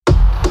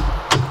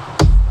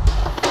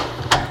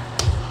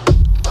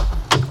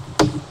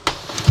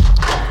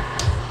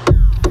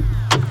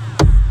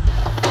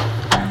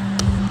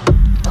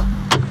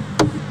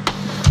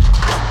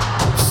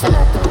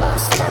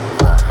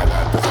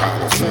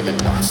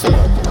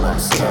صلاة الله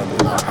سلام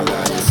الله على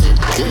ياسين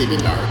حبيب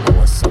الله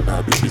توسلنا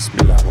ببسم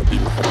الله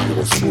وبالحبيب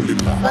رسول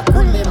الله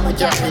وكل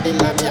مجاهد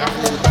الله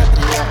بأهل البدر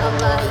يا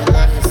الله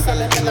إلهي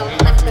سلم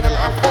الأمة من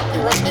الآفات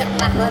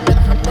والنعمة ومن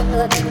هم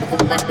ومن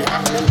همة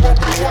بأهل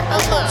البدر يا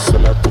الله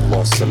صلاة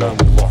الله سلام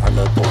الله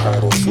على طه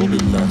رسول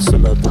الله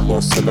صلاة الله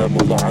سلام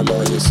الله على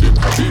ياسين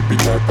حبيب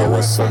الله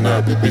توسلنا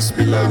ببسم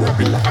الله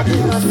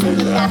وبالحبيب رسول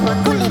الله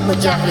وكل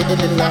مجاهد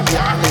لله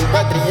بأهل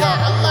البدر يا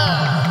الله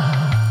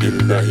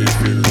لله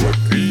في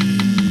الوكر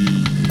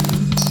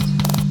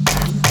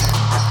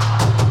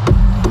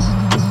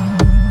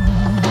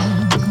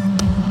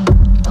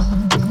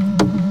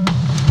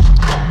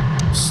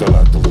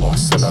صلاة الله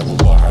سلام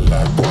الله على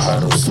طه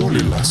رسول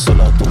الله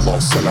صلاة الله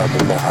سلام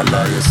الله على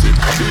ياسين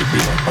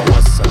حبيبنا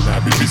توسلنا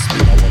ببسم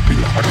الله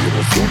وبالحبيب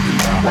رسول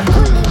الله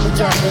وكل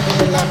مجاهد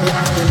لله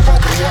بأهل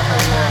البدر يا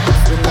الله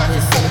بسم الله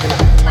السلام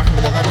الأمة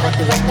من الأمة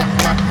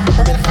والنعمة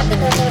ومن حمل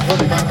ومن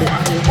غمة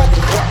بأهل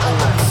البدر يا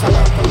الله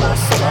صلاة الله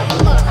سلام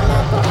الله على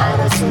طه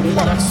رسول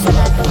الله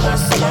صلاة الله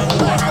سلام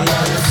الله على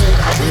ياسين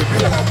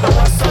حبيبنا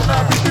توسلنا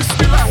ببسم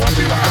الله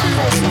وبالحبيب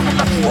رسول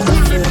الله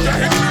وكل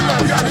مجاهد لله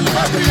بأهل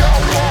البدر يا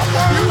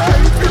الله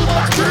لله في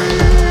الوكر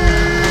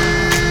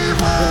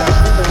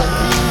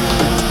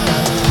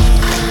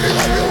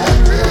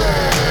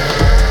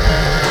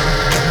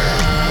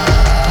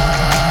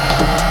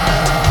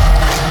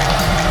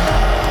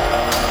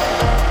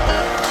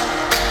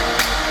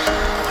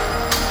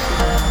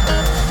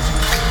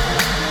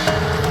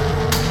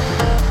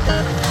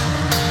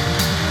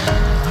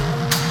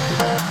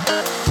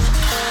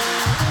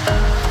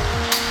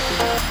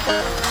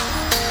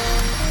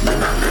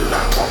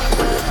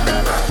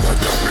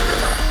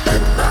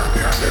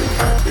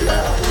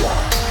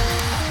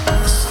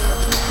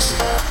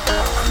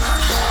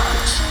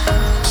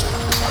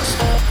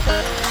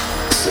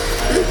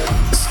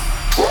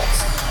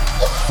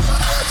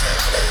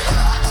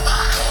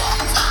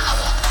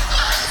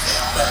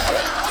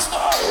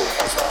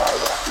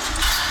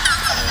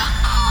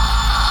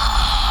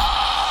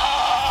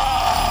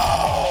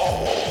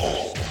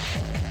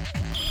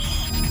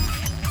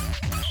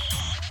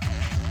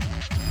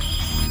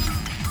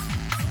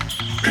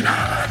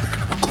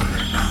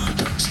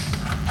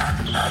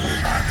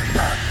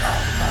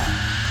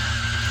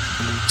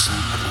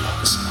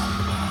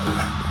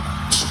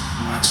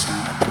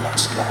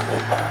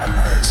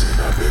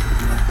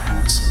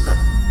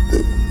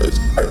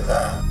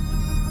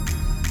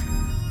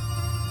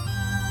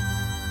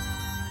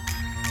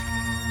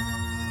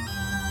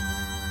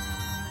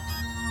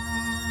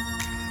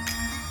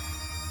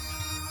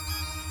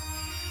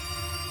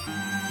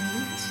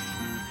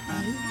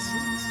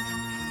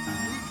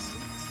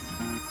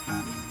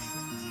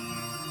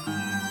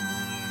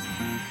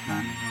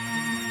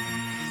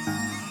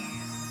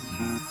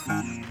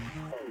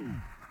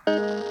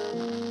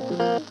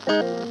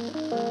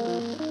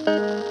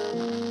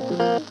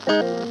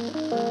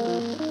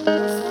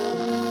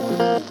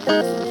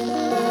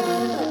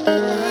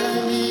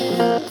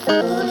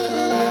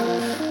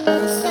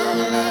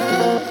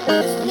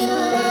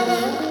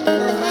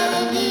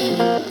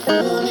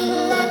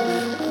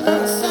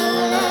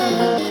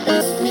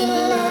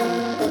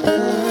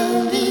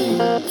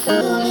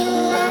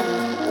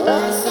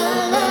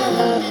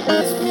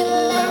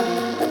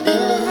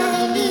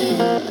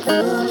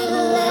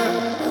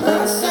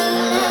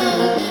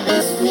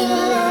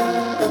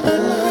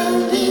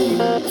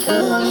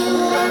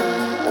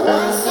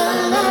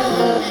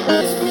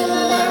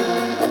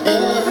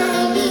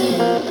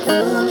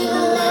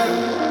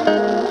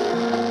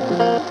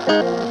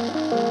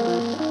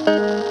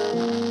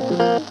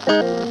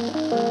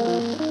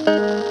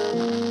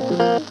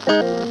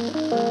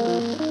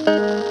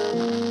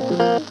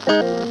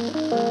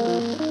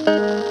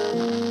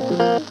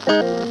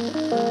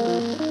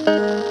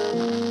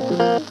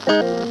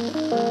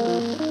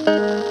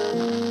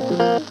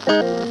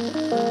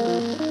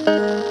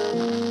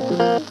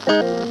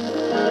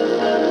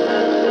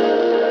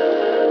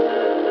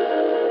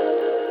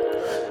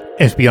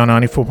FBR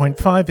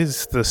 94.5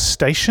 is the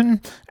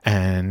station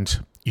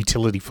and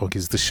Utility Fog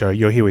is the show.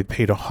 You're here with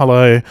Peter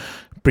Hollow,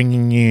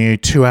 bringing you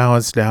 2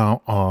 hours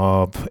now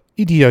of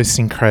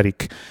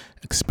idiosyncratic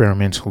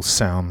experimental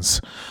sounds.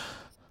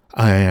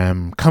 I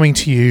am coming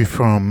to you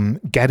from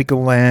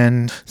Gadigal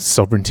land.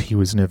 Sovereignty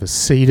was never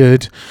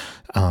ceded,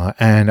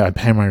 and I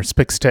pay my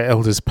respects to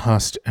elders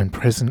past and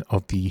present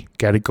of the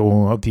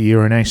Gadigal of the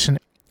Eora Nation.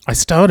 I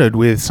started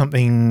with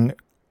something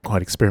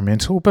quite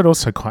experimental, but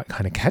also quite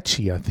kind of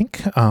catchy, I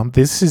think.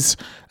 This is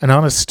an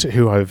artist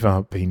who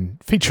I've been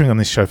featuring on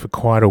this show for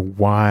quite a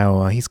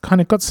while. He's kind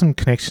of got some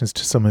connections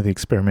to some of the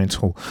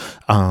experimental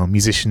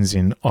musicians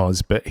in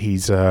Oz, but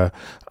he's, I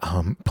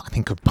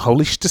think, of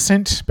Polish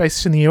descent,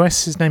 based in the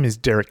US. His name is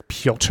Derek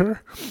Piotr.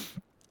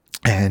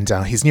 And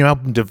his new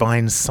album,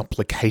 Divine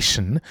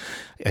Supplication,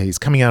 is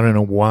coming out in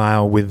a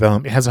while with,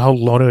 it has a whole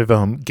lot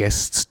of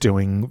guests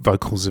doing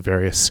vocals of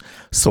various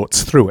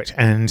sorts through it.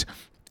 And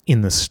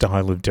in the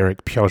style of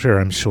Derek Piotr,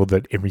 I'm sure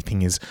that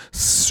everything is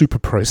super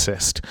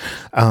processed.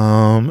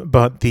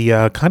 But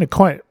the kind of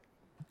quite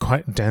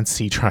quite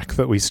dancey track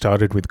that we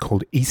started with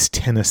called East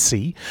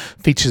Tennessee.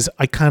 Features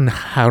Ikan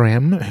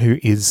Harem, who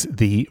is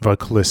the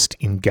vocalist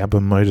in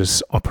Gabba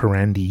Modus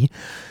Operandi.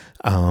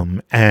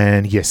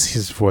 And yes,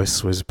 his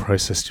voice was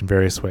processed in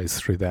various ways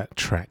through that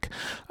track.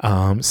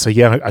 So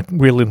yeah, I'm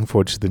really looking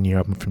forward to the new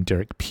album from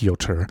Derek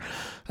Piotr.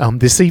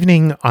 This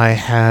evening I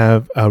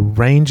have a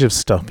range of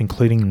stuff,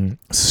 including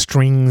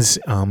strings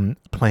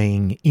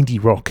playing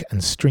indie rock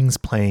and strings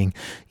playing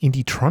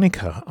indie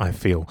tronica, I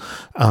feel,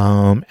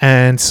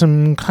 and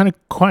some kind of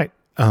quite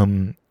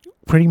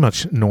pretty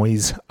much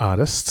noise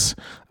artists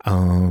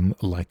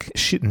like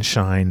Shit and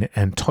Shine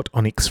and Tot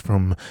Onyx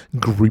from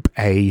Group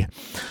A,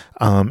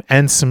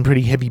 and some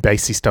pretty heavy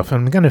bassy stuff.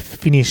 And I'm going to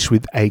finish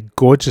with a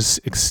gorgeous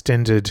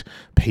extended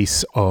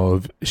piece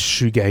of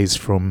shoegaze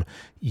from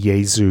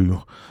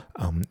Yezu,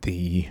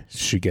 the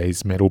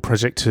shoegaze metal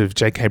project of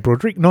J.K.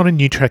 Broderick. Not a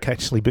new track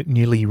actually, but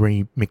newly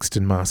remixed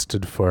and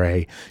mastered for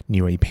a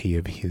new EP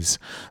of his.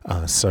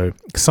 So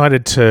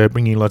excited to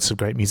bring you lots of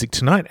great music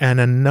tonight.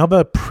 And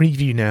another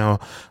preview now,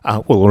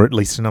 or at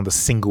least another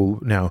single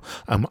now.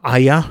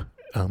 Aya,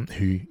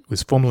 who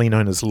was formerly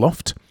known as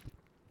Loft,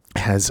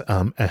 has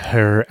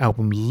her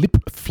album Lip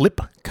Flip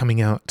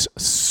coming out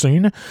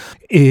soon.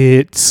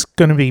 It's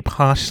going to be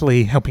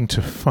partially helping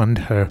to fund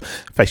her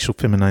facial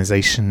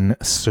feminization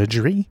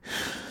surgery.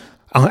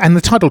 And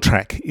the title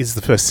track is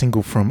the first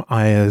single from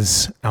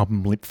Aya's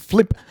album Lip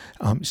Flip.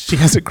 She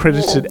has it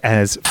credited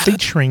as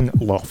featuring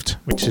Loft,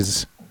 which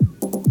is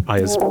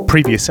Aya's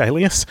previous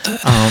alias.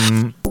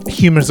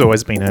 Humour's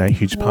always been a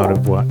huge part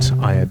of what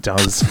Aya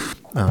does,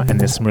 and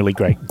there's some really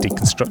great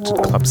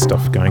deconstructed club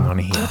stuff going on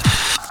here.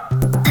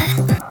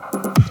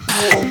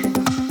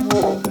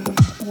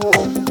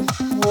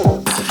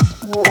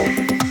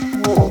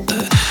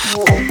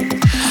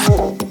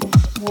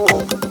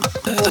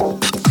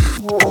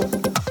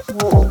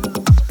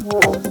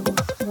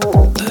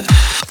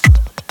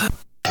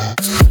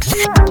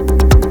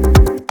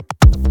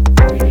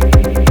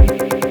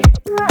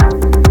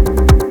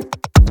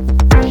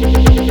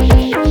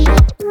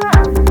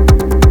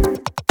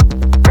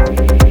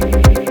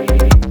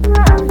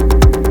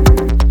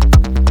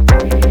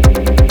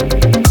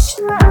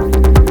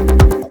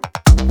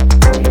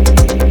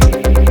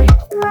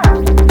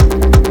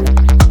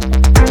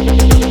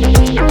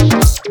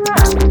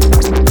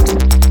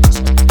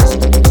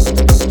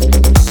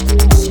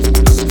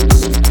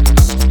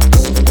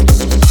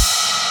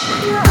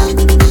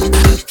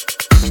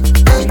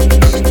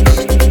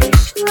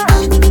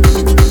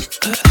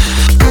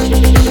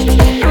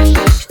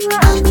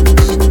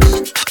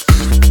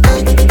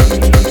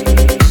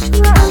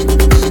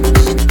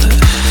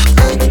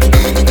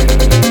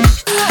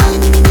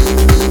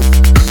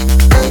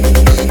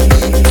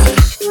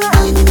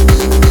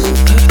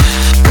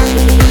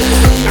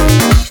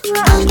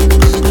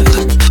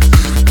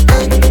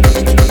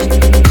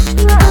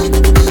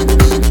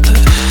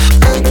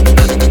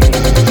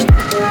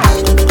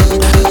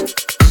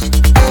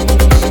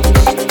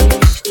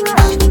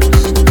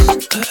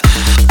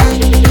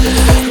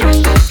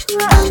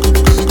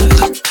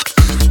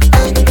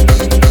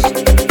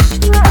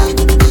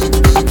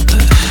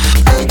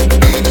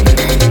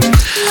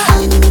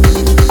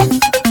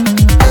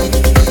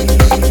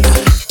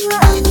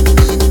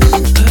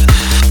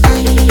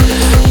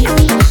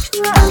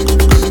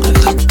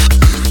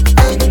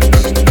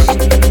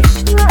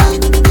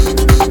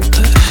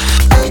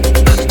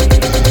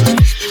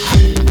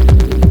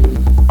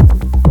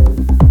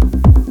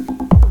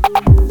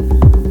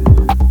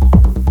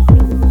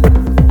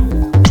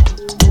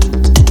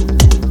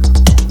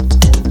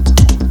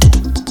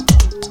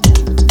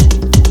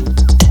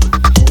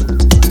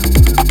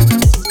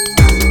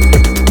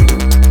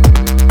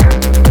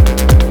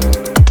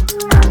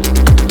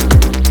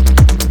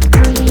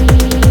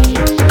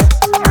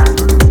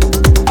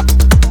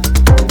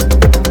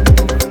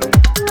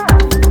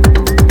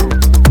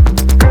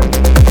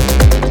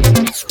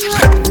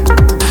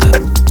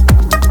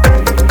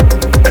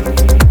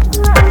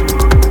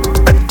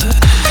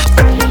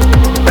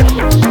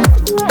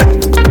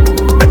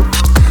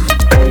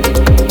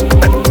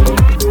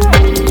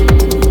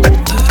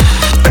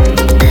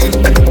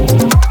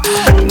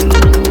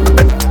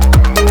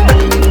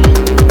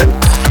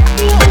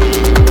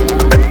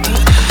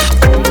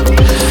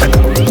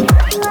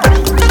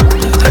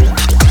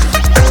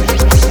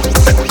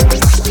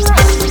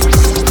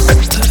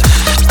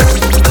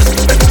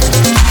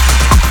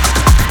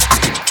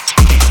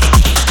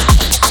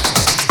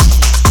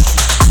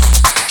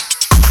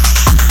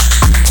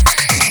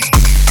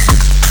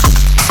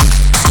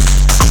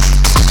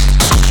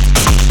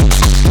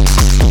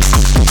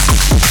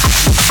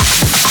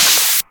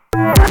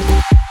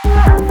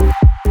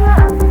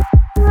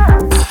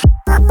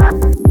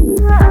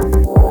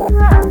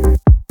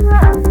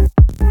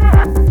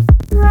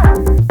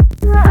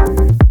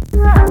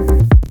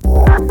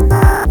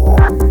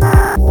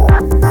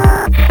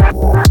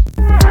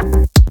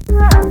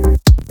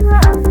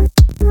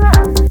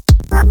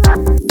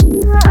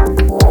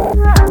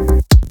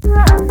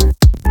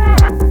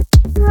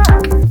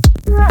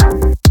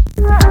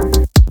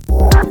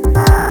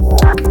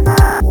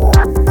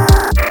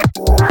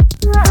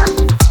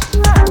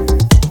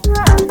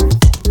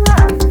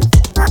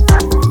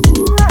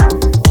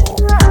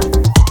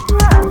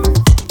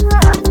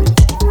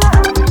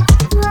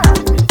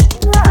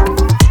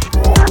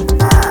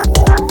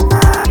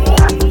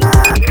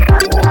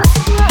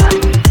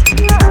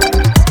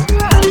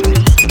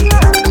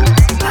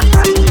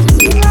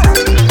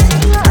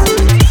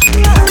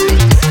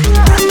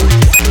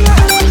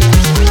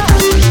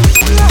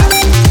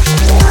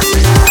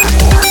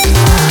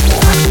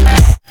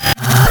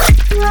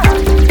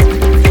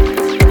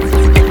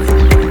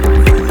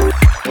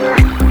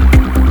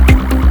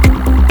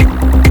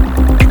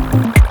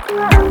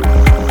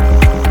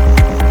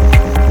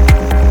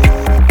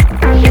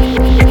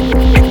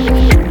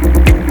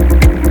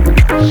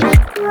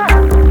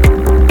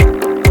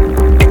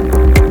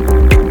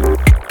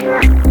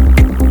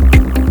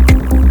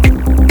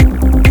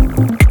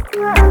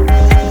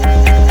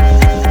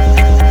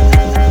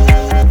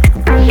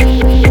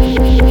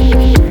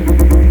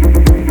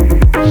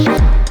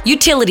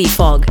 Utility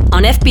Fog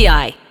on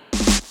FBI.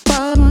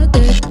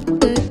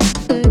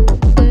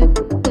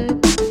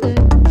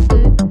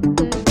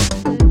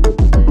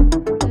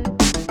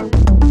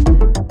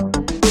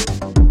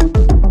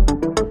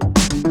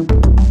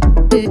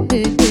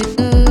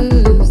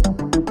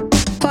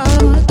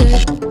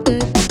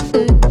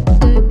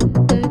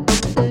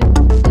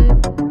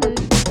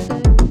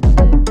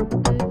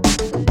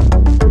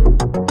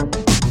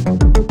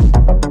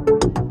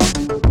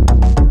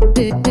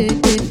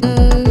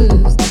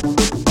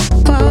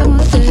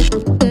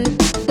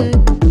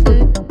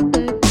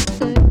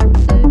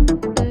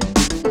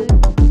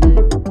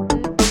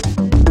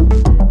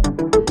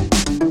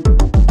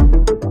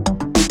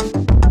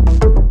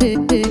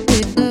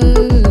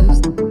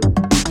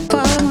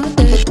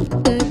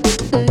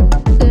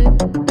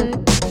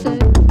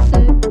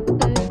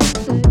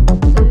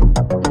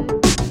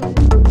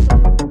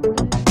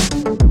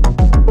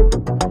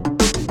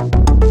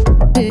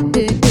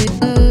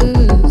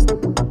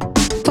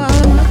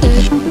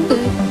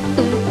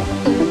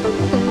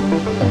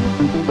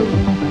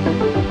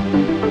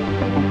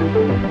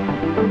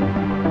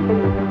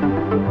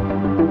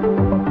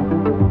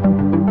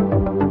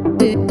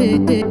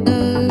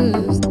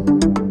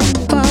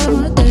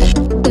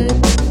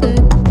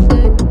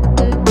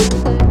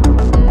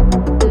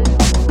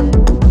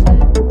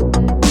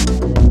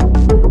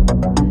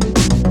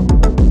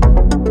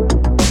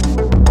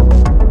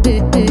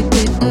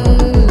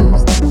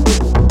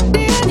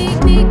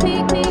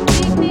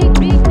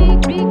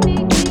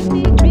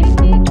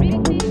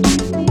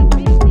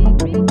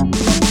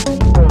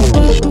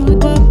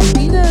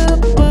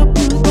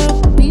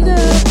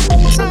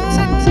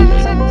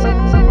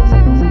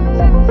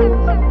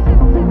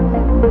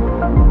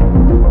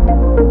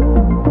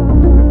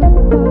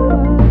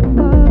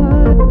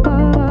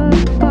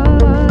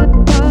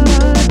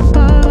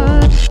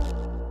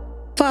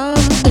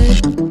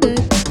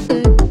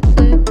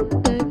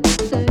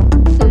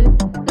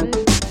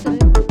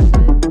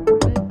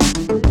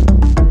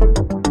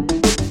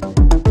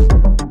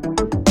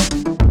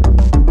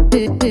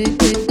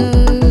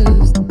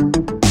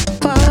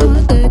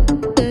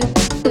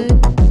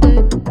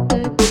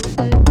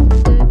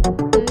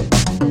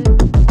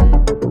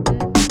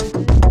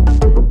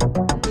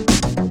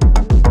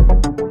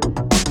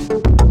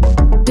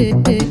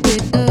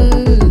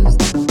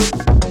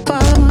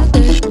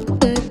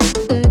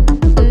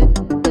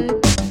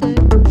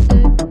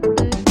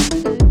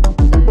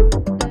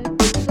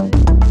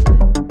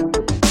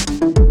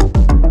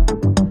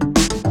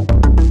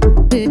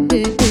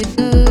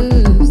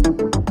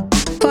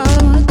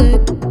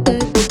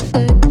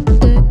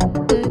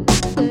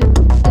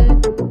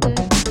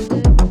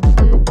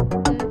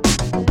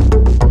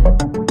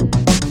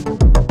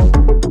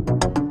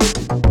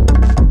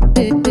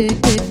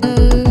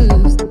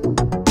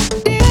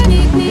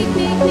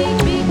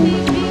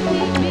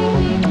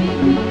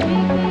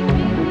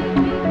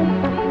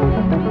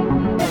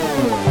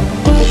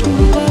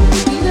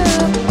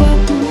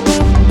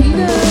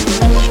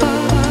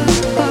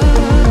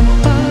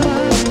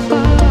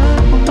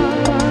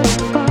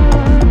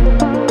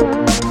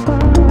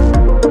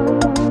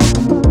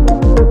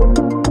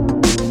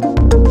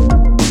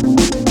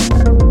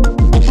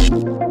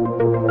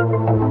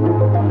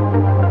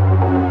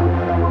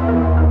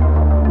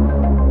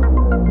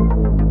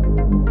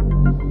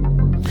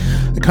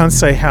 Can't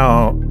say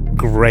how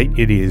great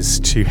it is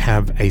to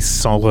have a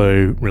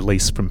solo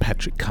release from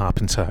Patrick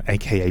Carpenter,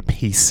 aka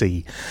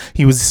PC.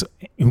 He was,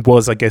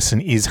 I guess,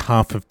 and is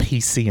half of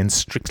PC and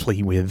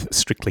Strictly with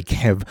Strictly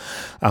Kev.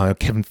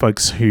 Kevin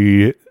Folks,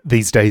 who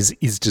these days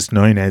is just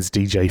known as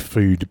DJ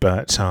Food,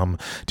 but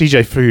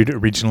DJ Food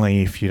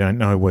originally, if you don't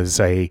know, was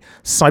a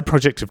side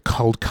project of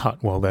Cold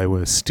Cut while they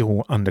were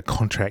still under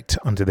contract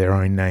under their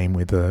own name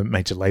with a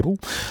major label,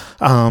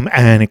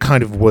 and it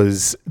kind of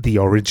was the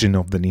origin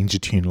of the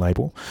Ninja Tune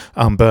label.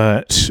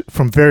 But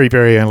from very,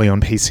 very early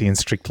on, PC and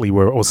Strictly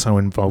were also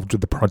involved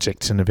with the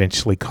project, and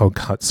eventually Cold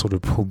Cut sort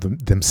of pulled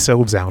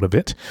themselves out of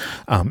it,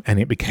 and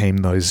it became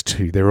those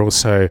two. They're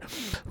also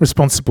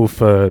responsible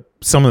for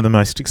some of the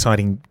most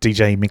exciting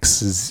DJ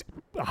mixes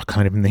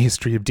kind of in the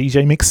history of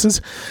DJ mixes.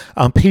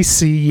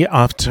 PC,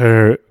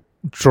 after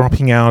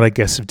dropping out, I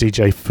guess, of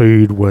DJ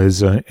Food,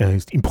 was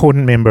an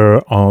important member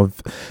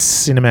of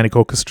Cinematic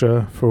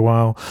Orchestra for a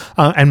while,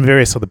 and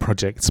various other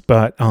projects.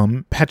 But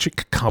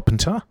Patrick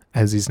Carpenter,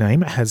 as his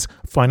name, has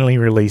finally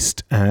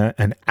released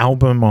an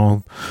album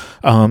of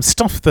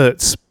stuff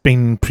that's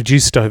been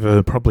produced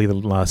over probably the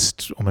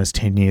last almost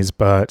 10 years,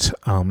 but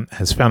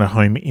has found a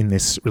home in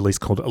this release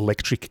called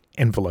Electric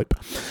Envelope.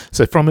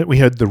 So from it, we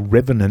heard the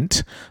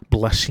Revenant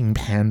Blushing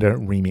Panda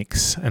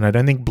remix. And I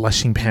don't think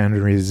Blushing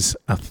Panda is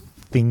a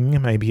thing.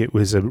 Maybe it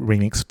was a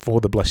remix for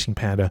the Blushing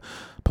Panda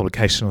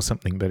publication or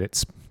something, but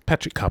it's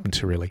Patrick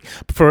Carpenter, really.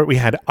 Before it, we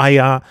had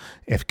IR,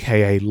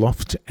 FKA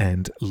Loft,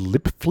 and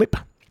Lip Flip.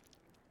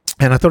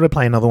 And I thought I'd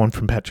play another one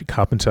from Patrick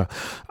Carpenter.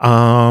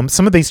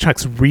 Some of these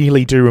tracks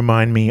really do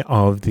remind me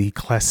of the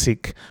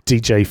classic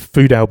DJ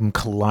Food album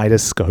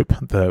Kaleidoscope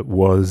that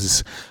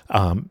was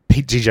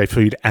DJ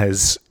Food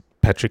as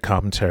Patrick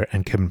Carpenter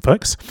and Kevin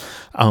Folks.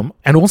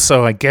 And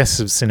also, I guess,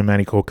 of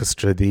Cinematic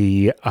Orchestra,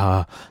 the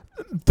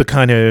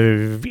kind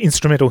of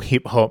instrumental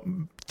hip-hop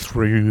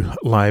through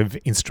live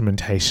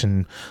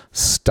instrumentation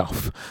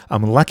stuff.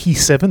 Lucky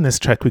 7, this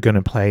track we're going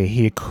to play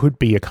here, could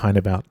be a kind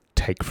of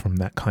outtake from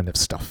that kind of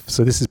stuff.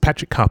 So this is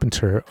Patrick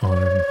Carpenter on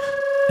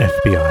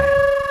FBI.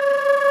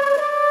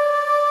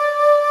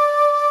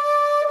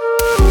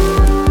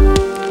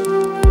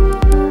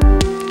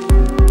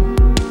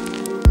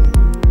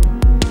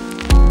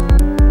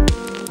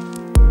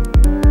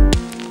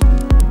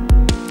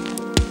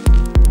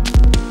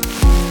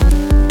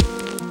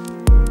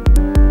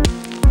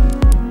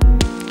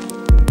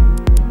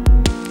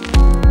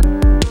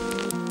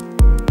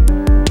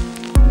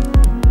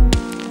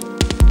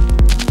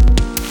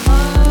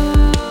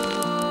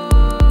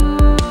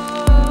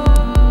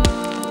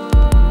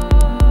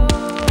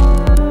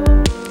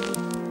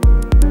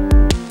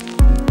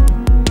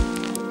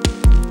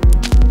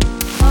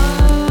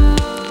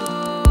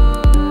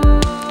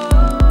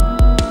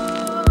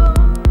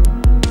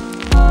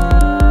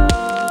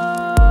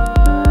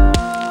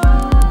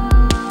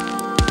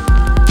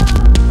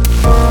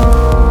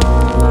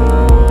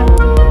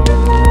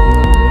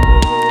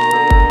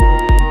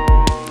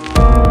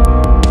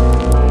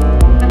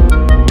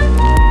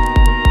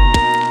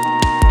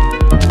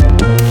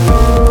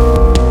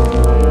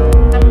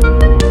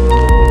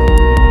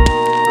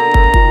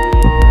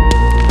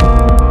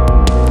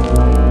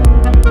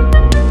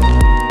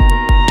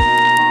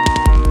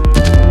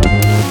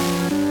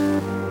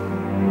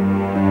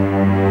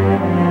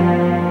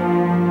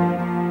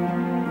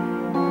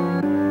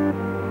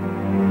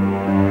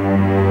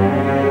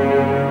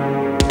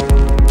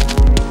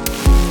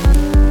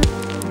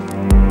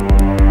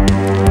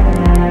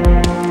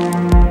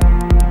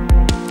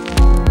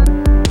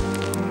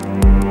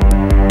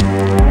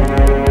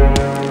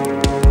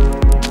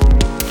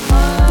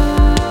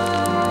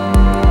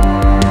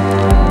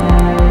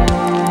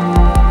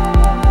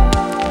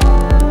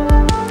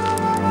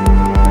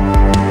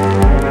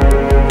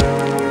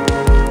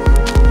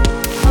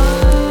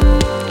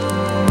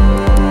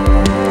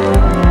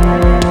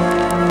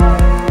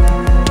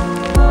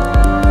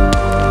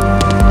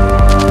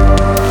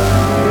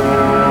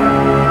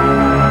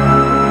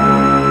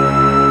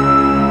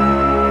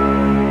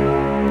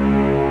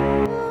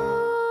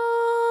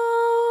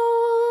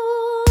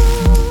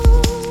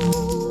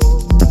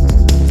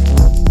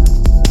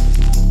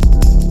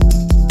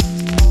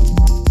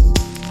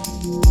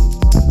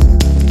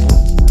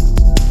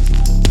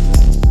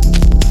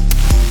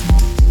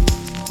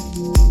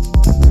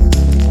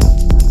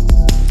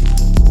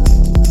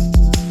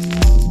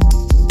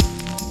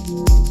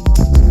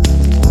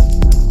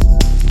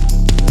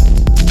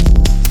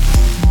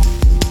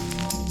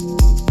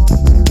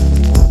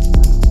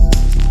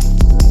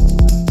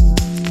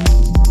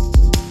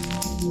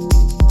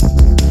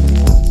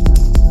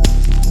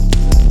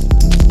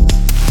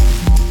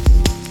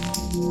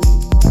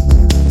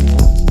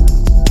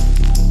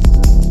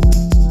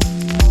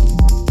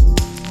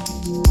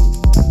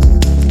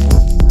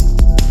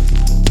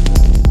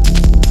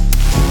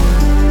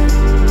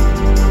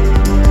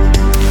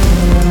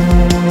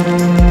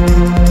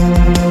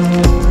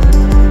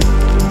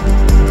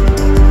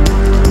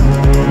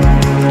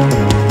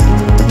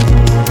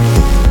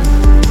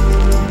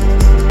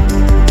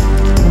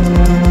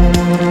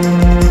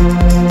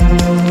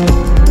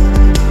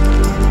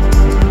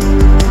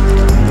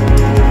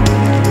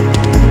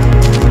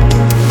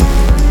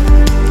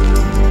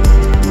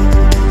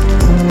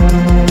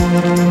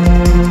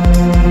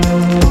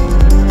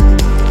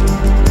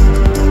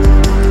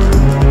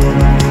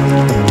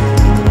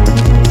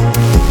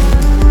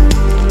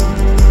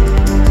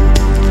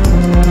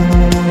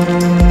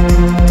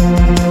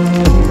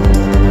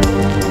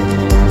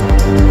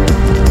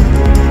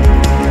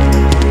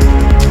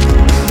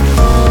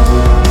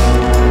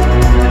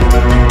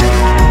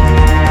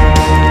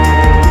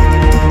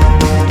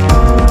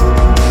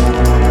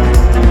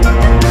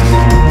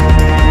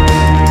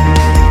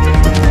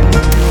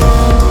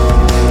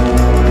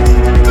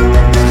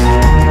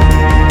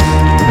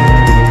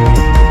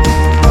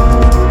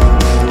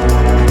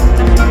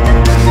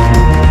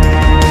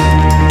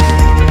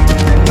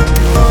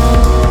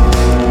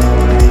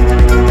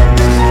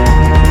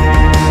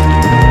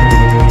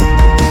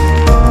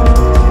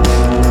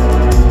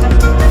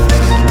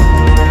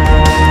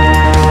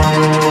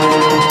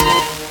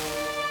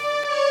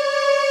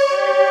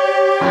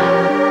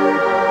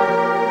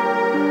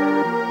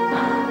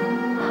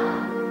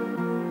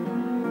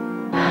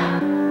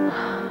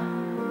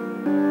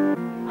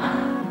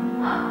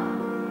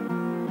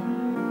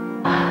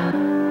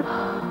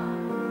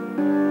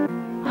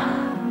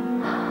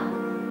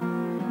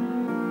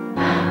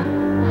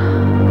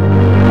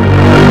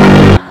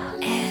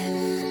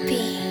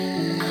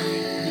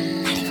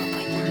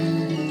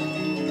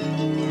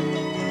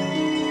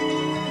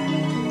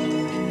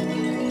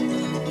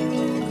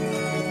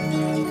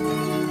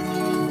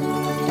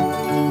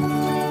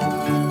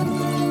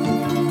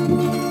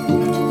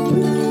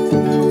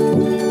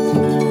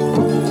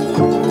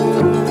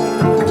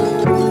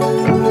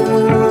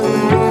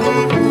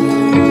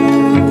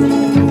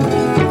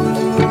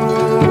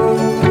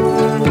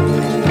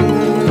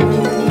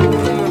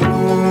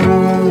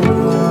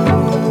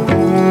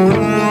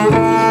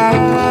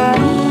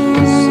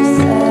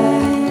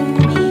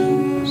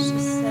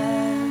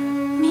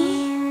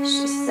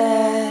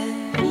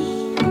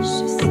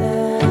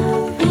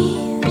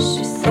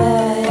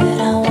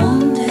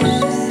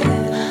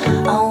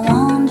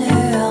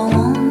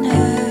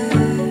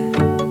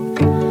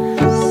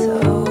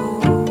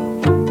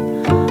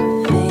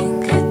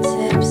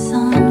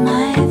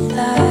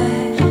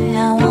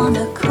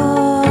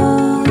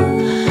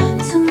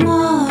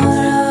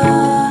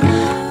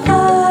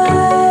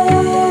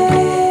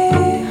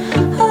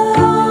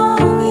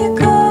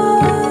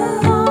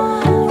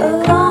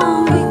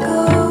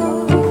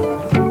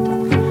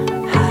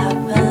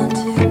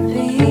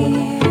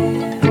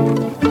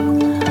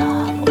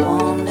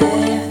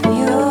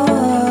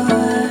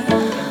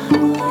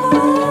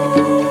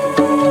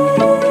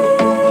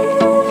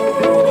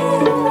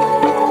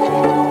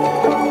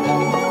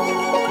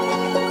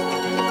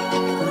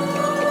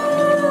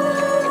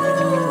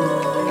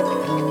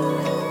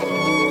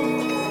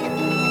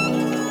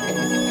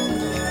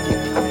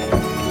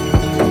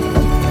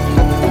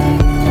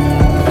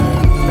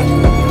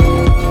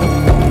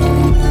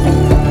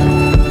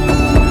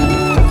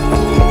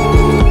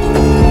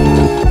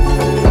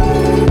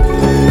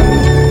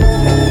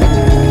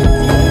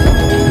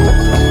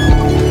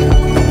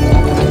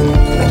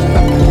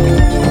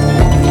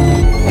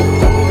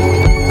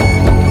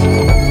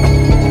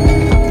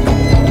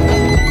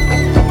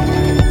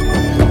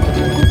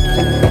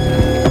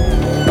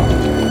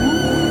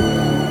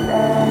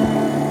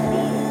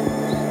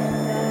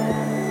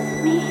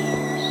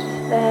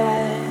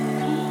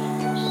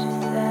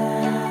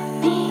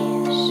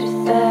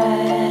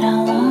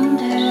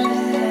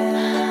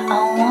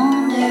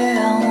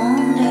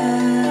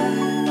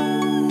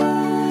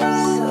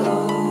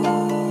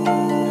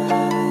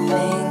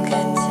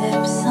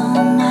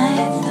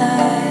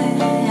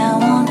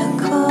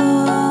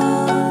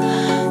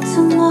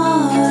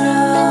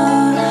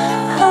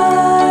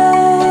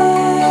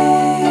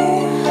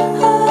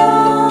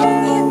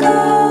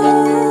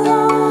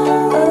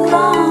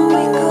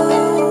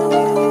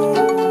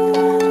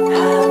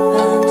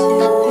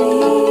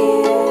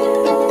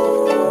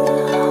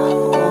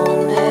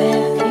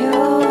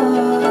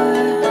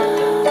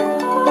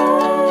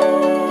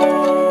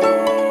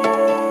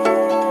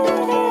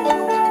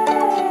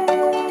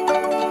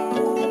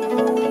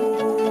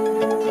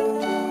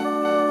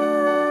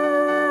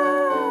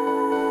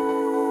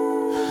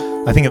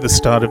 I think at the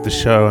start of the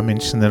show I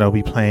mentioned that I'll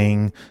be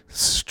playing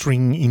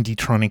string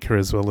indie-tronica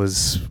as well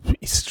as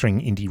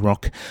string indie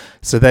rock.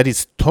 So that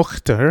is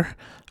Tochter,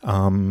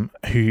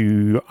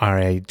 who are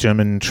a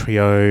German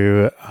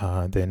trio.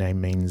 Their name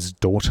means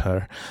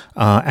daughter.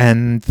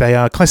 And they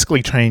are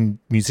classically trained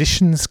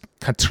musicians.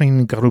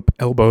 Katrin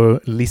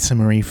Grupp-Elbow, Lisa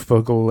Marie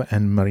Vogel,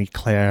 and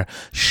Marie-Claire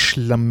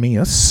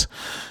Schlamius.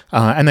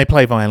 And they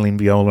play violin,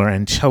 viola,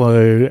 and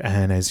cello.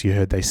 And as you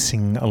heard, they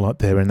sing a lot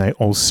there. And they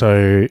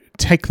also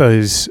take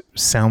those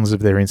sounds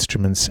of their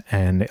instruments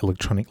and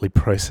electronically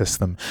process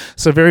them.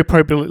 So very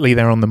appropriately,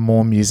 they're on the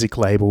More Music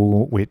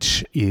label,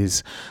 which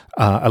is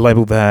a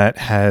label that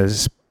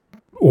has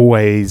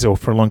always, or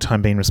for a long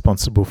time, been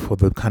responsible for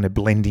the kind of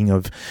blending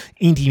of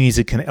indie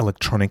music and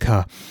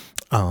electronica.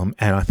 And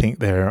I think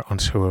they're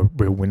onto a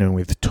real winner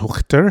with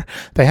Tochter.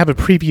 They have a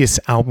previous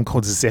album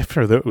called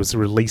Zephyr that was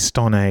released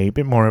on a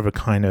bit more of a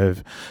kind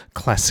of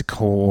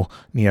classical,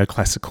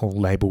 neoclassical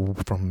label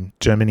from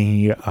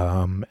Germany.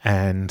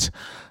 And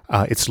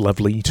it's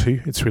lovely too.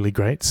 It's really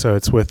great. So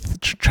it's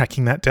worth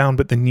tracking that down.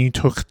 But the new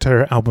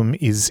Tochter album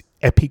is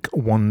Epic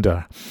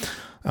Wonder.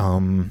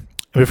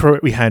 Before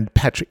it, we had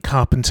Patrick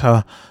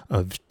Carpenter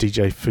of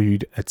DJ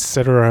Food,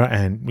 etc.,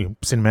 and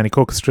Cinematic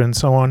Orchestra and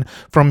so on,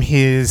 from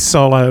his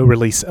solo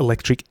release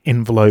Electric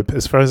Envelope.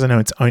 As far as I know,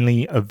 it's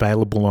only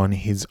available on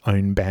his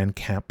own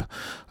Bandcamp,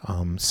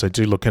 so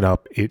do look it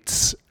up.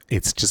 It's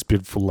just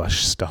beautiful,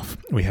 lush stuff.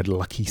 We had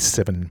Lucky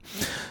 7.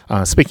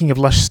 Speaking of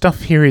lush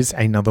stuff, here is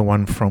another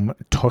one from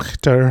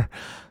Tochter.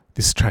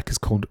 This track is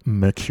called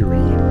Mercury.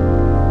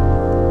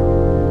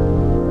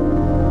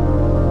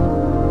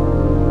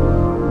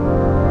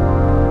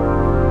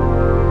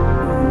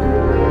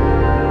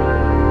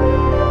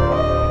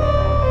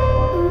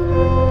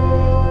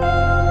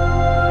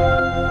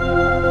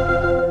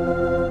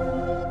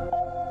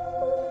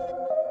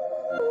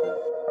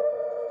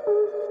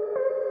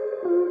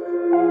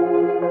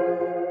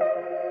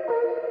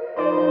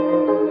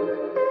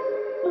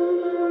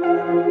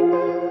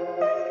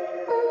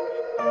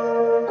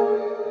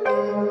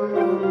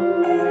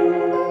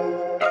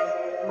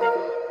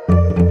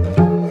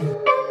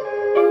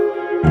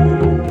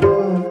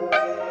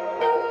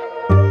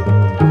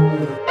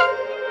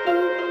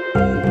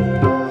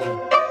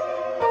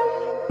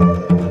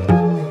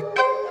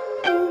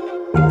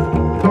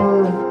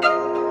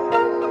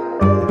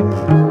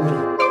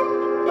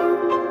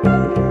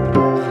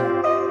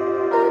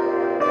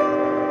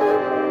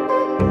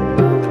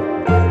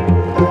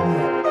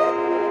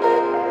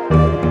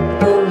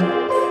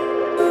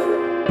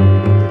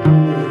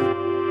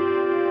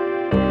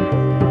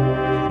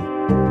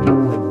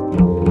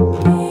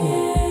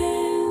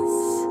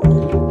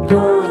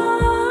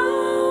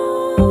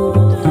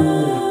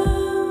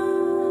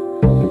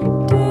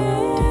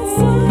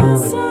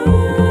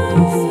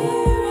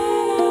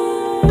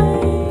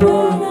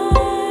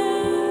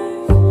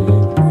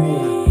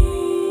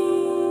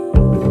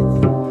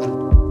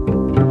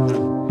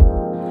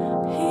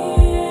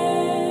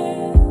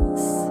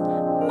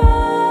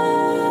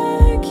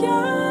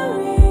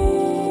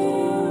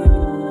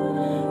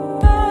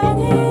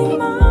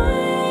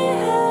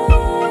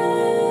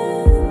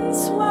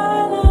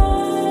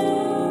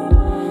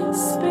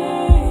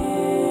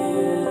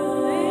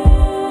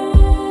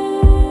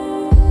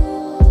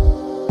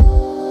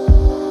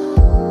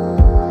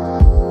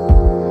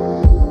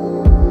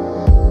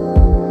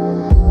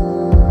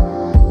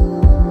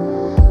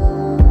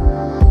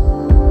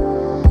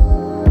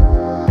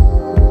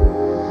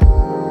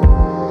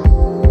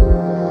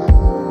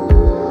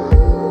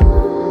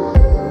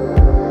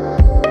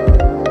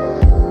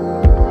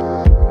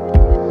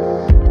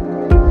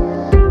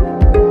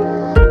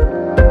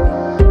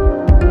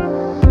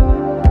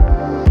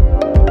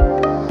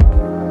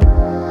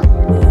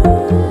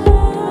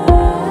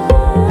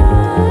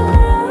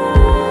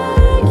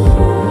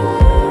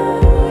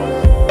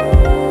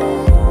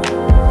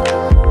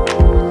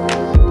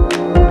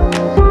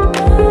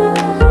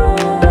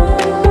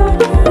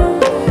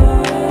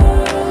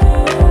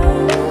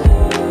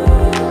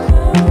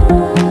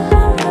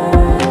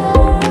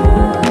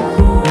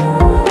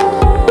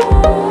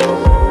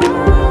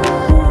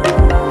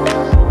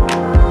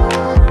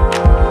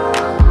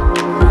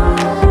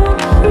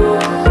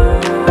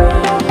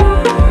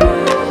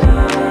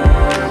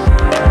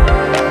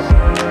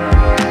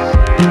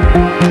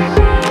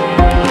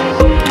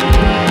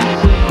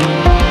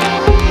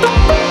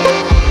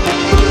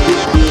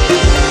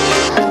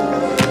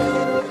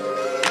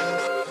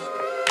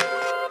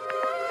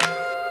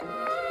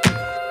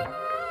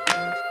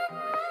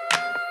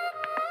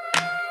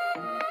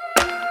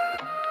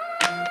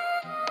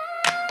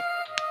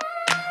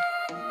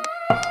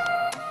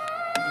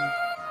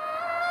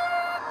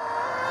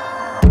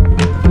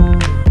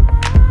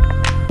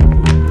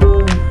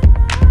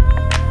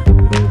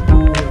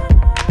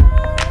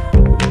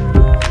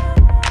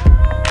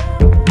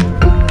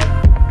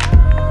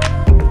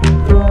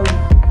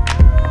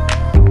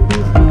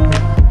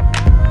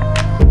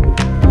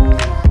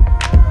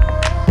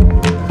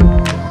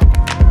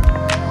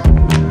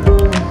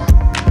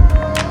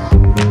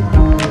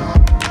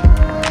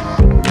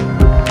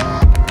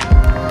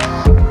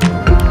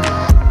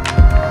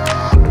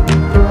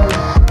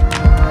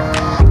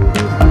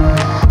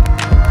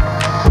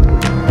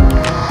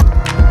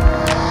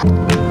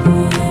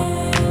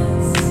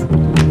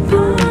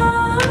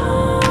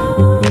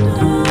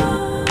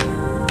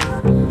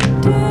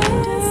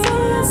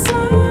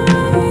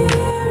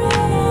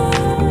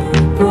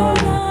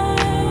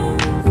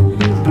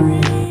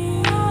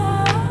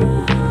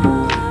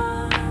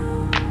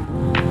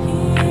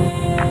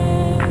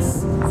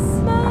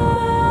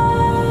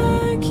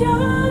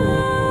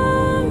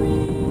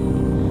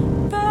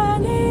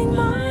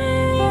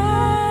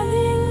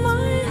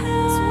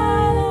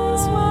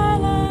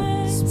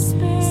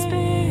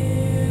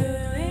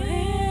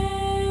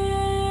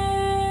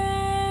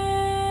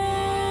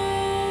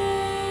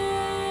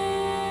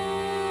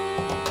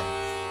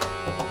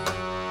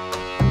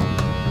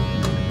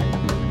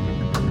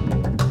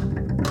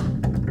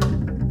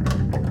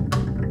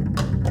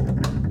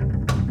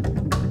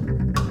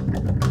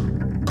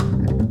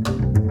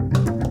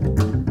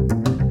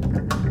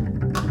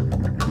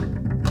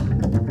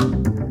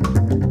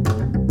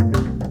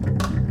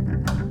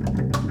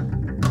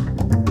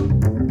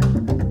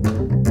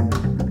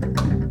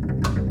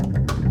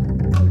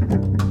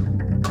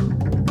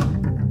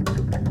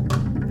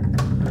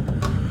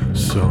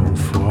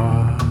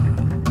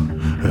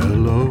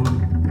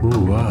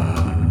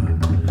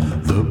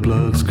 The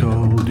blood's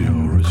cold,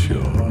 you're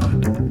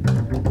assured.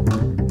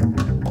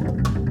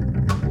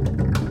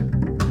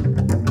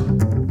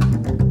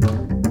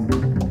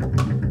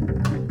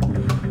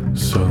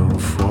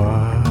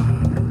 Sans-froid,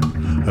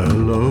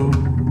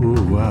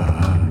 aloha.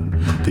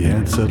 The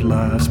ants at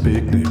last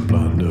picnic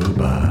blunder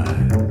by.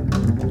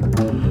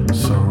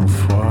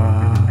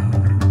 Sans-froid,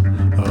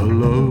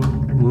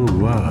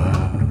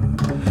 aloha.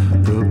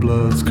 The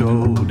blood's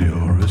cold,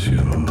 you're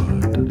assured.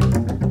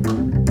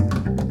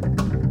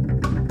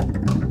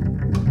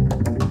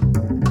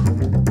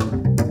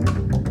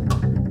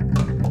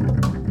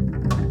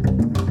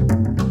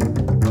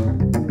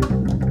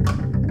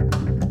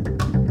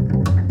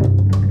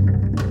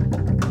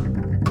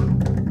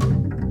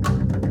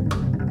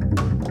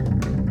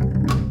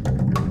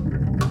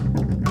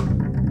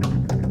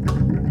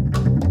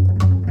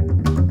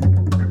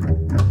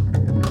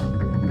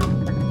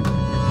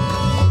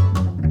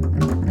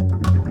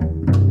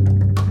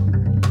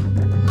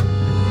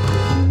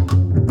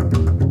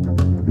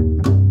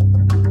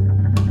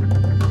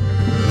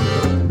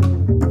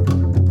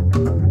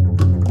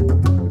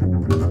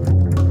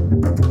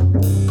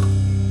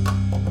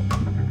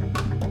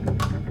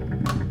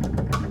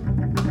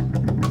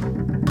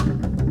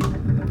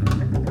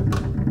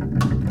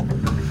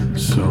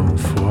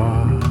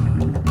 Sans-froid,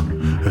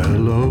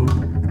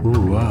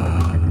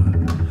 aloha.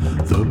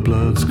 The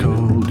blood's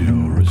cold,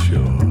 you're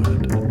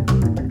assured.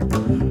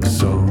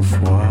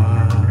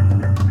 Sans-froid,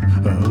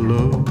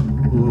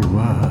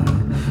 aloha.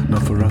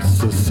 Not for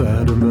us a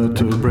sad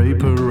vertebrae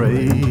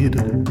parade.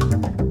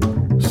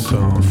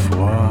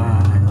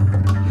 Sans-froid,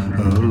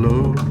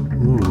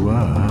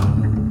 aloha.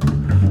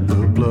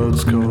 The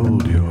blood's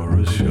cold, you're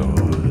assured.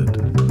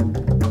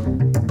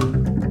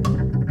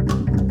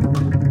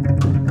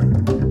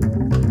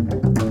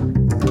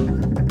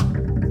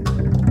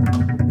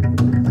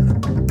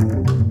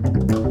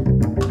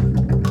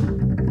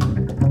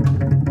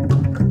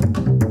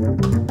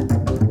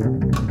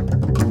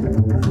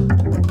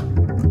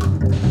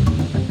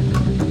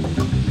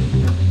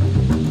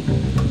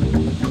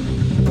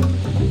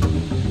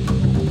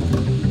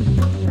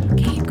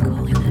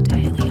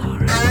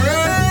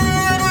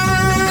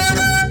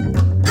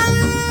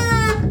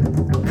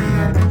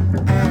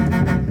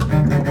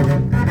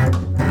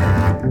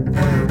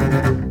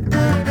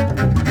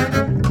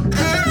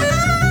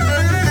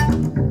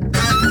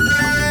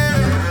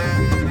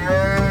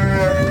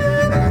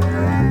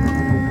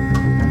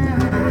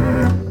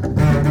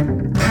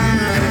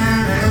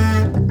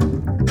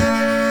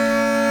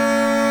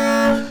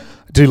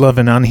 Do love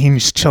an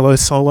unhinged cello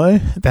solo.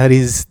 That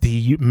is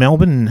the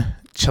Melbourne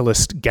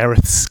cellist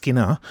Gareth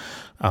Skinner,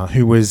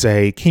 who was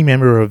a key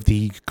member of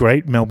the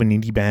great Melbourne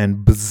indie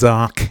band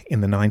Berserk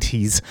in the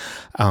 90s,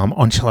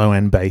 on cello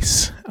and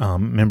bass,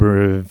 member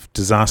of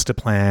Disaster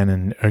Plan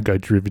and Ergo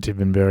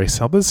Derivative and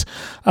various others,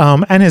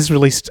 and has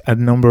released a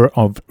number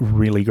of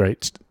really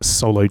great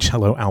solo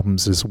cello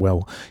albums as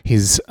well.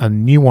 His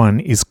new one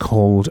is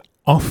called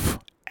Off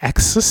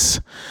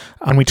Axis,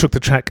 and we took the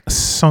track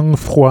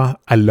Sang-Froid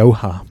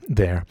Aloha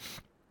there.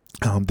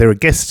 There are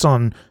guests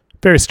on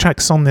various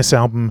tracks on this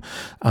album,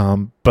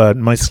 but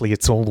mostly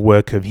it's all the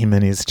work of him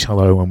and his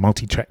cello, a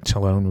multi-track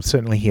cello, and we'll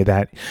certainly hear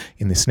that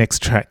in this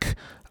next track.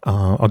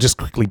 I'll just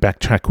quickly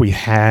backtrack. We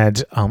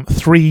had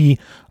three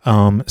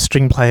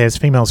string players,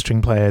 female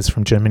string players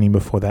from Germany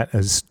before that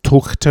as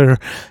Tochter,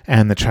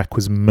 and the track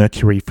was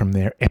Mercury from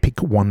their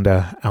Epic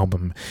Wonder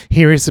album.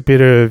 Here is a bit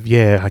of,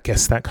 I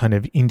guess that kind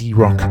of indie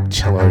rock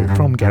cello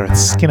from Gareth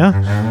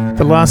Skinner.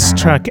 The last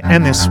track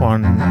and this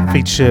one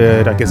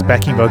featured, I guess,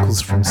 backing vocals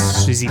from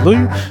Suzy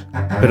Lou,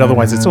 but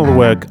otherwise it's all the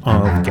work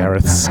of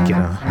Gareth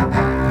Skinner.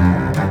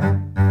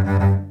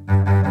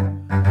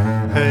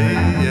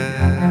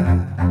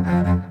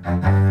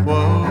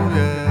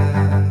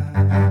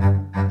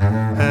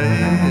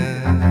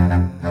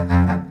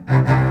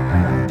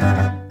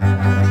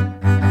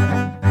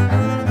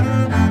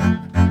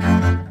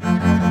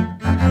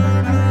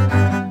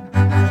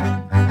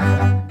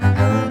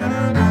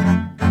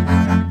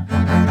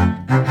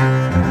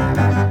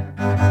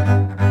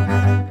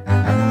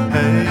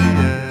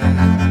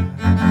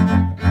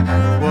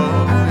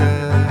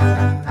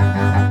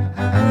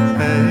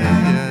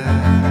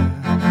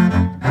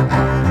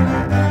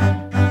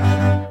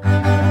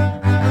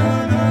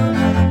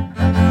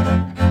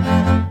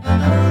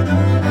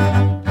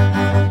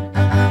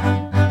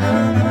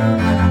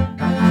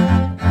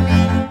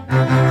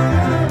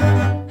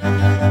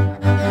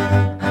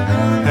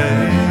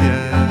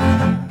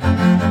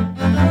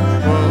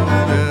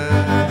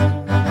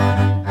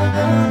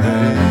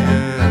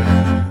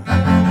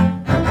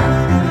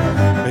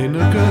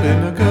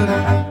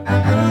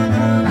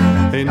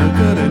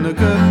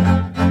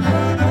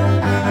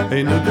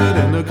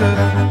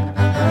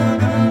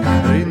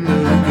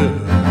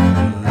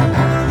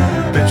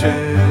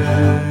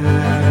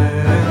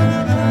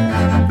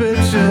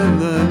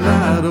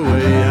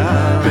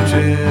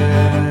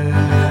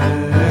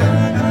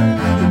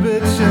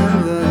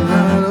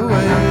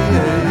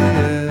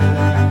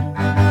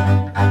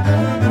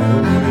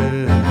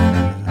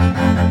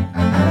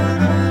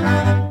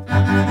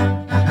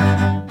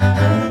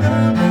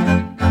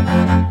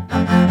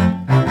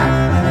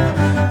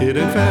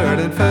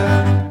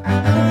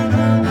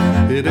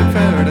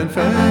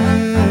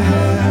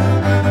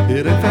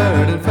 It ain't fair,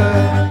 it ain't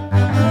fair.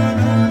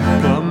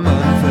 Plumb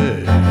unfair.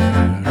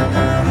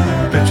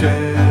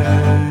 Bitchin',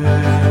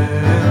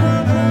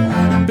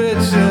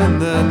 bitchin'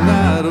 the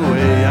night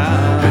away.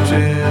 I'm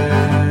bitchin',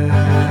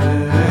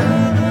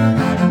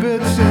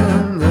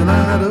 bitchin' the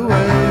night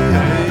away.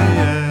 Hey,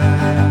 yeah.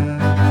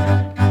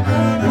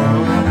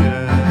 Whoa,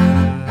 yeah.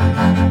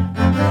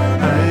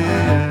 Hey,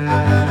 yeah.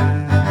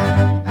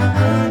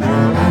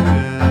 Whoa,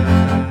 yeah.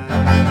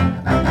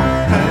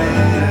 Hey,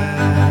 yeah.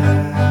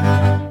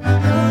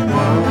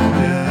 Whoa,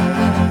 yeah.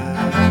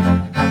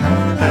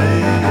 Hey,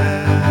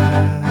 yeah.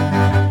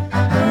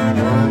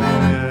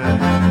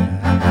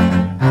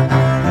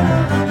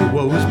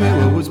 Woe is me,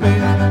 woe is me.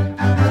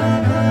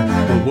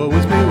 Woe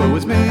is me, woe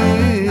is me.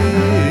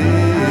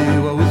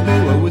 Woe is me,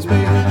 woe is me.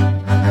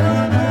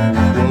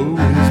 Woe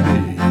is me.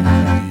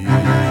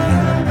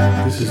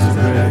 This is a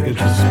rare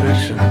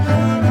introspection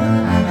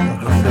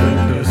of a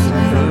third-person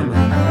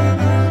vermin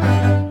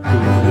who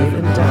will live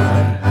and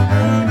die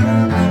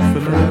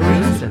for no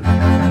reason.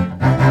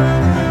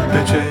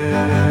 Bitchin',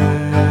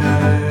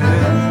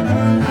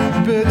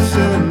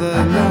 bitchin' the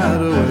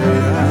night away.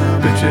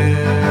 I'm bitchin',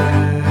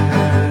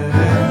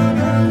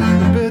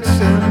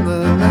 bitchin' the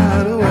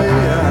night away.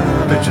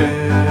 I'm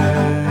bitchin',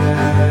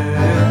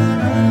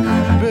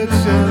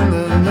 bitchin'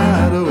 the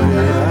night away.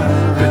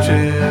 I'm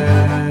bitchin',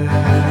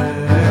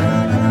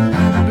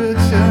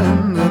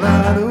 bitchin' the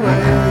night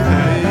away.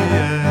 Hey,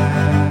 yeah.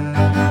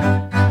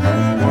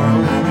 Whoa,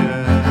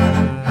 yeah.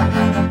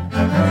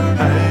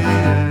 Hey,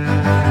 yeah.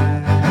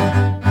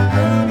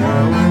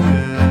 Whoa,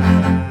 yeah.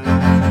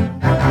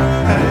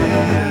 Hey,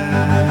 yeah.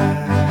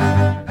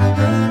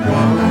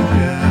 Whoa,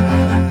 yeah.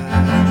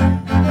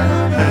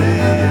 Hey,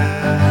 yeah.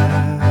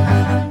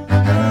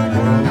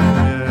 Whoa,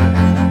 yeah.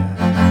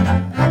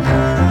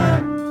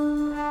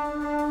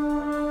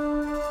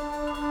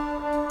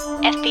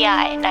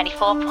 FBI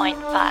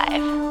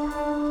 94.5.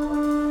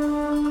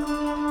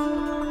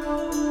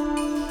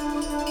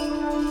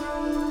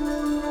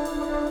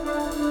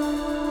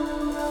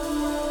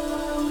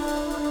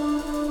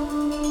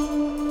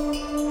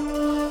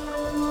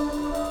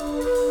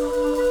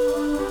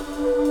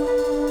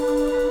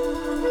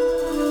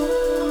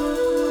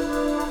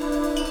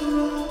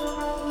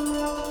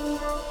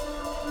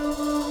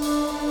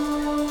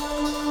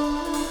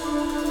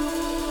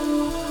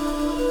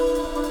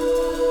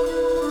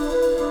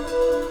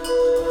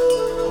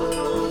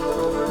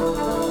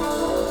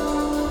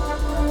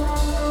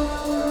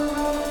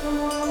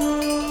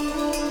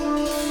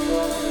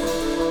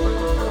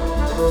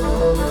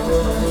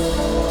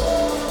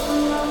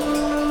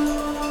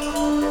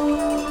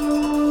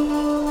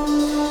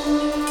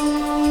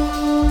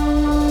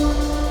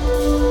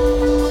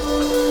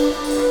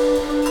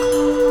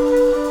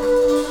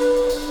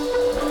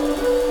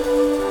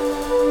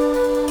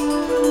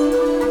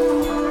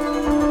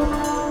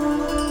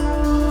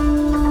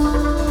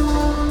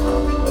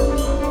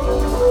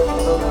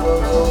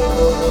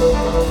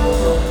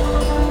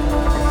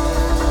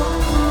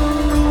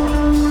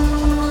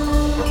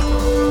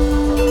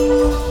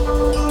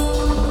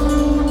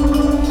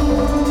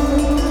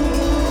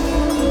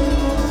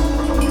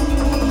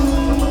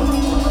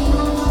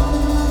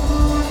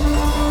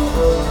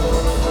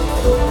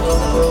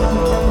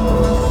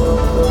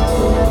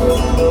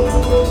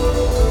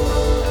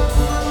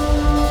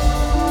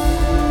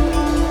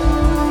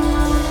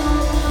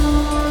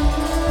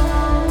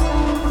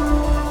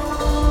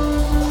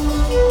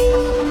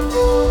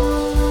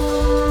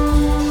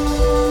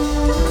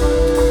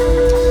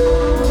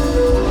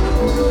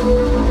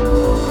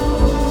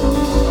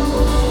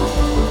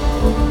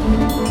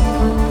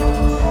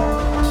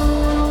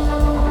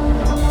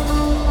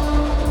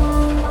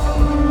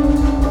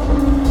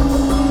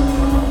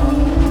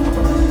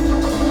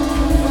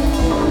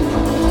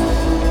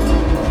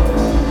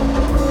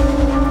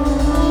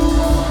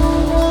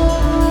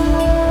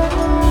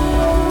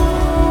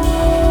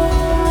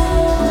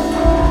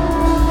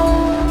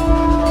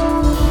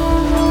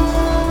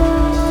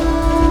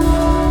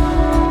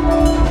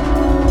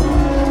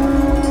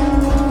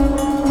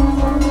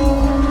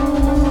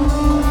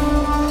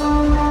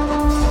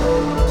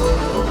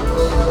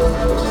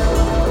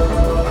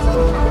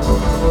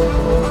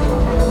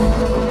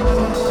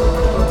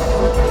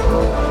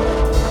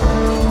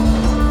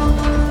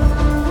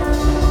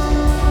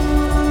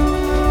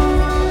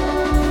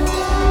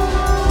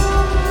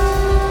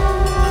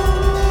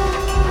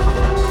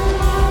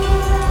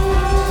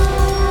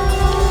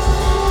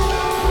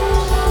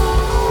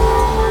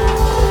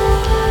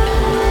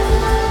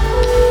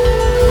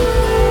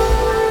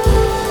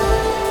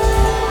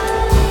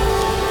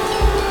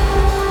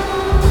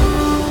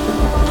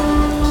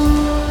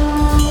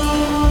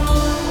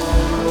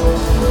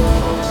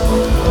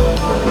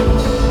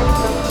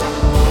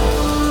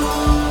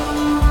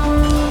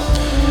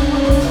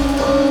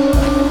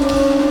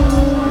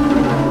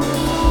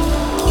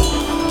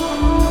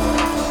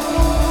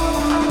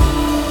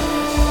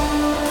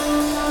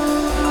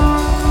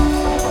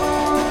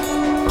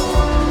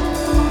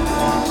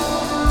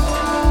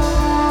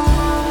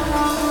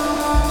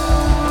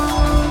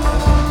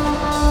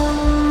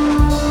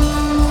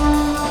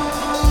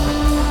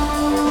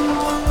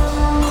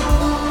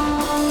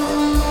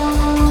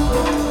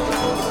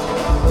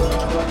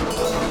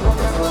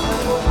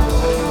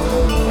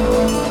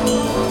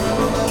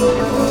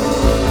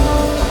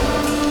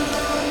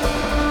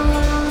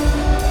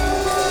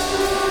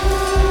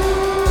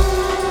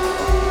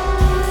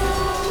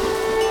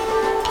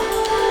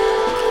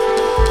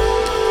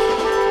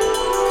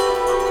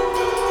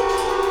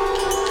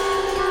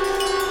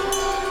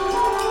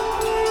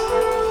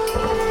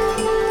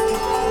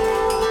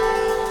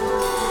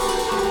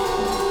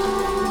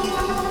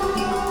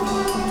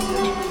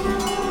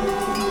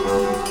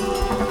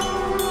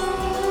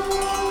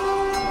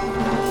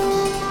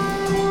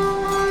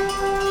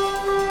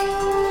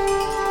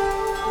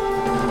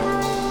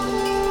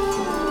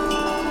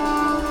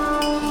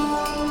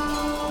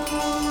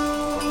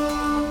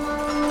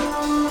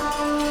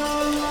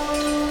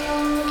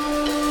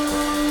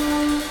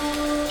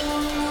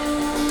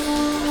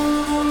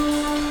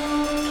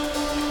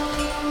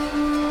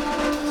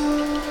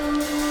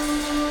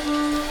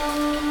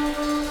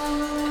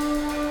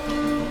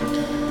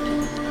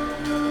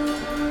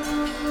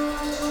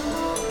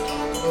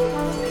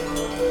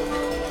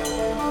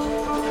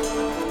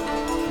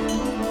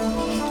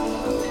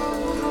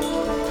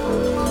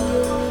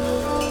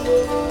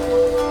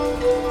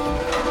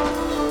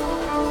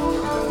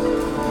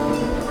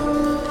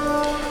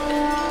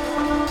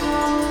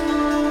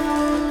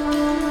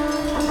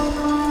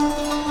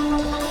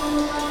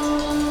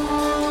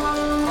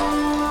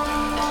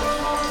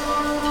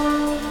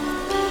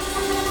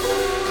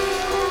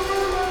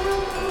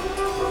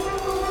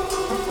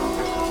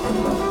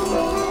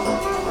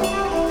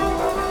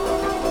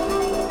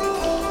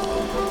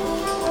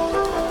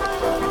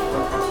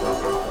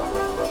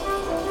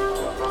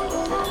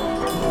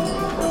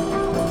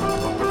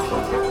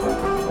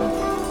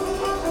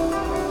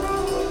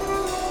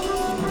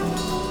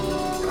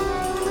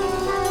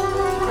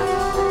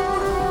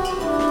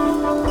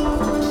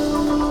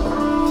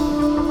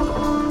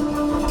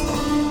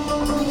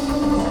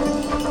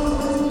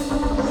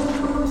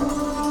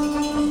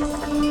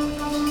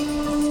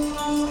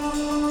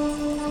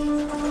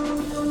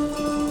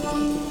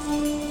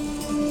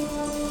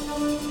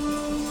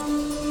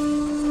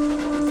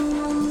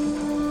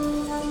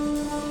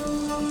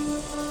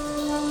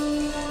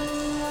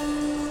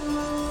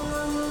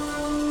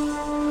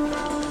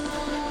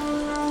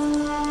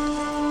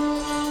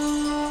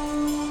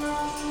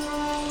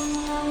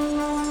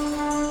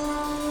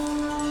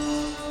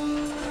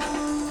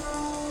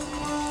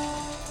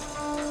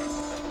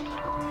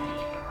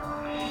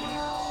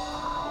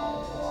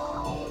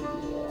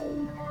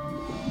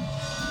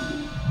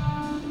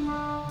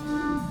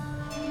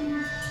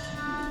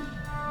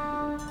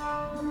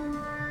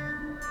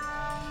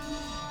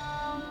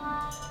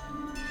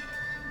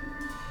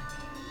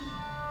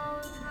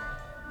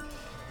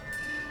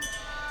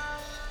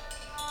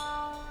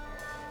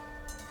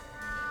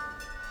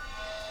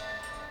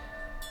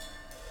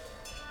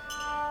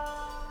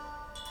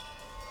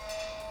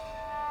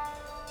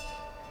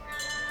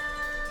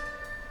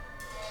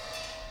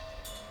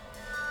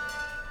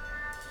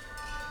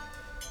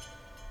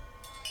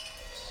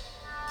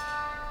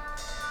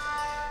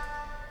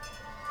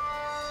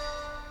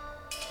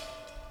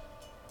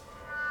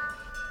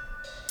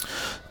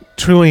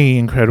 Truly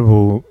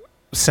incredible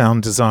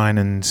sound design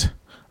and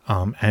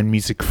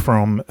music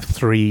from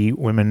three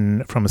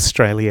women from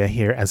Australia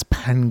here as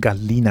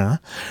Pangaleena,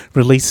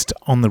 released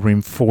on the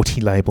Room 40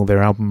 label.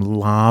 Their album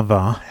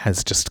Lava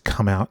has just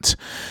come out.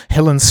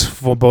 Helen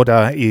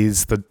Svoboda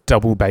is the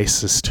double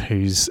bassist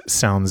whose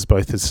sounds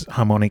both as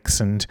harmonics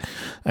and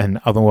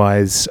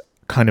otherwise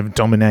kind of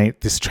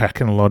dominate this track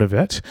and a lot of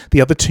it.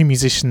 The other two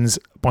musicians,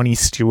 Bonnie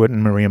Stewart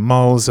and Maria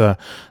Moles, are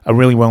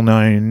really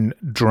well-known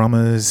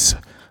drummers.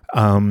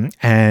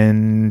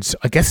 And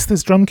I guess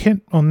there's drum kit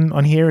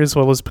on here as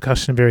well as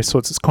percussion of various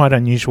sorts. It's quite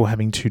unusual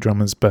having two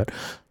drummers, but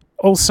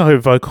also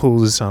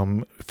vocals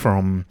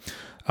from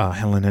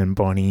Helen and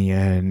Bonnie,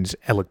 and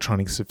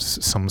electronics of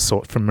some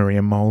sort from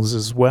Maria Moles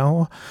as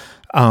well.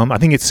 I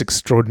think it's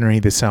extraordinary,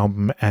 this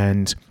album,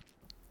 and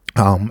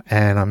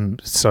I'm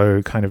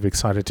so kind of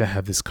excited to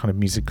have this kind of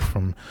music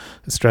from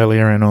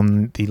Australia and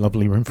on the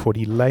lovely Room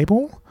 40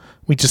 label.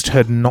 We just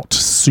heard Not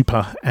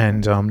Super,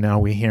 and now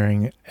we're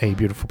hearing a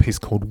beautiful piece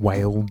called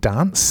Whale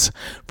Dance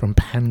from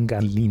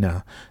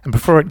Pangaleena. And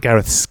before it,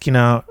 Gareth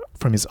Skinner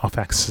from his Off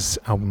Axis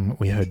album,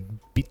 we heard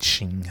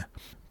Bitching.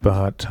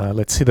 But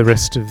let's hear the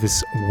rest of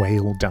this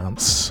Whale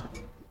Dance.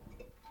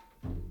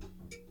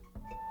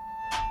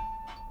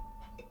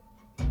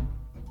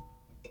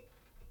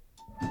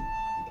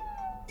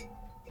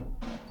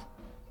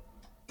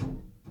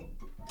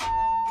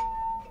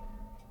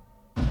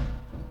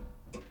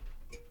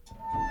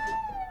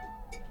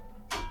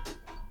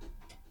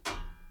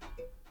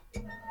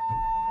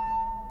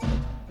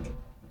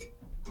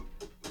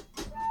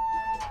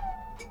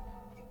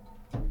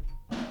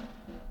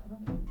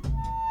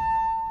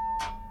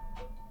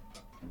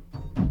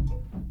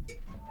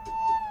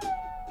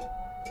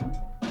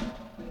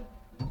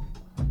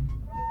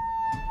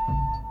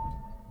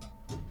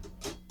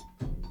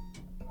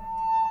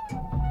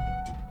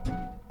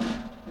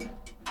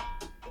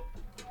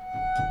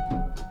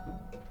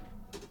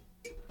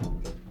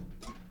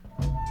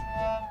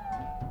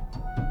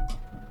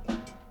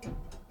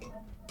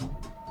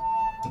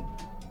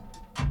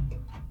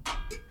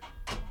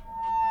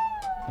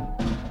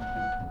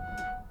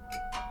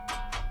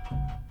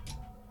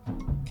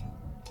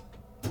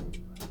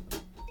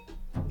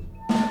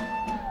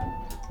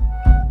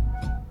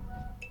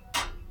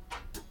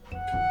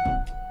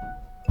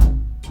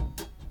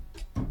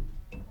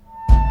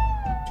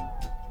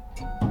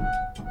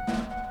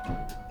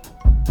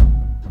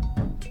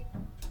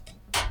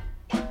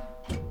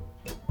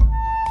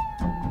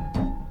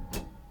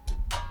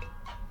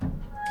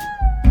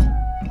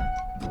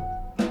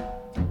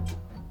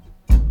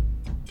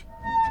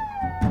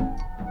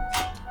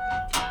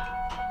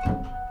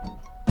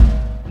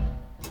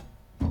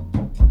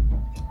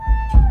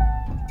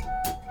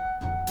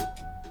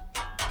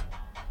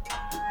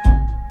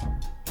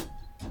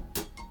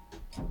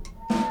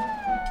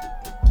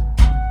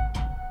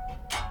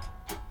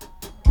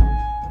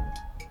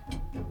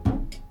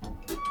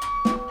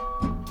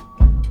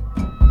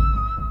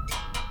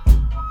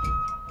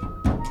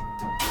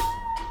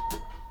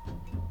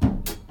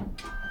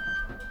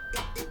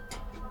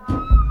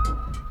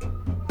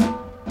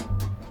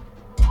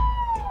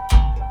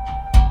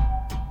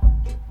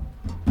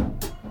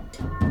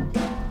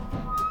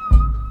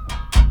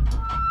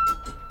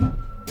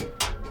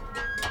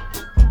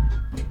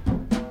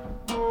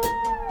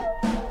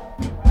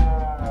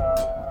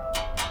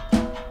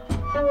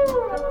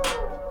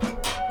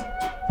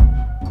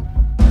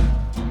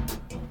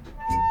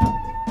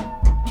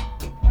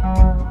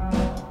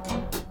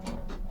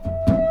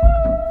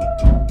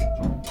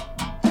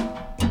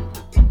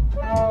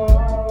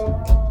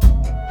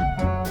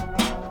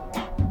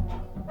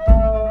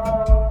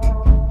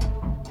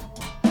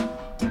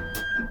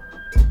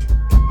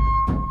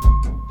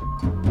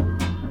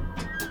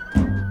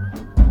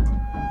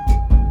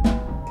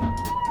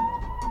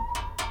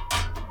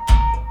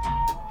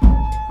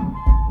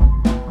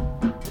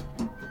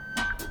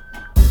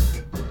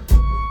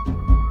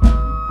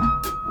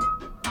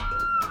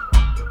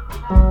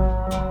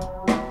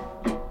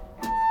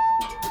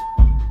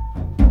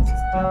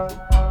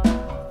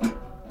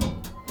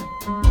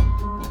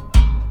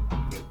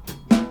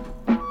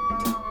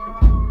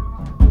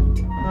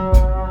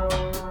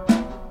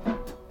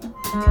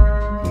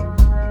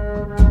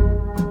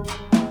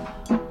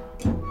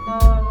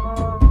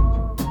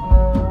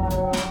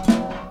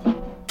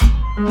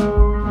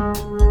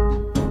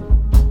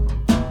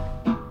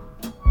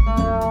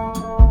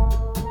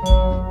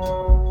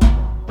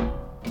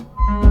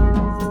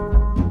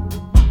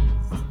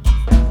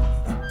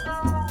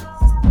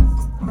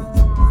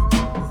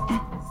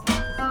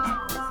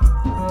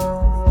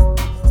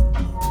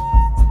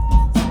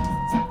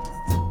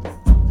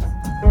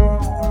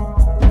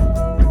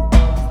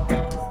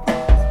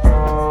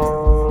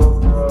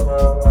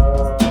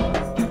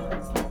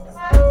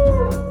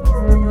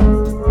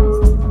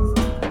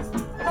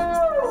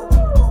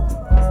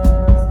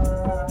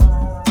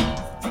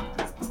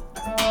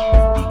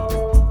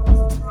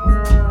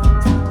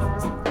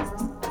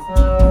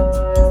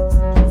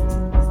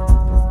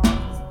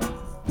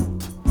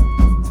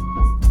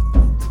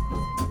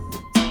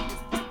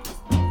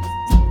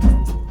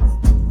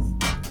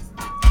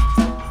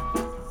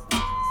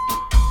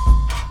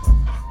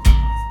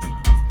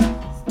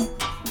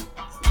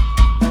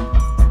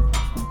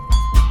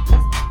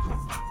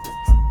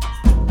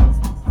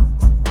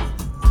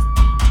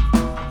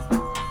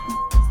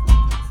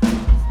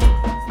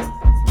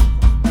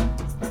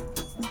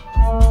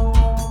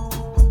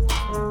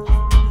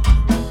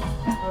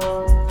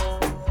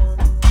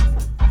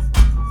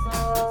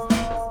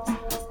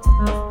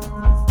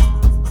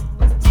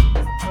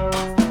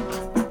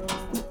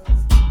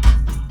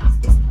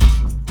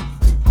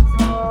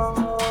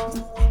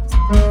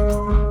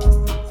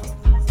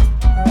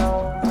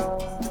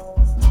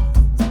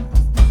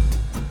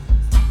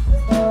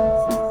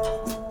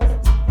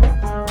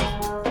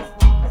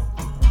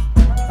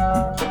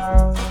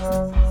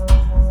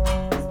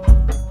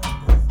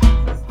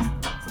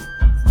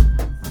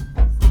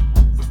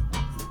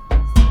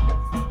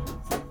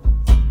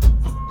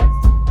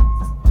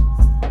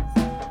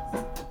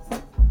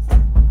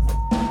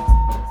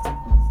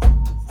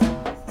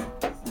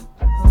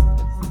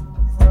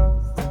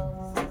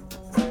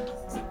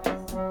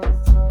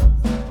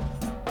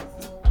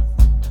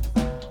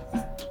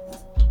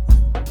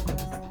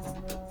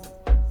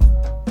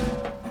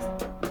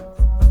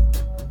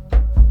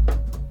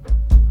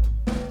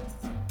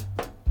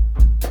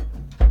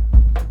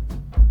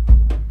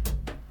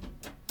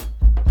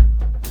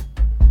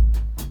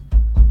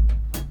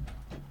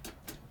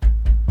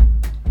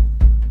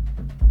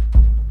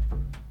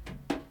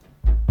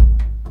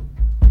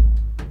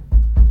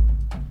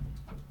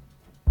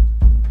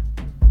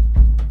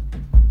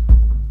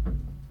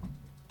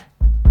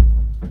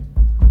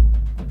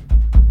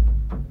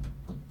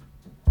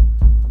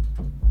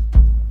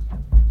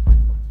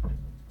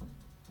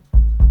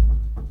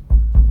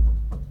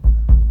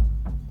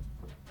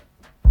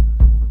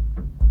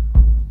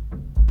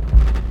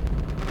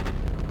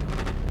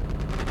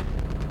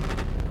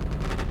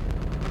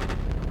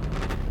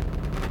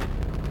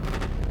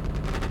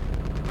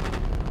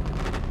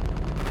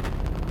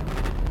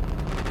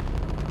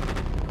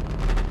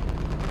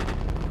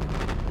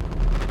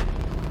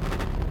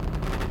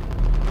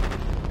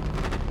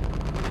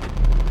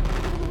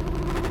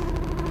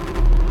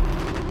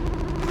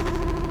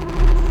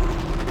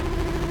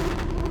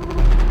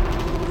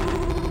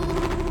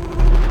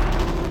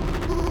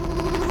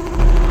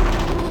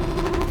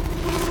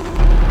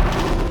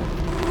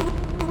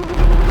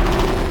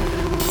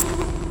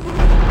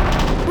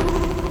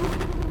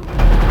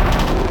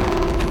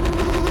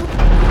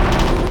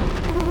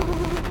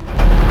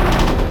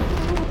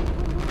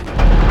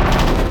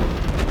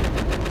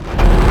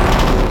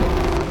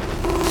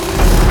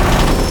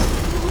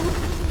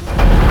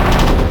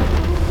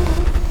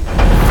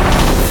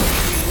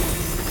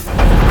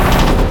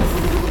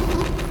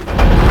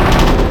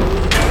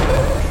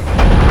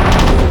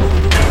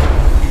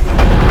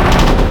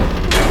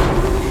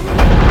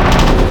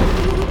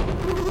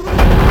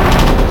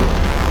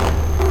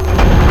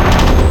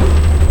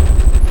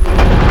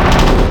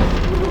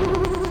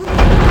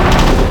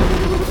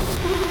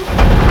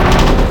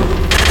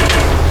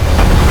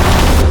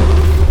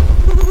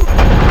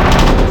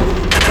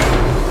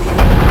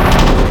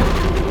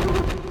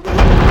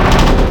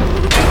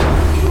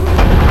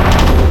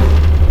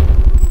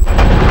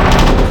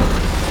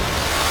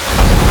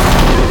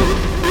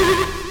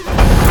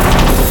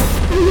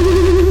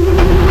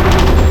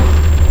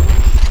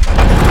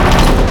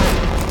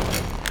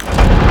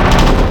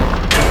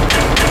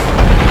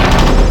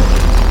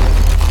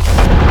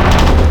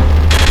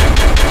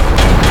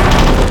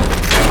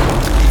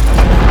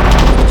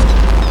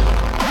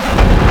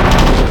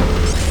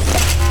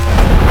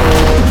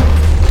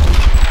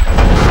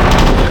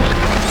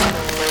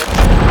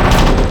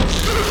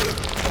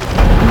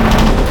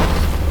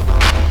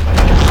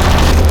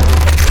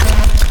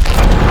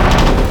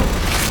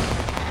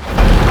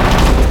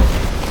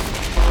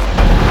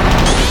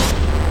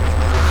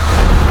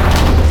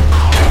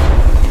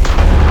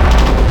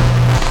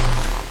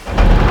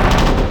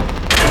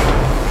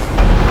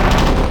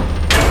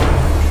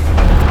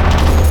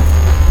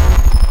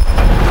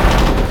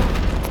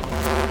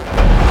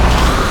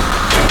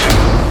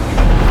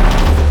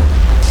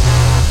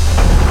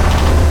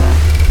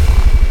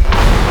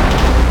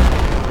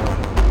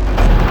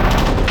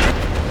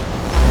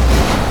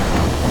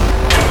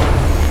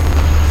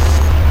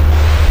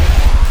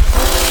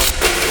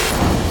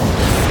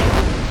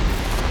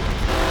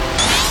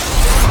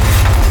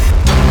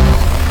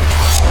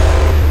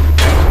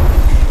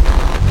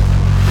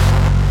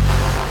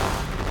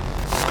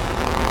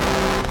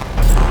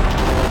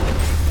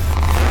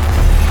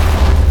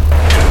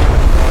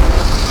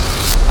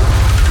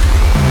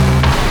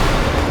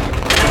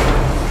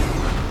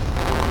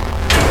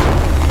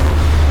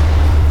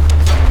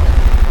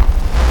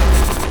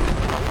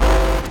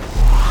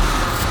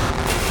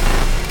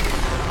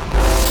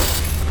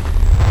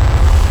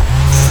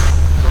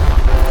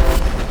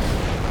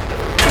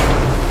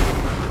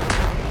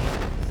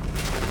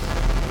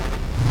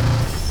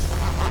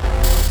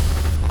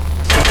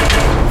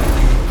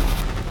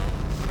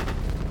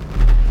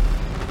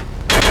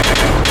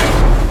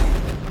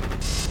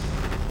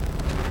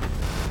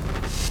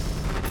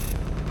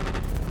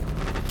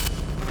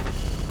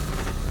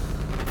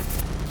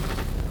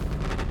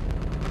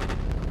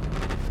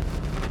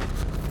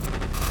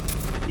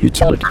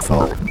 Utility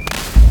fog.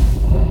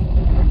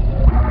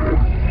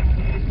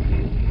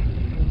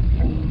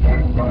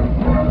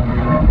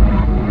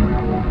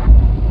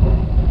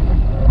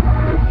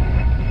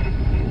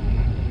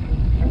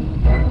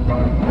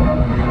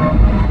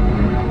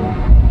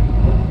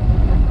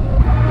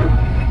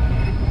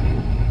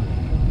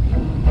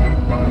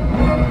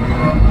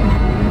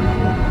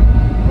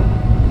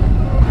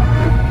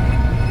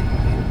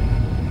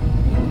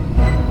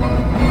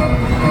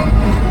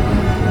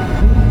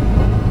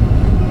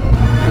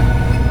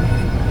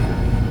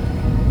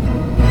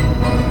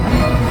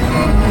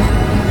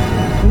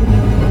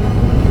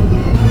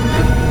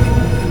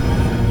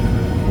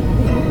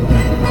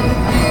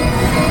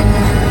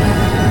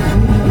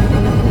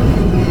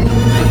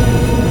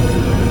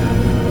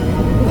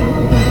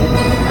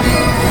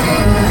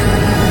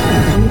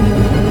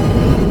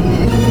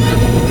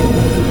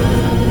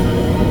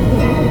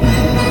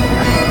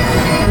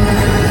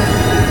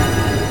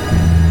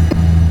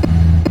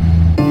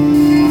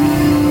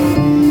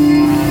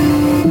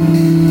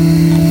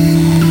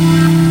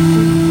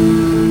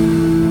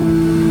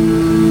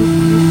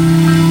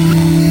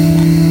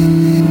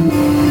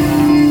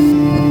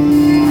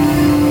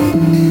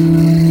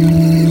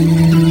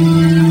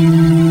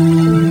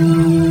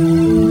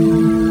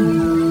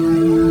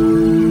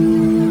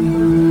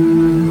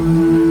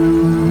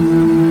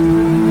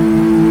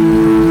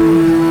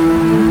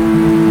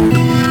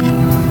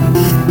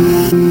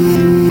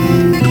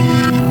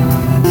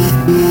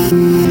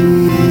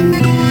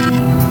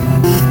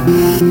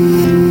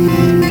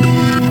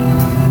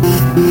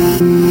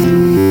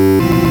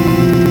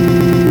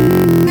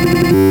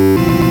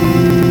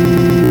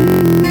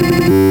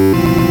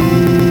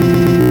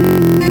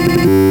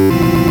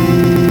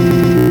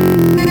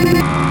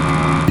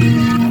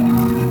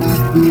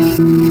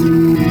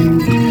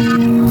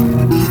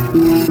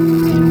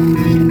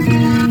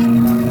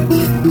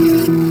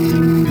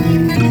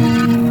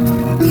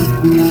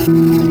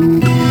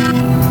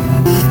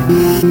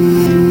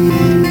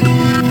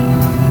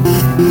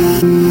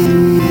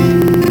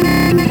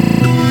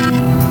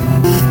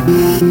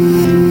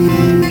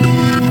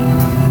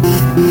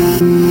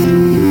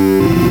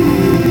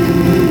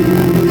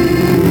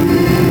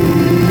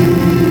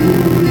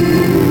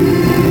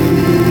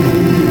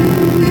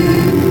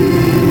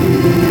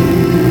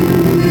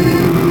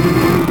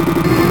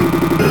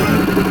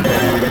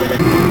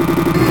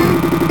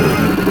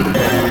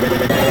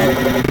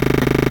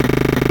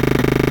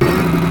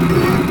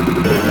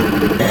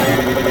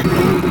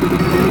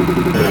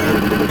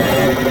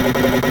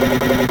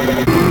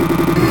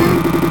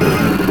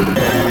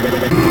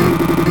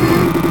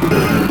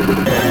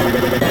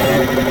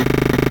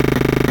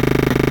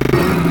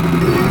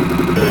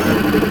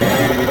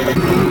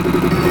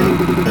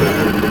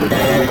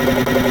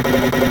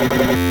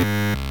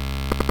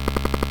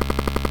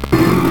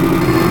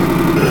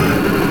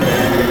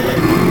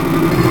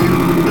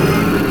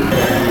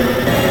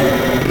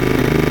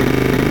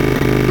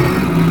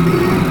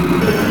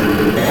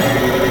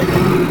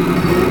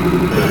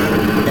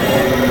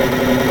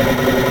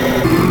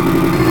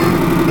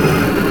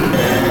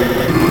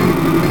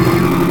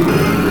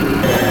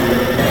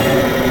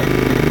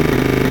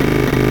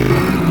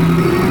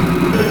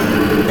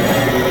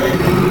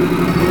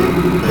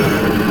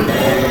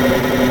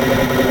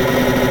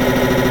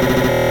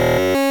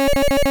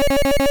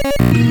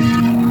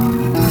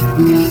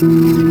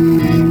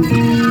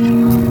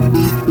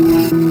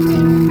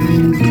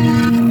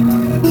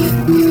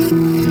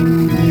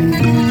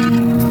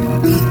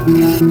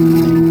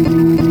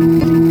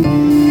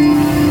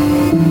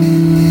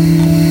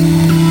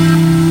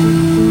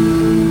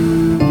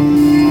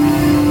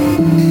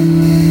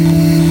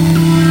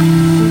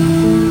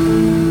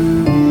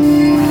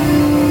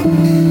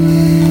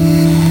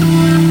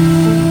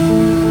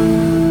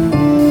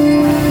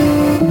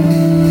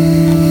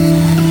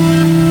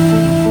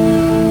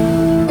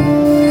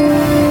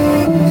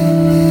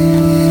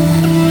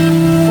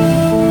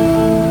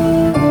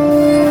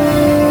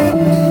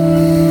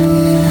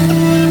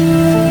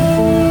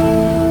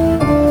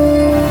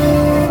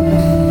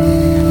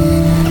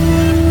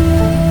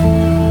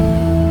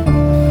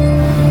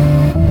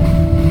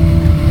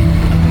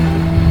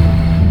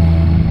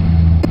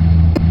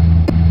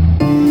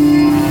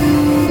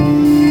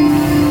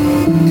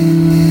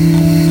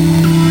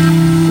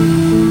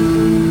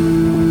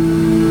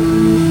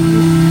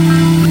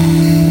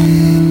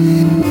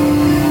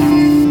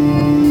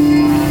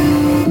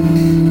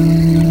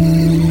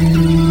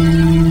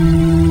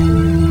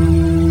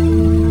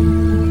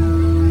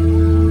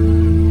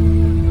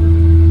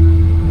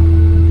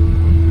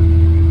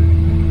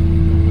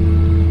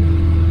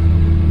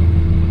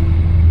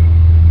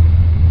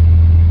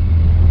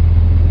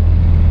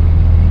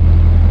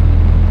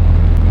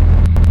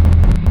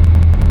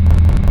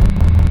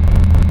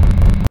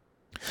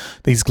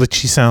 These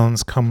glitchy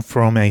sounds come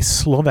from a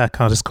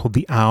Slovak artist called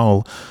The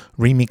Owl,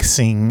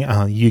 remixing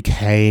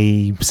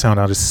UK sound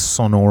artist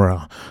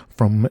Sonora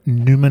from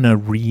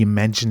Numina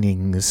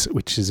Reimaginings,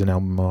 which is an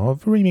album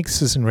of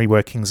remixes and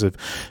reworkings of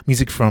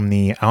music from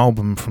the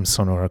album from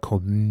Sonora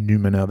called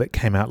Numina that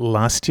came out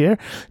last year.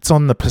 It's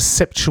on the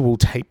Perceptual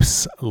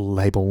Tapes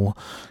label,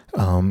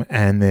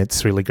 and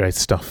it's really great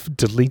stuff.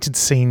 Deleted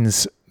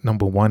Scenes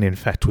 #1, in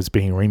fact, was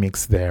being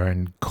remixed there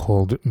and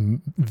called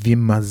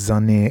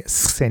Vymazane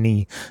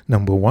Sceny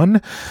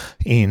 #1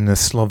 in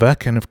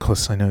Slovak. And of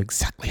course, I know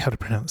exactly how to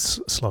pronounce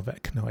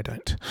Slovak. No, I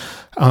don't.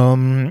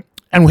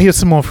 And we'll hear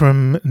some more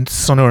from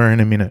Sonora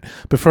in a minute.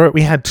 Before it,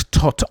 we had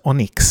Tot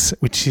Onyx,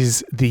 which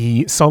is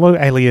the solo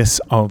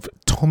alias of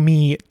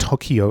Tommy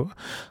Tokyo.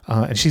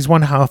 And she's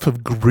one half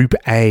of Group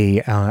A,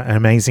 an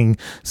amazing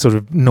sort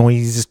of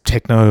noise,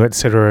 techno,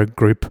 etc.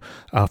 group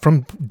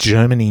from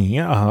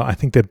Germany. I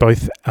think they're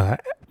both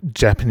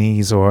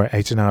Japanese or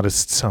Asian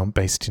artists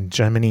based in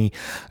Germany.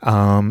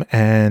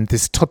 And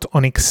this Tot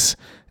Onyx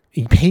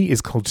EP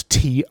is called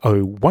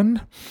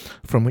T01,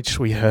 from which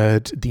we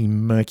heard the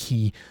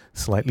murky,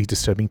 slightly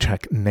disturbing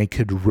track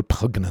Naked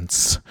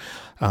Repugnance.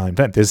 In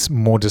fact, there's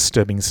more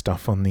disturbing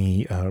stuff on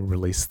the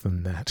release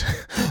than that.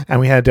 And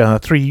we had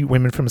 3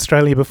 women from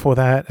Australia before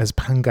that, as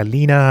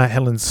Pangalina,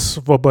 Helen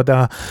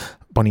Svoboda,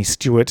 Bonnie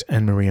Stewart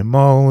and Maria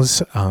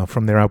Moles.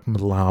 From their album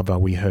Lava,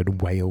 we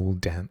heard Whale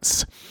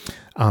Dance.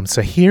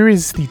 So here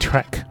is the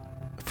track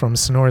from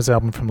Sonora's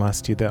album from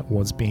last year that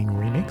was being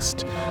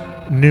remixed.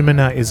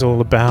 Numina is all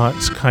about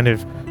kind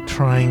of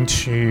trying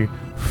to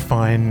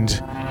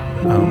find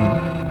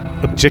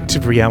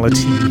objective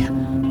reality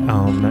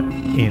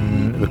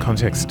in the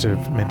context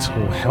of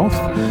mental health.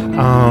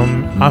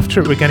 After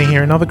it, we're going to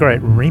hear another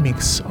great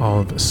remix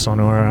of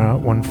Sonora,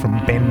 one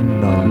from Ben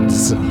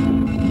Nodes.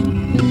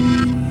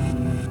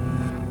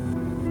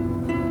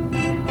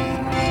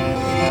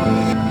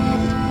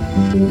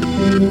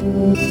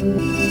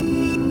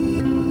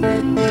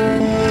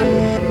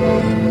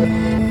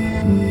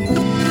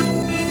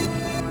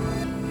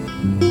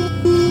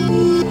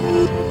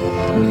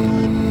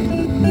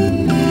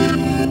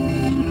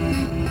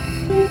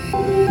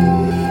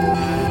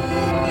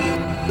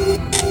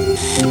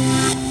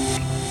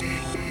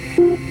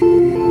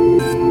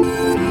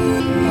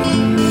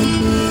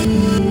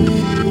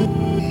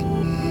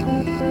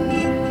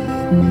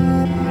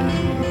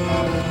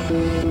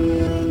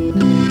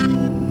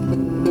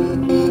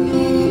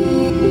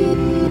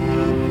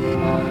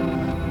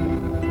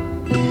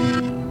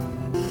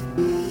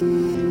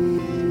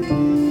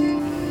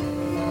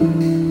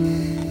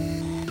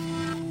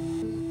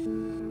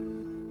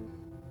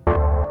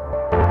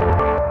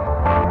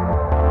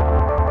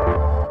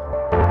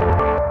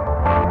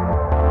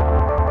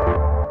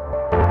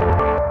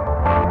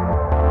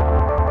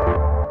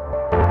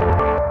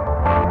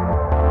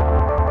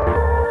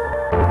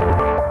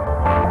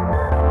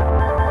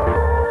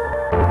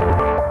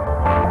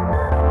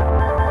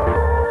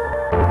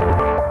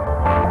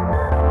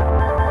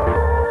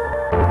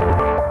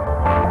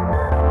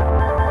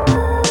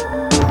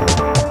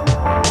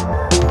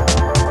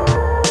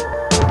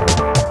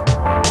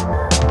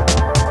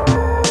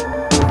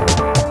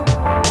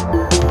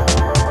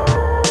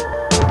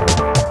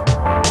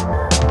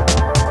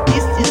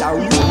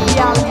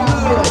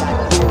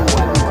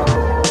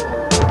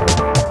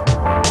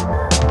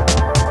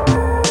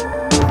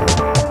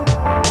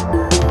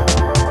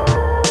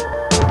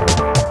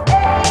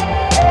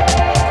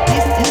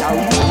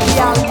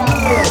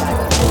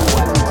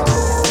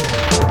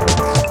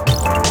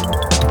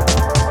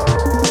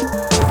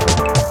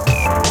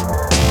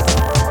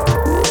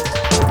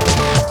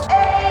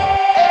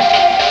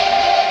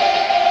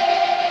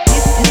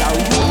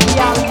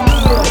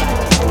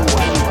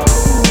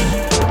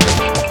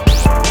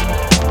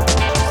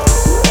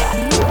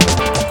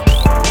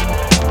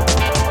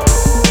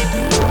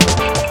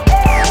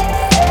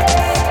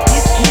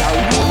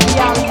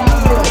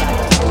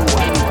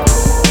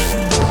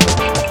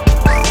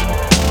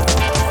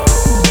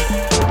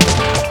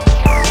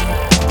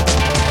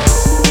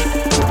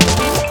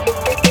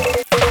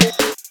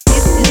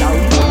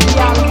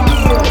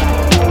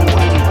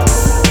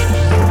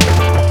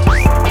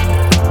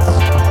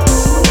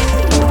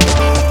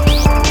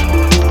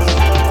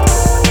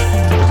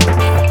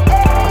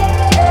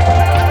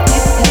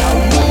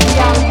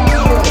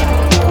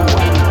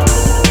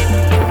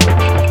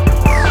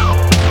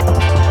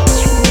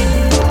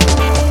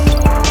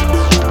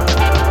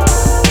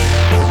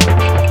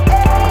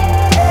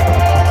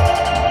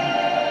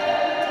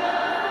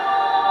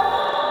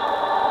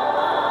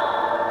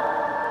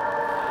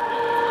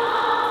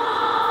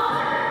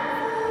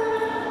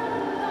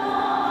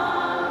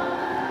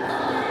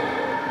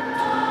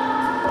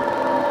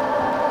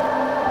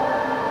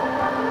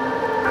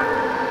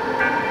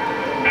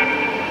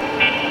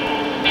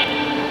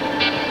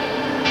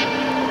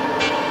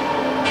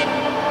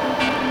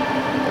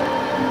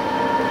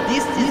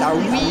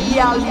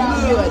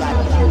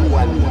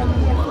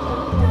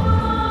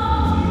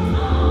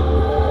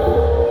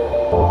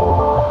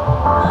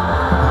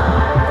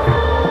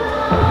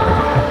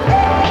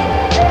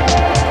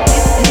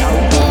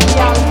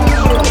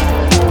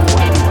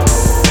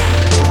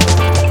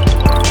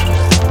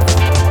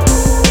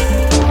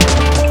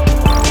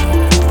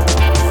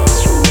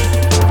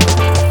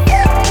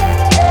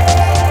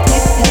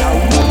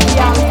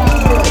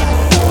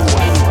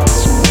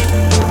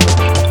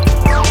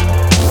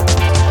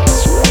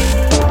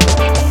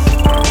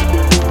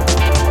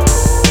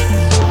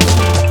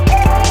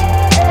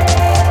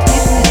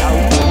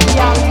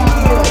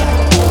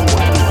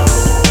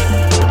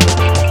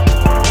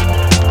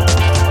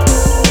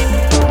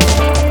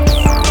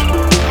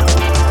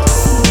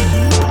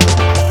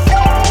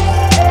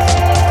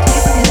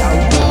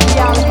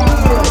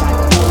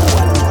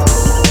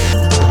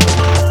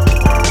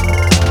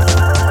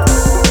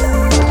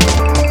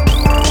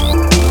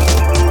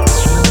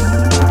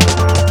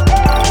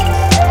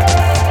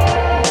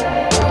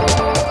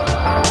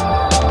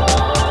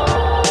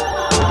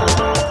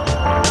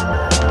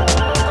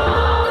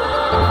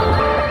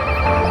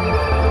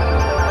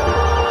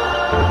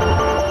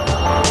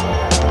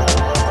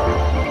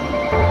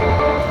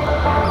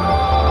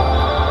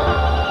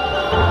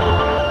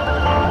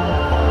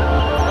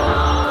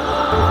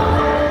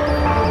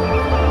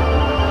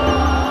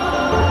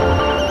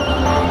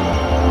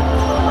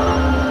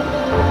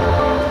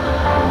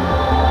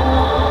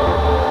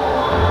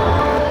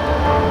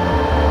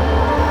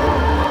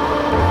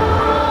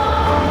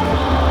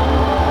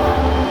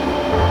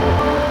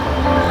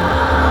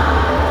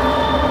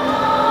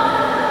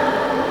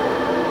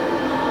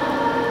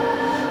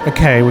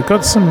 Okay, we've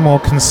got some more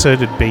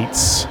concerted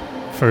beats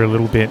for a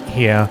little bit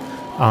here,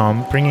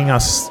 bringing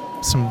us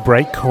some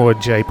breakcore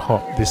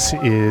J-pop. This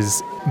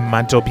is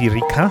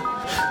Madobirika,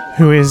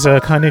 who is a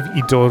kind of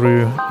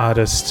Idoru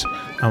artist,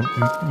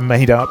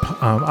 made-up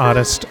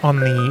artist on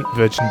the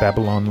Virgin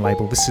Babylon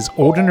label. This is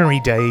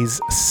Ordinary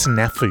Days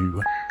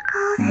Snafu.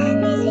 午前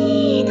2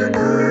時の東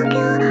京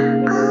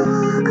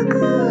広告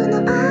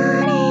のパ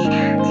レ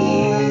駐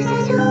車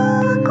場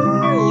は今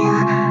夜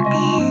天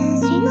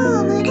使の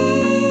群れ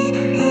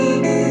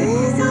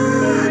嘘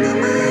の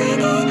前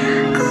で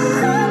興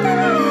奮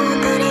を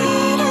垂れ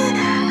る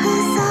嘘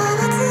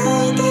はつ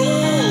いてい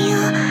いよ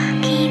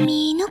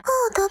君の言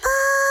葉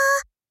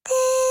で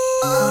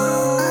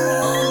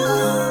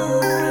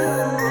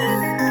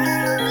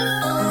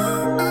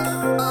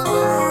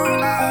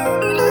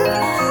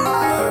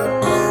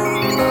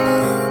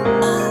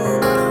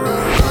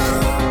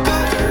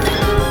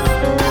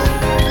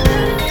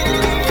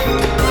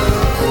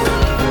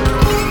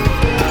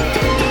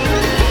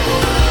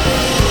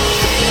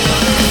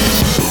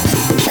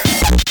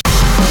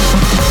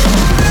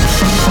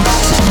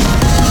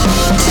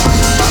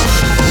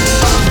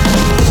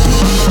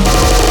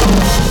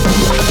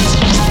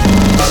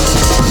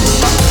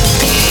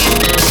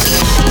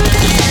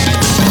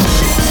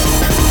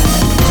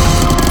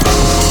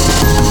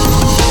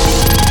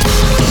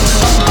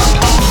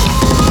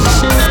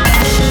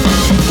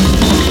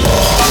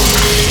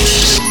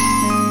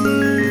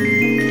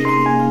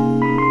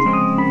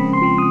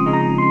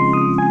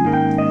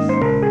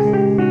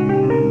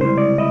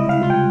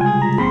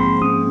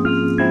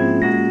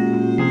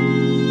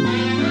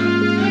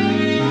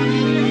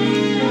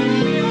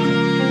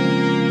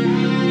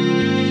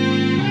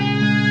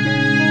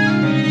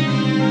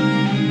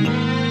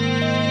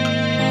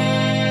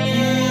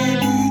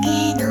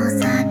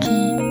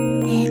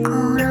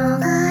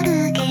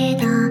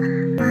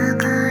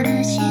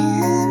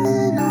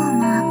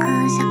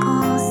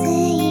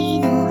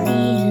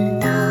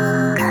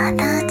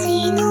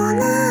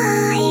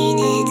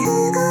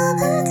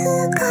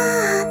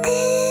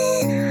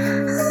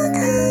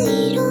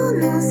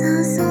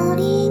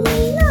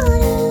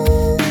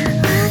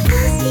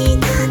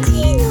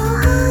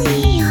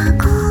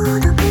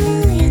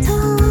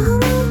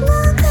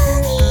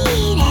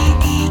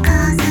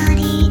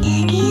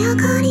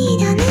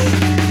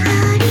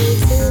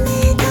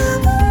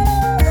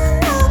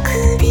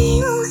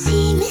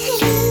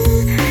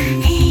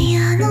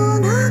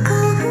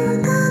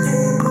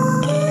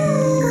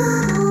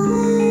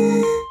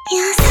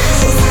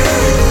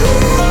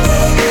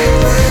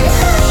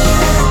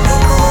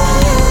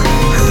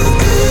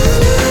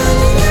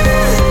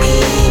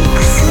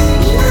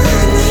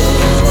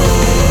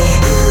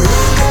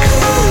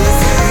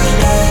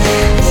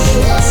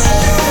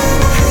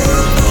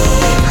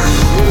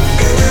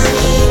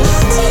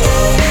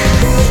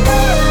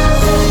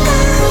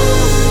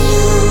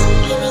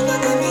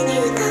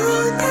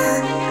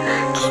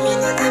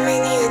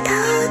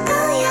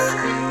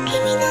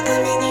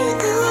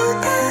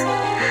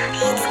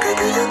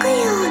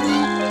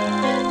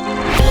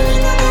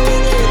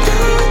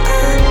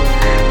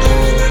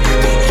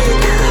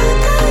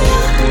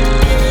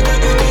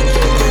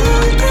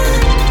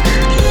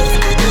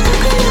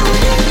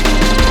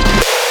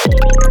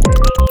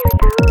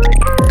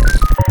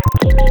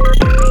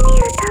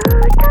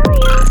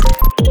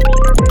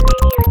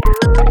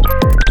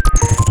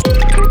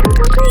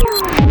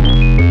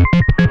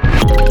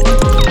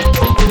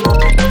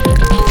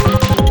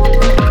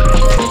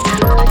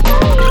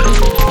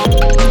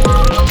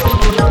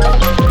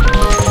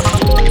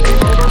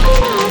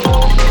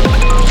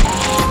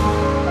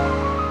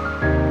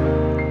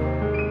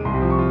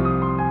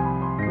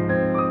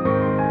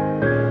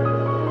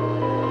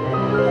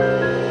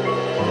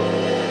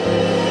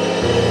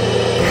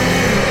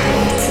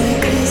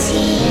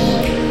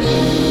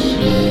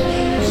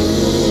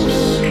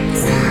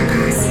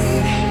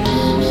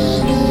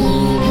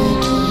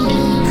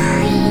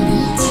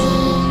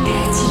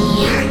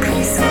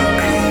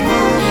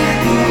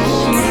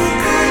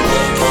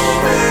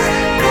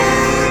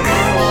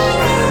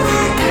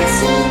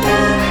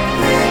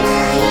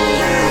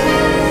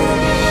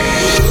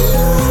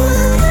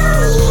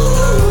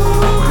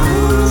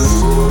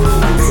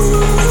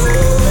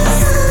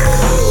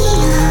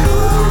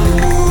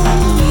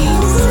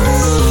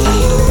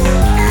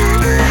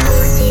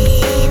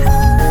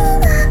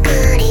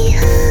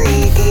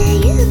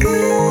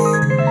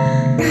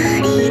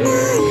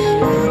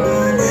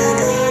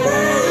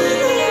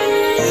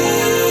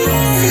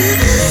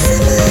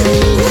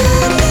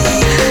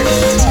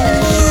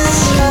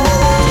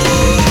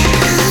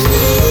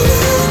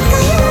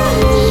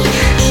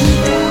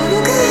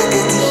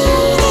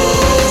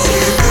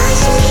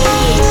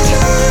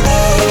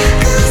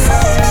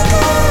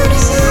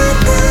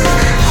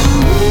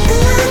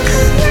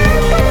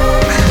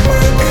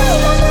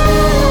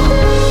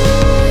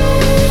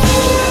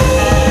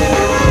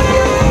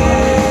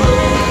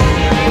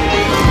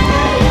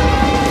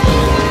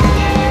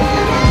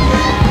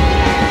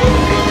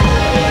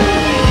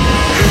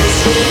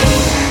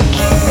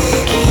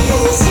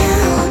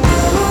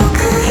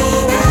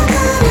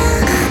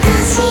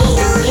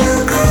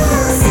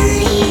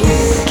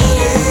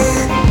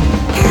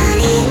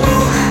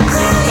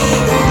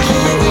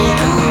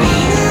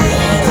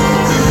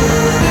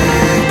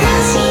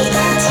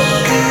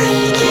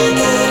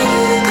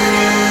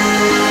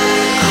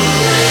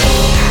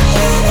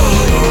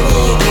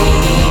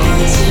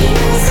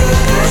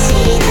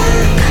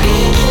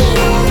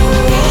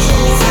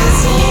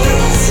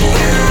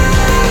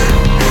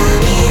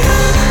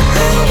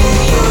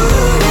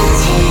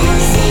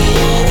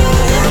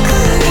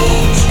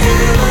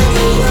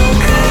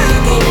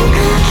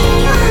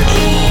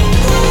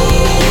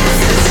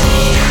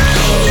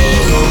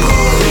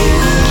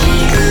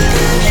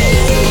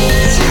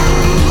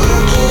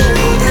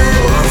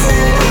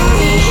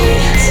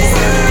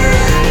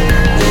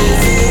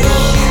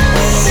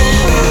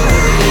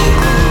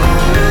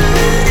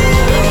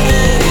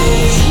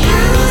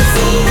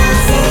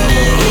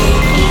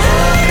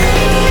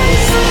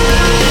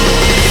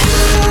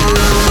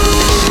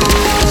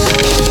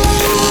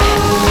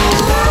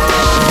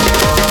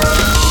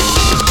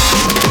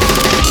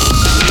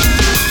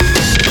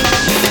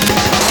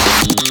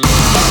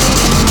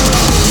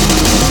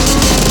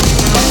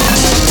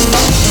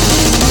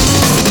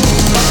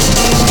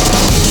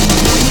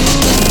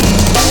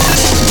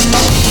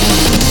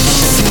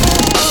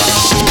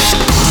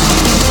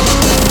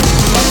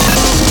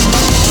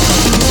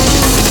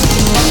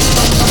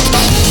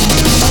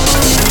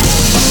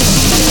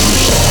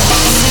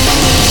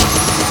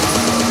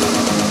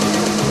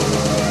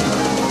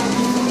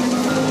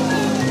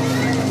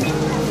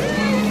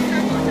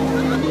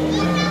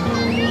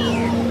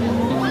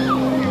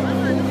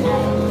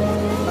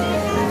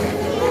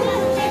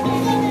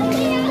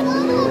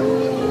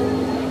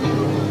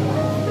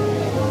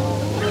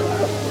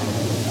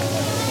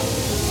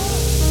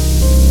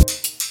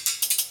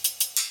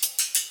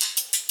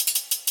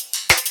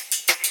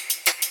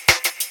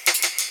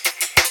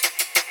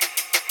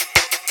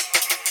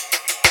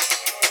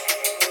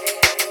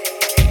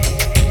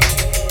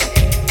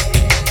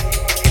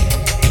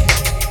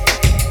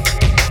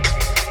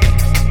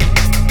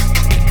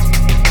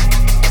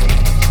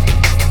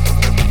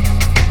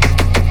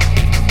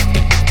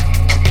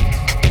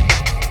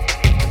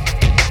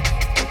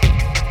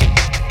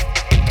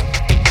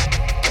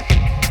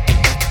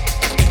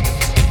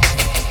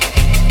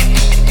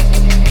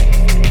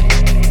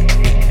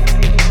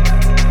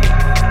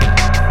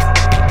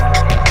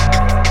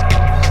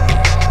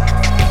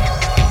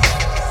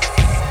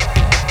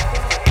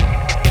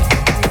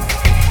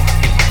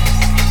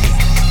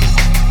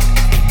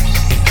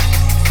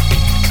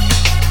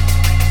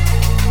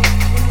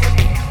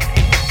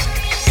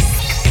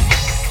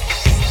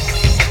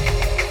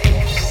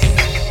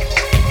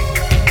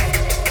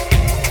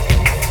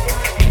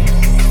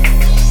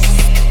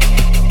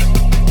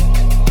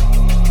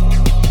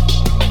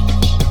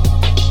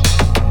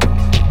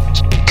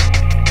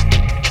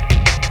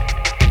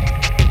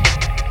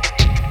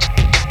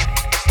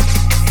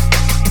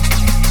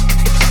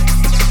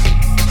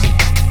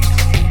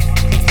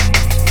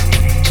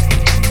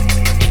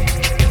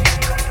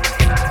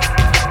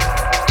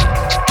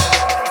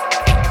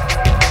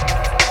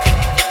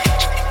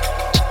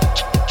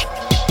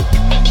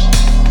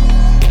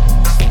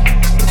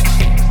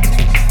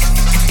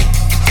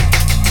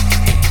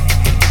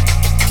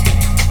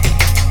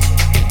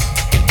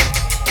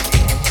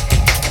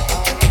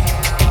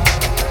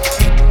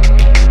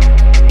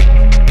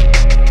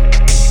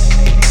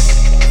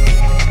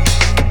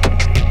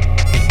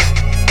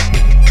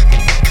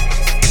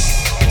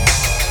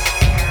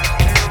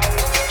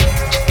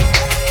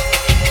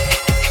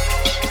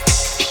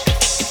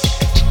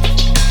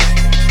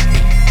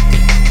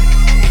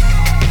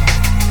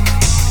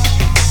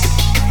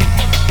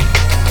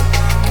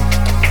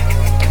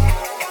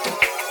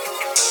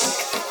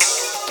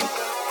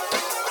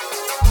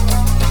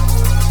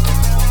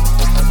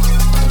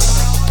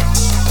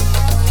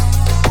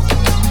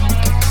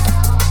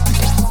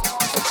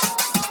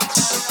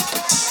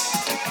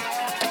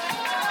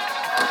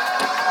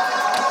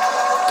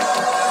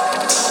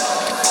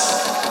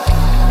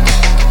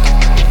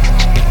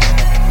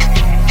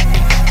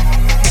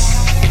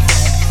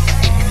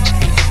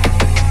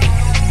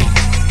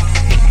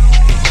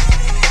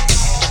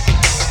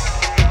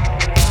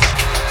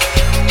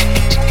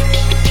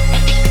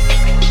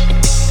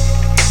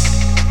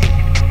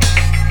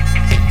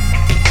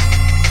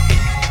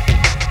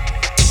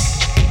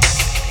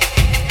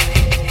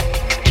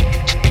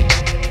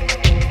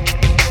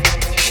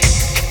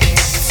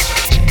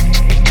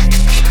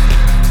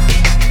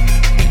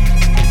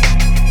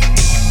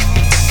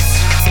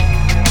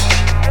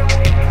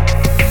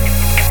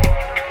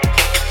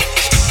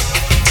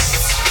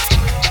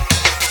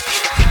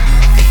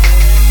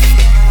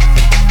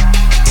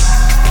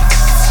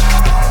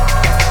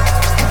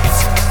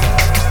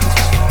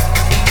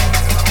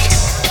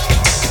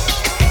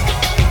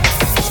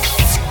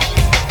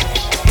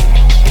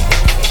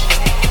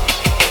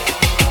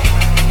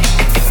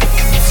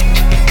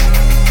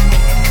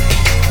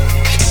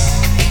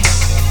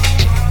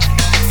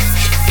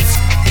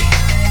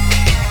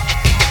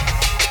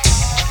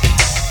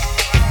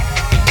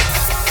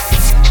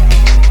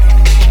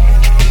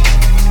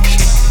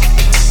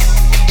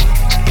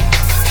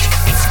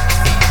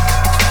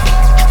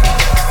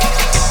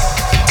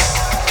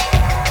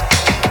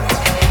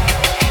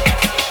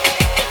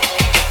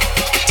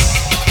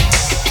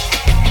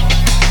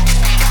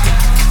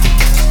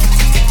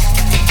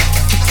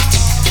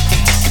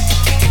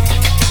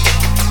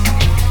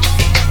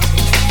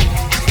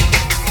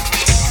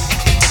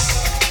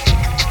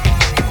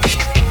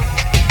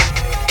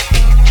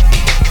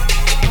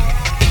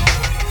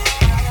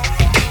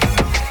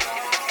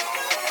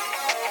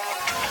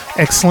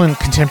excellent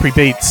contemporary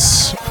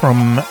beats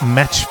from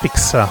Match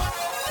Fixer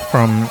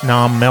from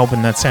Naarm,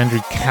 Melbourne. That's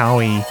Andrew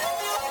Cowie,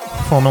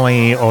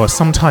 formerly or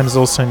sometimes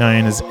also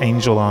known as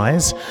Angel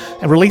Eyes,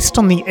 and released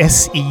on the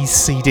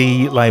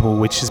SECD label,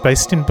 which is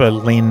based in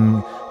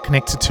Berlin,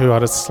 connected to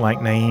artists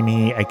like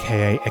Naomi,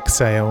 aka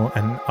Exhale,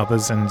 and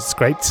others. And it's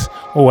great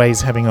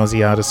always having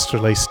Aussie artists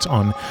released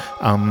on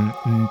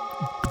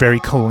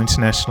very cool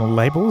international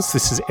labels.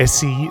 This is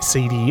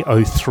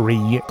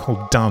SECD03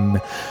 called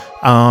Done.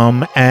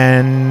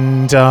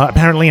 And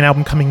apparently an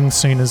album coming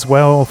soon as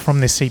well from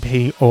this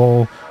EP.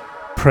 All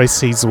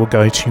proceeds will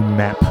go to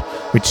MAP,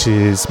 which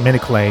is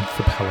Medical Aid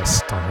for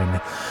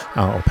Palestine,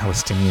 or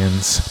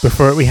Palestinians.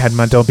 Before it we had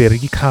Madel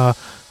Birika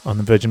on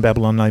the Virgin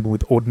Babylon label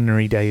with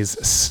Ordinary Days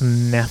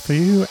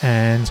Snafu,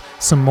 and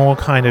some more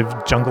kind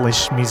of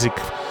jungle-ish music,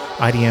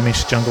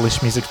 IDM-ish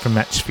jungle-ish music from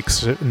Match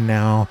Fixer.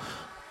 Now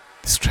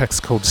this track's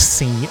called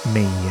See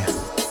Me.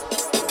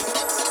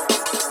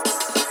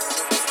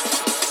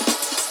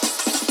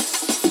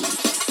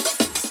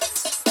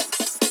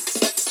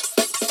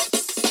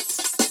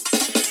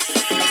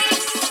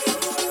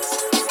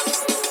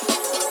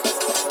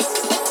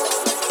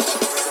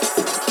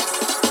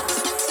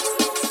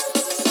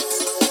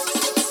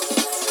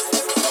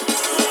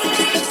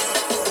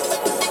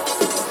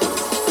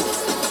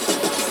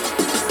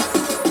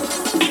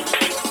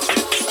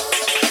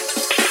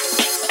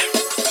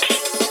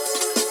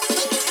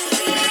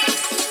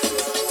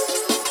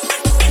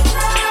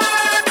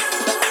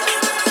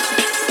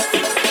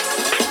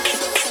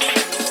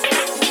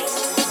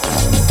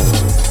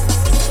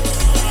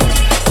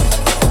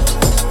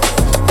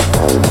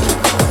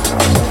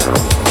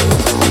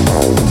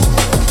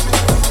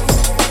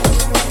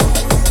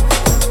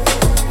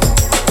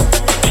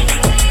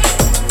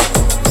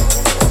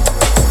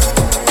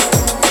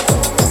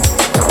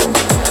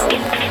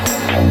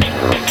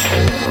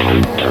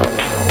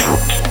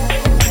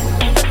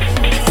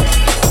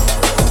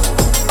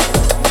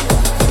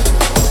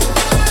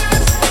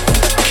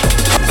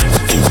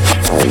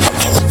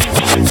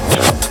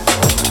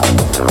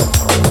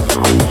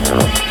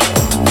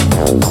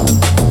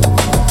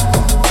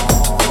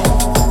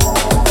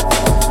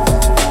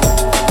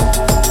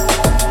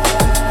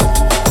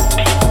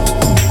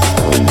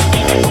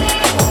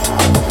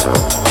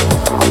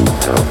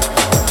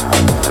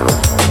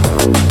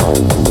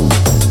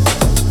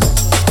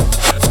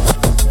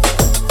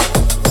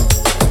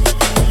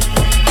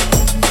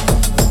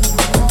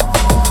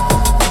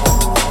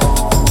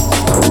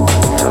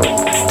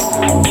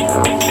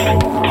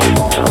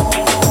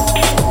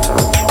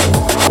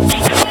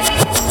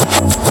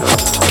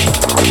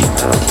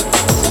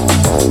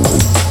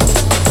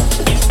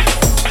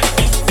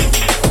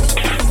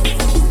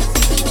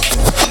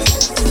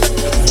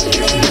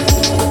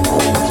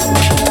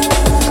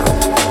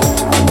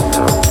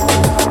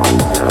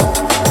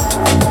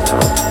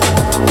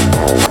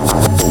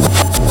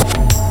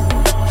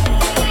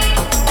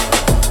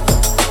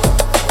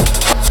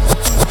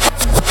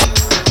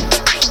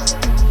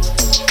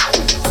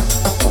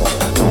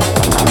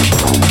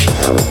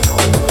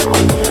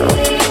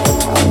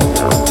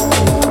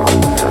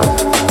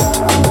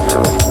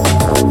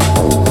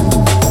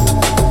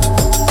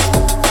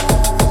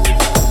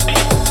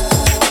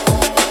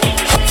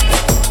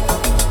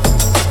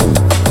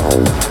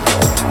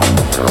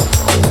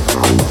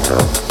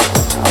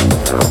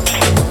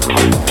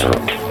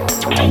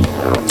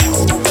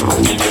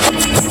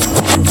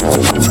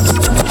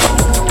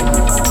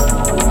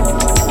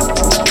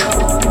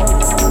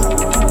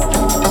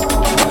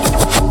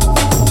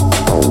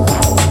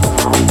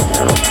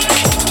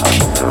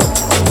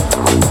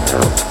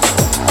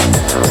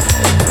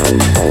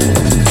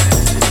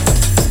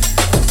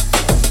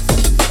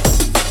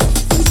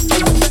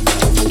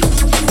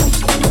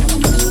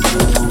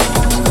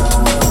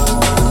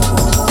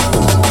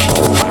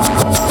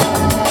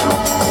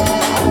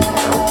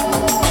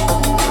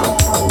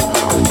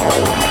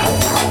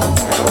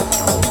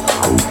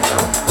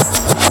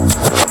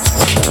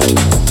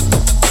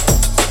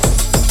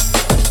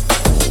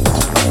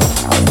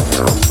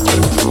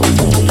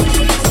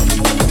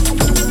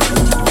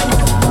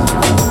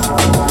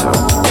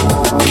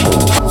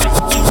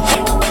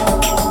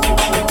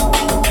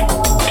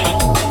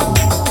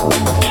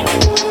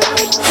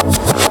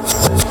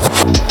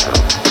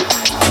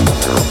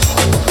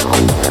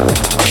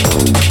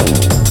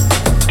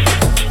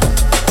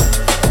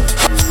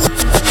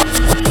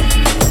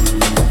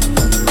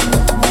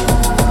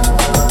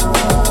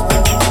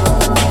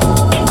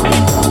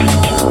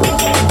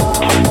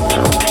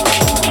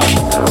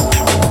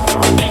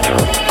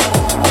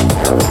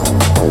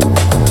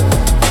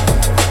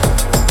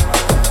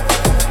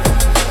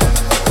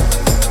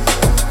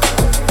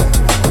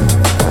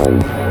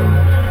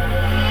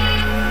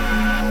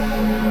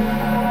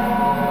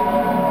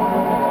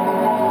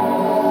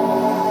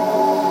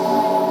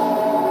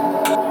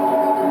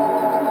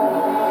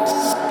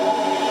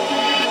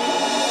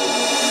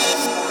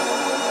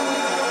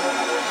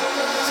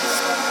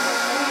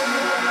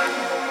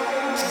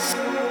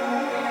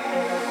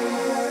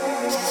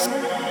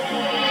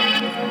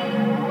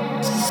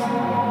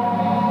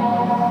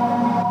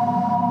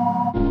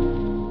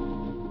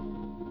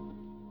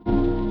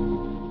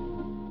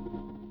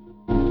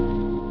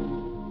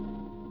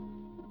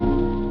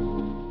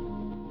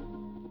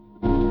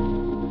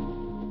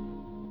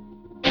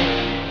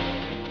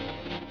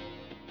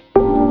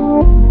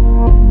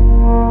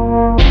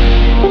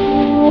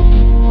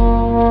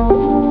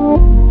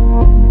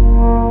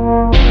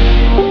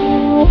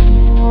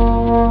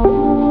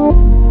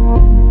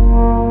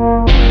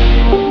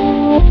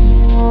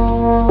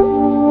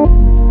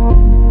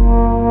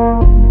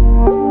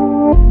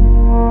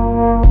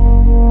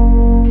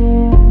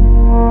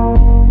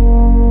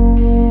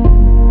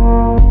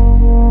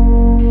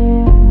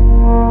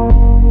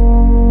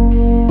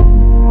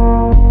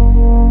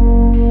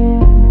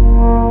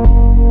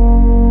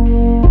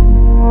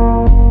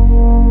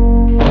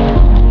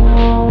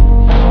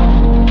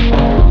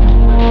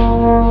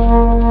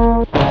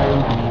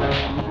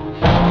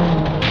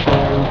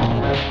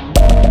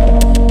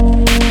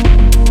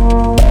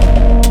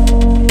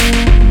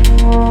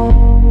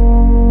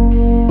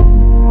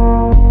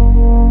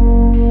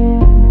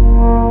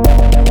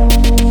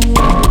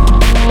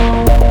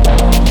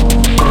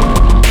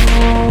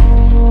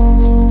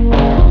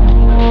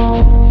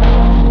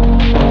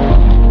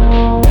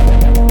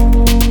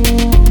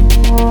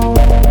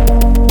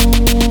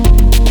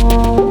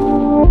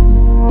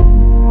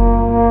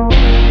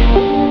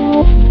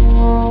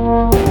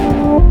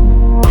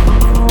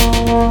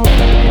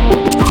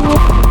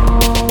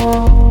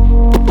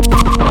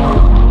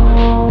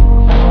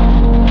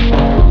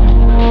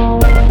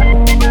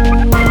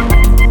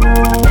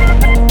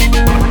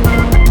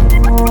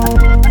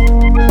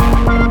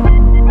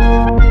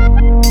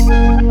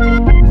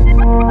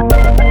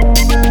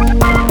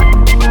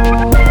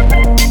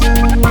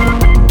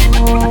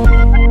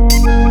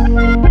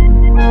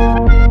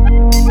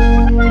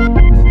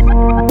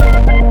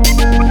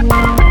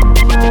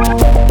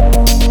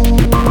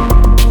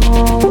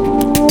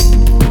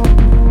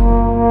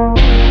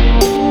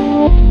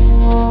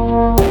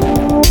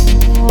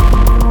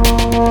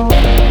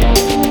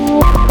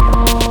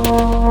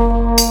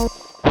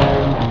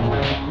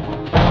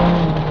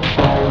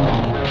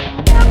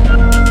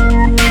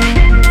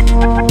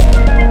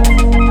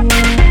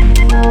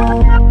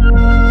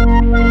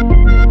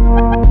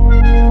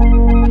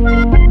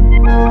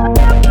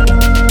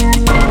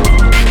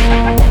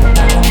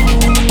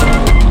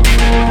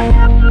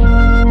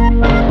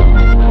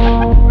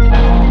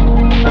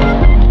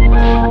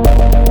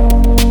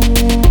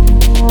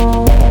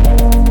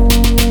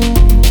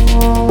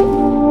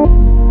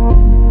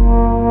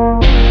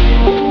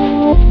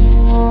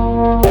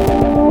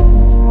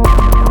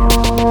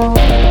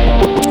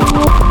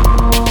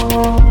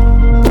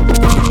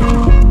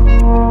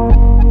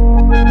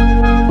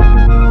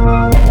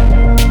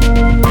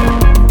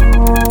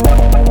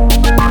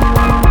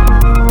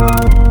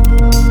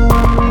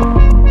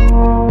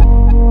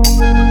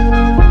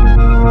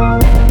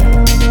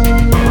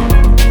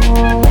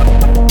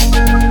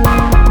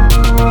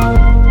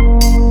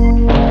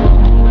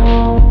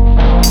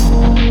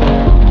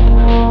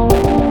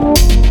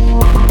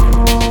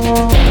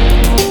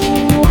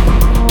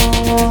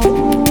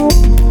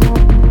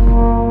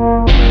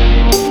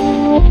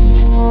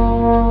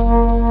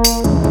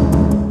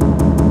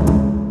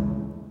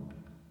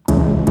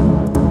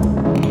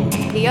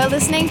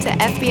 to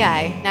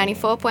FBI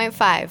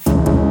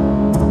 94.5.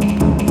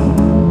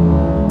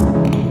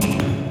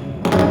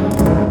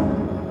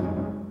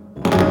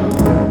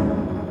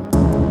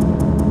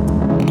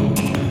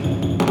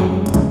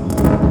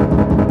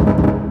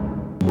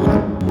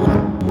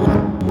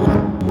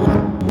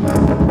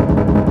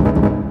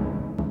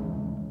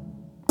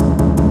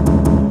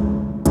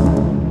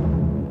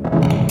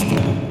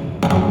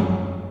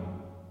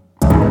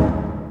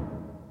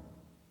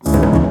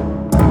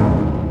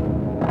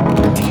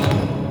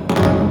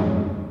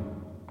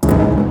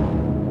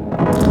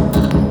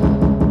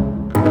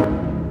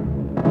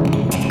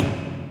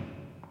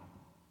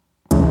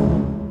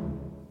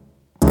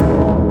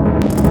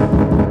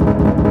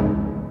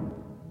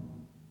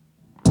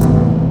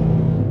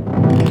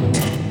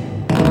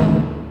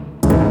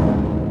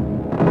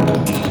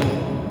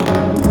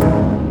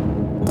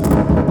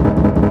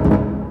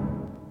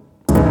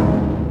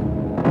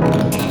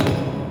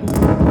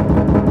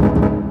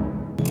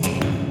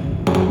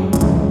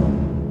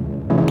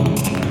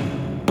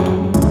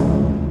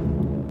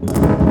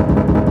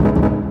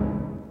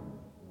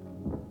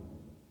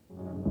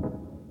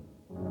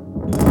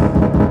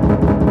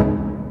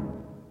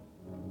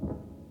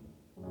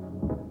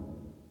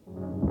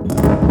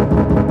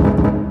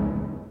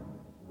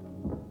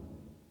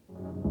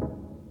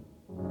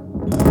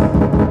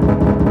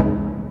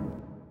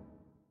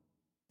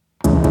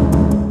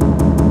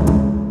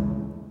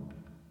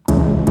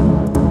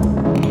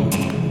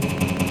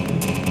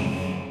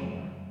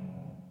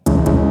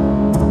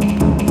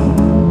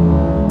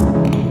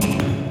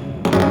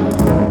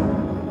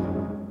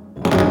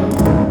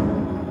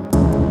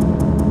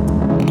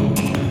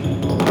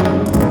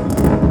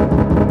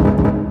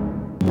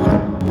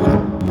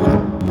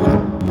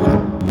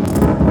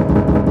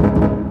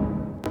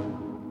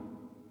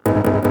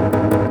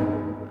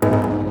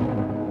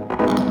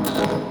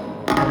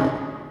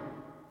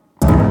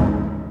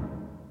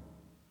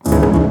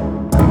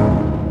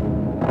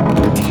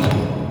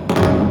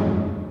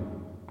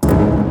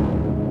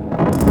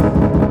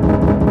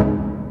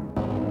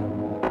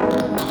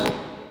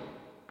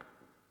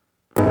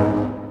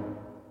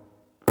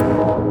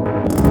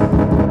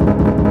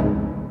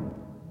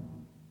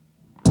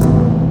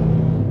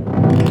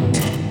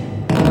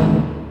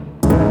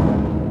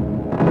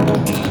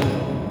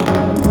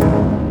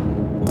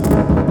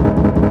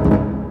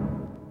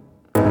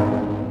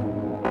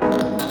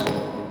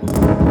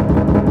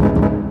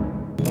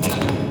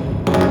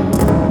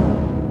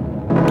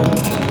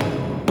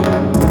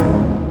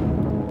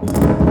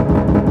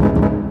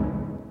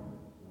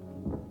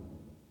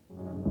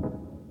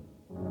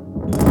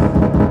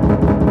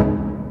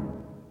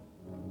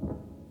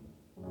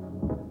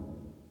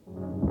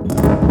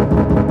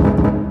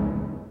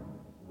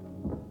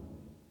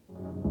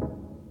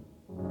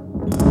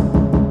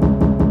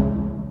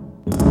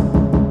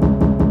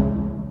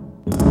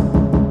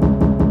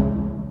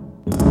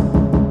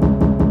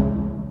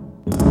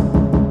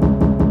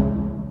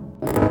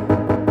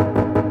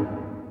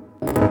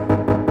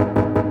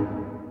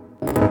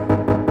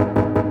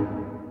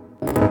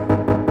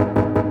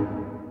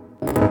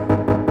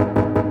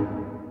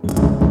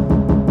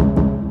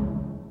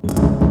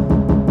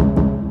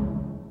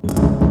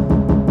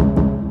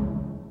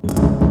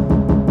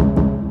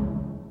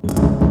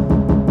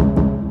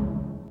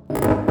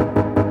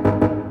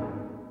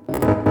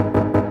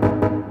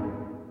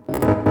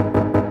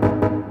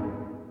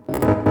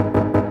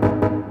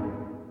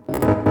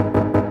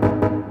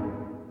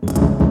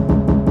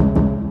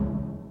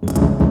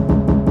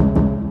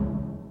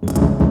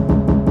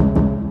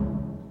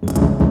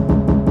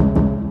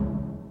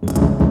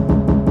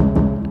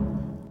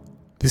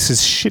 This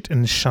is Shit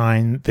and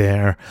Shine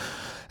there.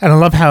 And I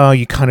love how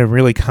you kind of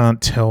really can't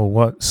tell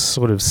what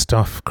sort of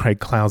stuff Craig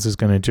Clowes is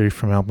going to do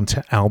from album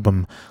to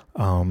album,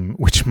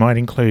 which might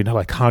include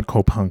like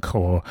hardcore punk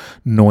or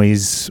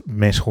noise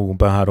metal,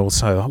 but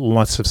also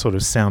lots of sort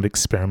of sound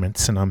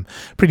experiments. And I'm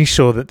pretty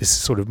sure that this is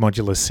sort of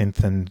modular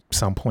synth and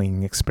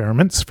sampling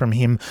experiments from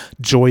him.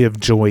 Joy of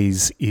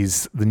Joys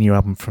is the new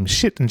album from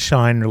Shit and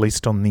Shine,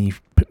 released on the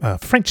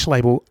French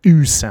label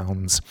Ooh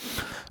Sounds.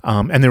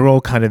 And they're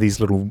all kind of these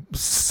little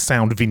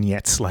sound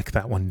vignettes like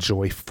that one,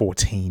 Joy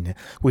 14.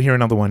 We'll hear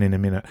another one in a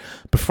minute.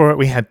 Before it,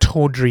 we had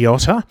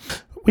Tordriotta,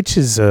 which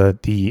is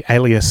the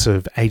alias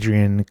of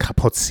Adrian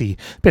Capozzi,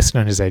 best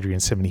known as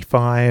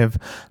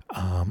Adrian75.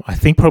 I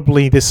think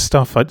probably this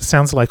stuff, it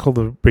sounds like all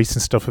the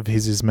recent stuff of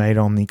his is made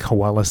on the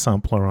Koala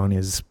sampler on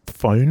his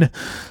phone.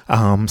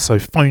 So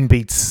Phone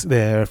Beats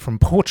there from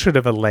Portrait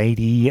of a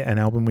Lady, an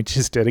album which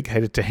is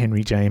dedicated to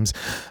Henry James,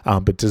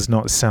 but does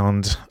not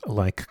sound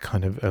like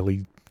kind of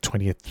early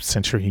 20th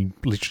century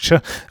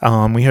literature.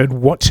 We heard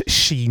What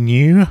She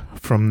Knew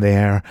from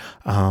their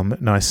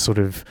nice sort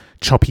of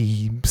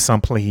choppy,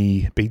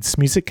 sampley beats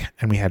music,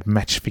 and we had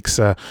Match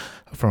Fixer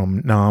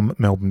from Naarm,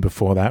 Melbourne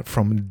before that,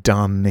 from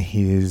Done,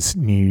 his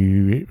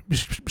new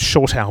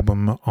short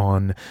album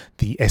on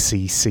the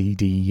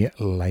SECD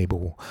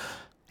label.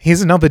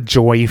 Here's another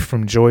Joy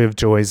from Joy of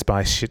Joys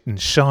by Shit and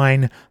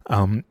Shine.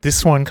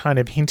 This one kind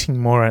of hinting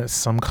more at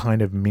some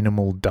kind of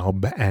minimal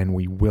dub, and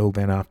we will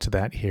then after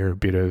that hear a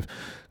bit of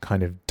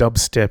kind of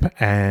dubstep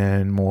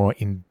and more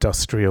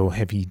industrial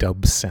heavy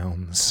dub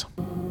sounds.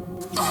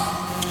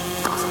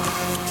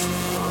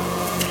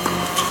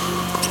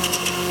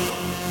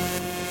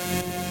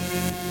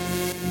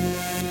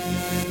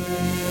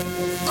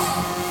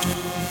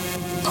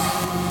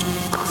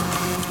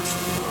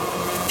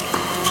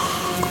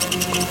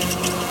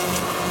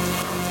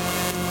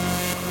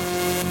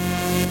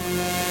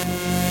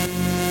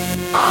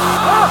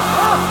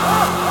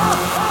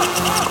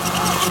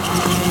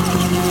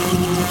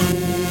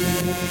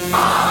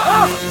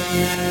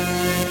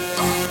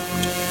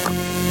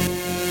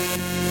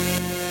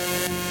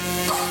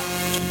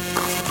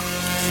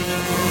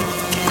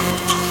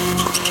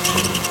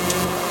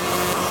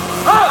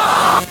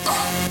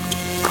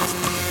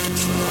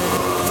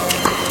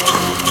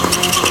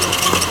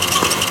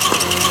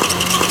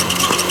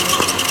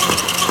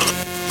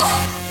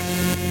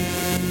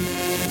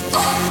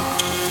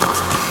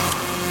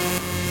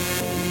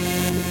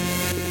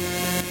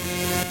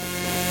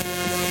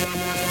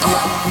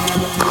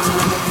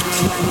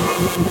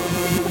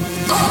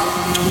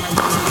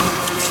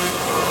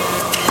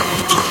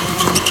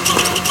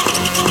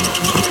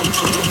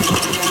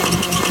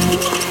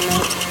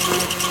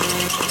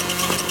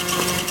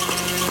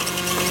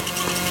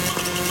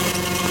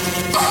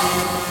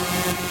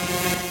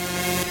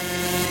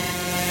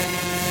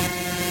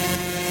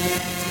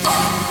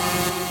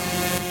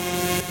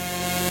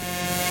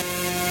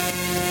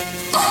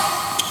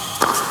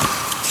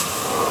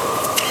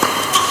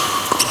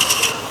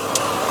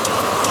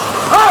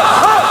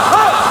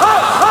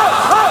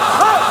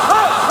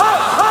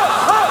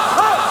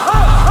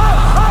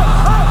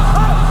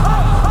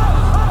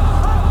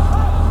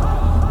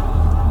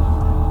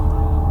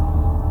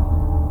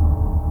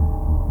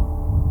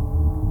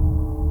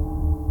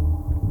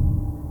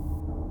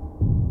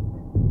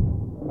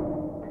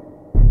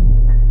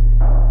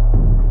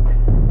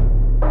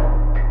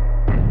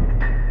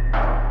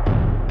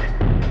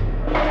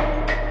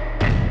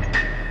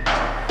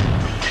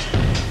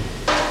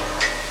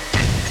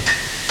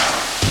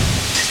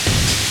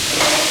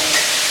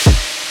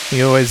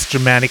 The always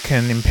dramatic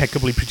and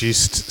impeccably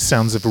produced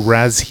sounds of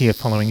Raz here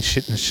following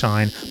Shit and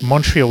Shine.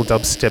 Montreal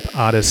dubstep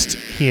artist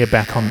here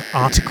back on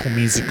Article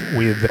Music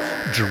with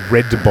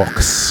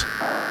Dreadbox.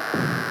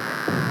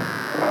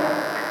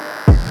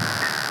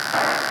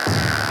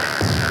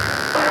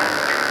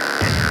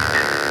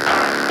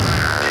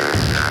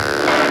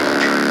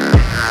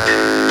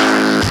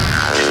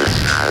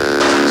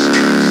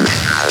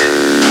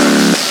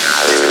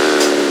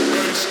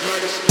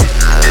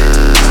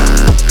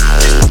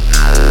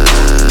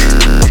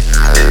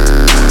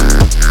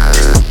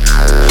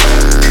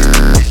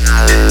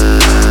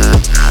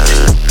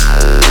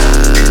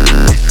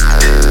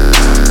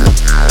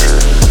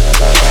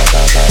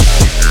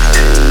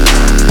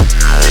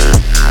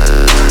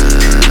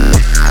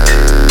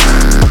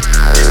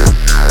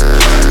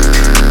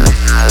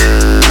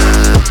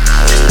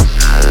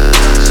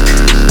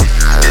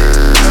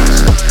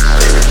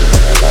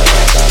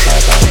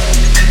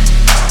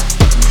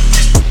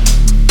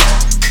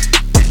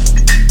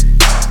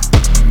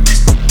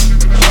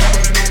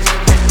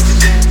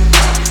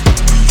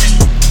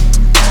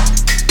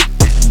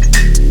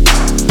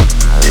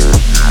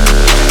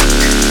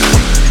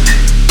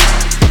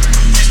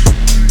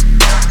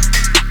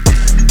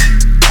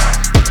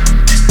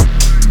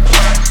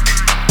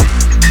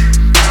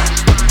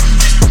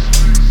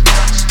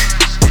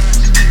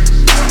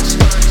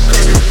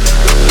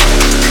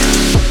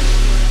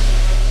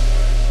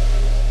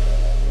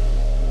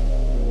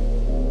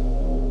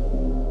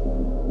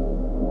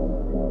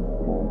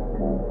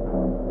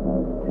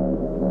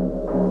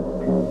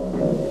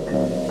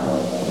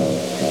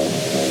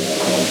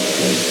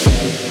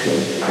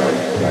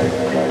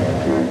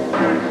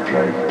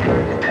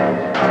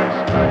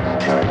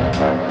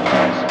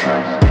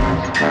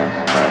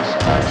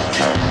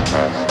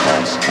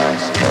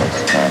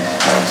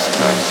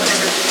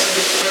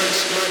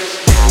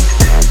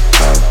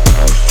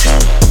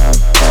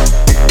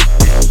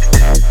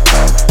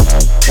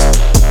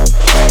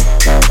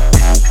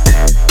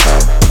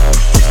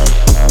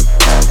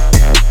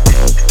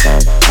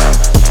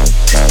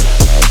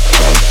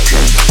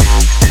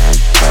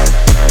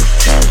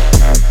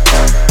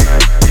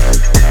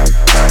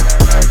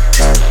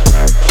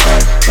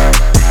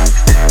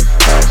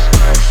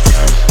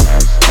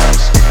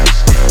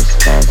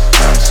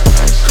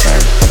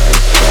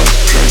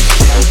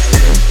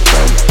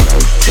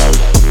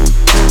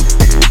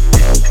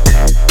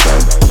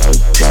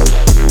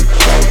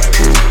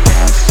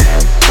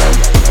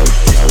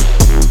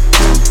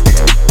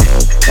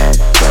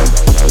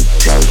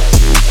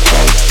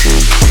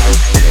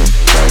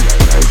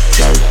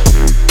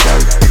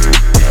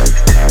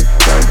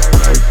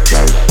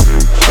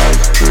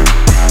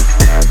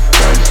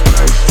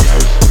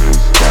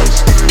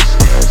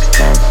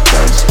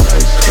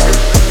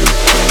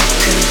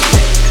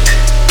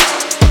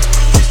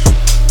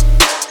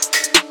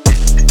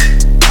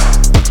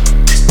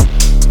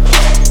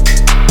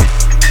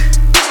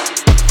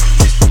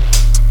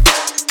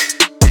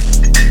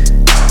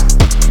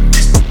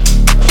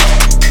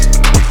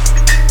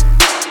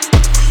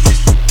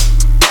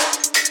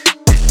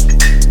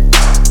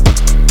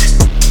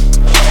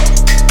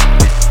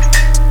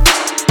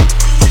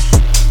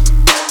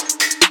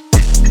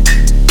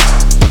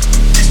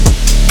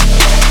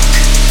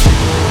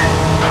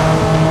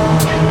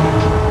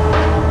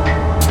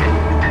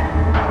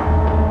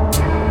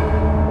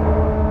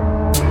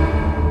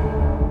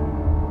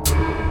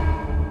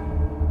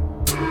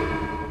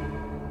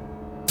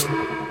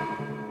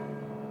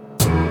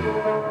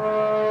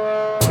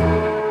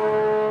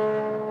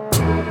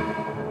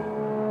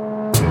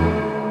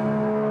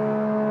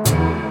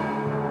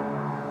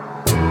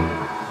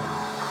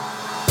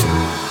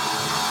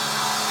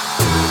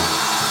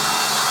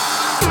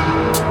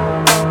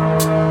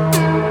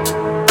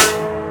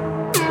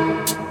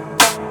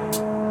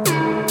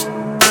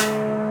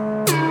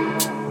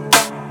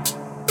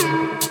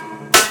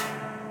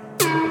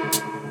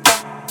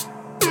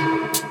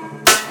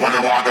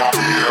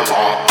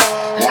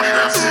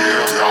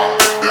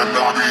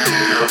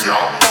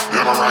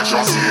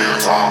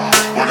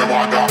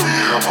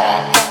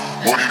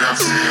 behave, money them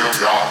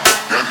save ya,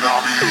 them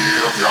not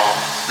behave ya.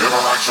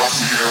 Never righteous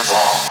save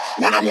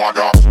when them want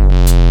that.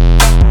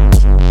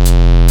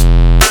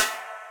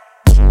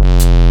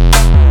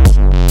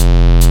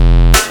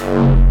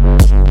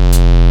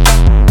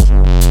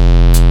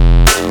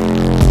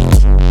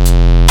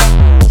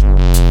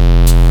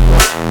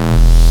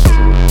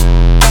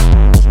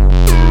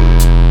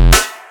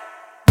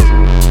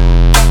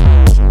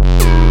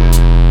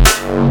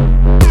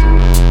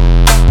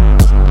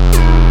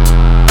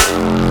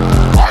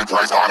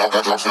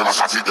 Them I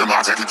shot it, them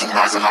I take it too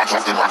nice and I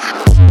trust them rocket.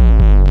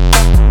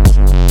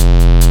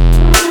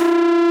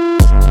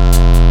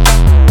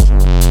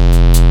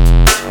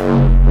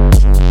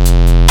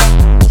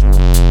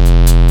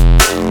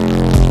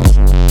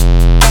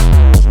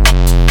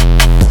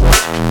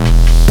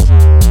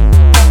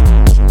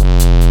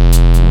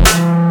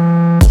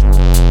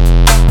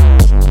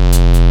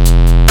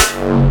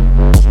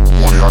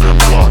 Money of them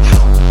God,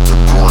 them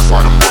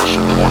glorify them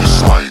worship them on the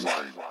side.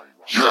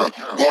 Yeah,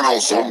 one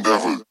out some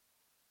devil.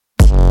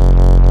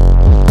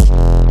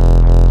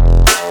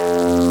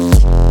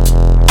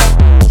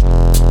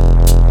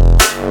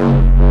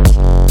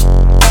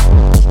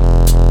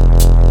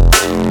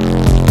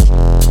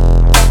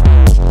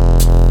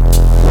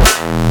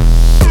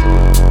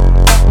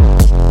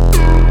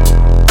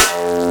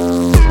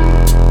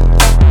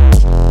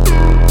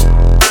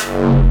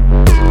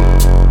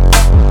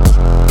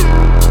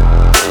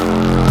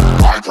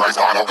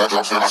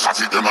 Them I shot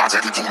it, them I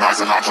take it too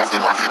nice and I trust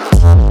them rocket.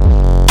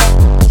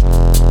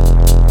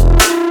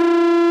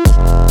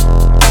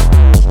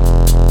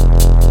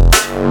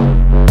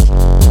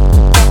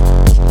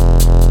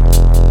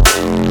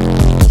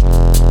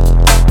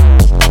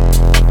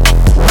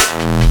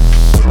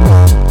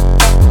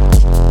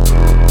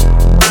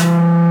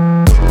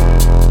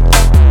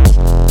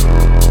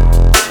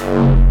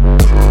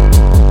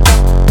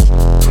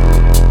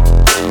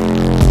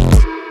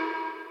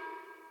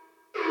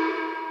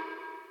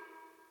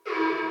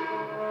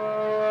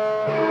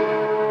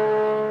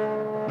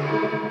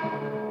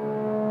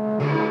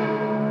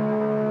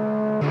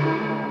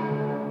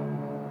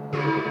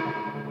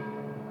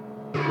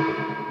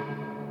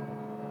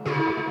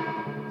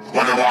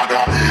 When them want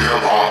that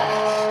behave,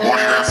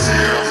 money them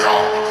save ya,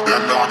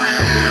 them not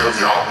behave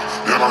ya,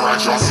 them a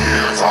righteous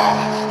save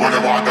when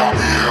them want that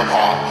behave,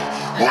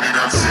 money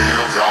them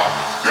save ya,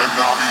 them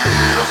not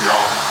behave ya,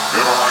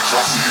 them a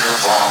righteous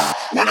save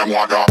when them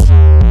want that.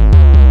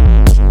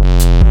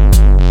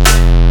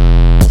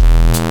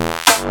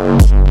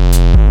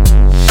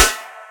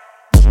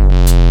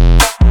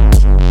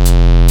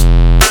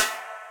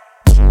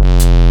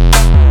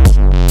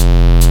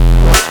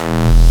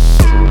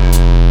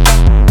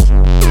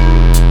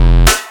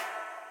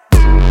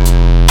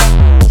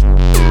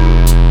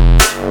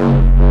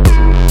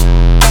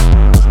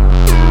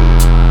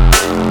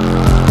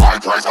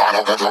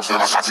 Them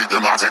I shot it,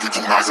 them I take it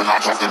too nice and I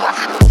trust them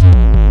rocket.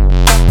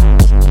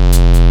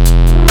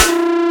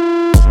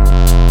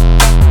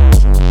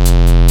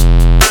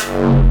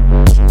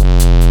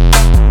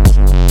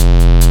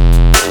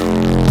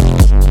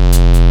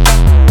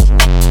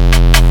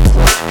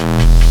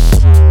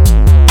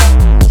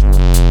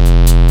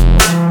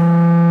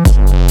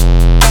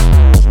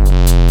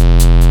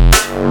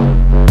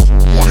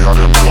 Money of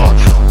them God,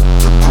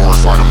 them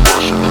glorify them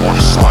worship them on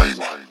the side.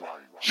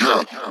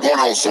 Yeah, one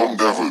out some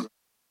devil.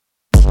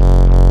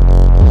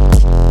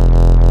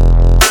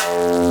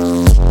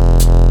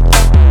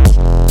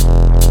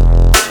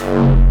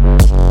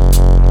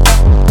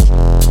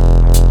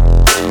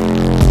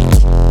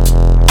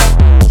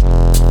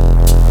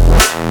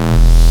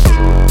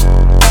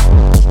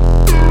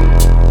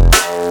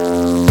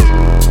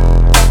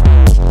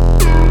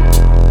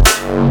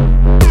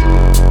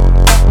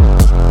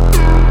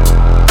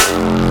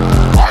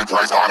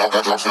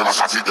 Them I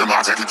shot it, them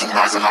I take it too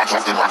nice and I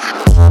trust them rocket.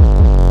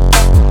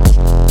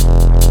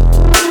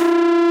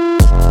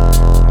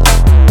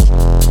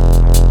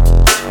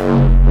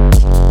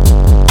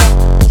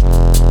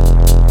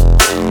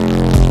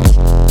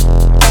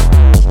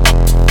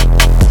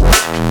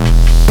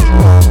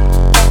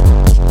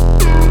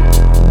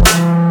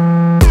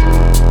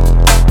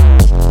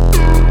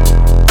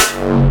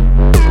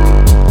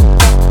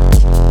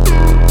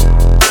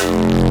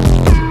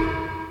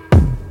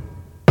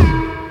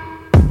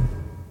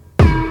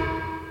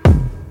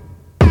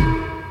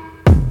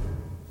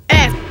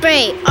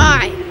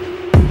 FBI.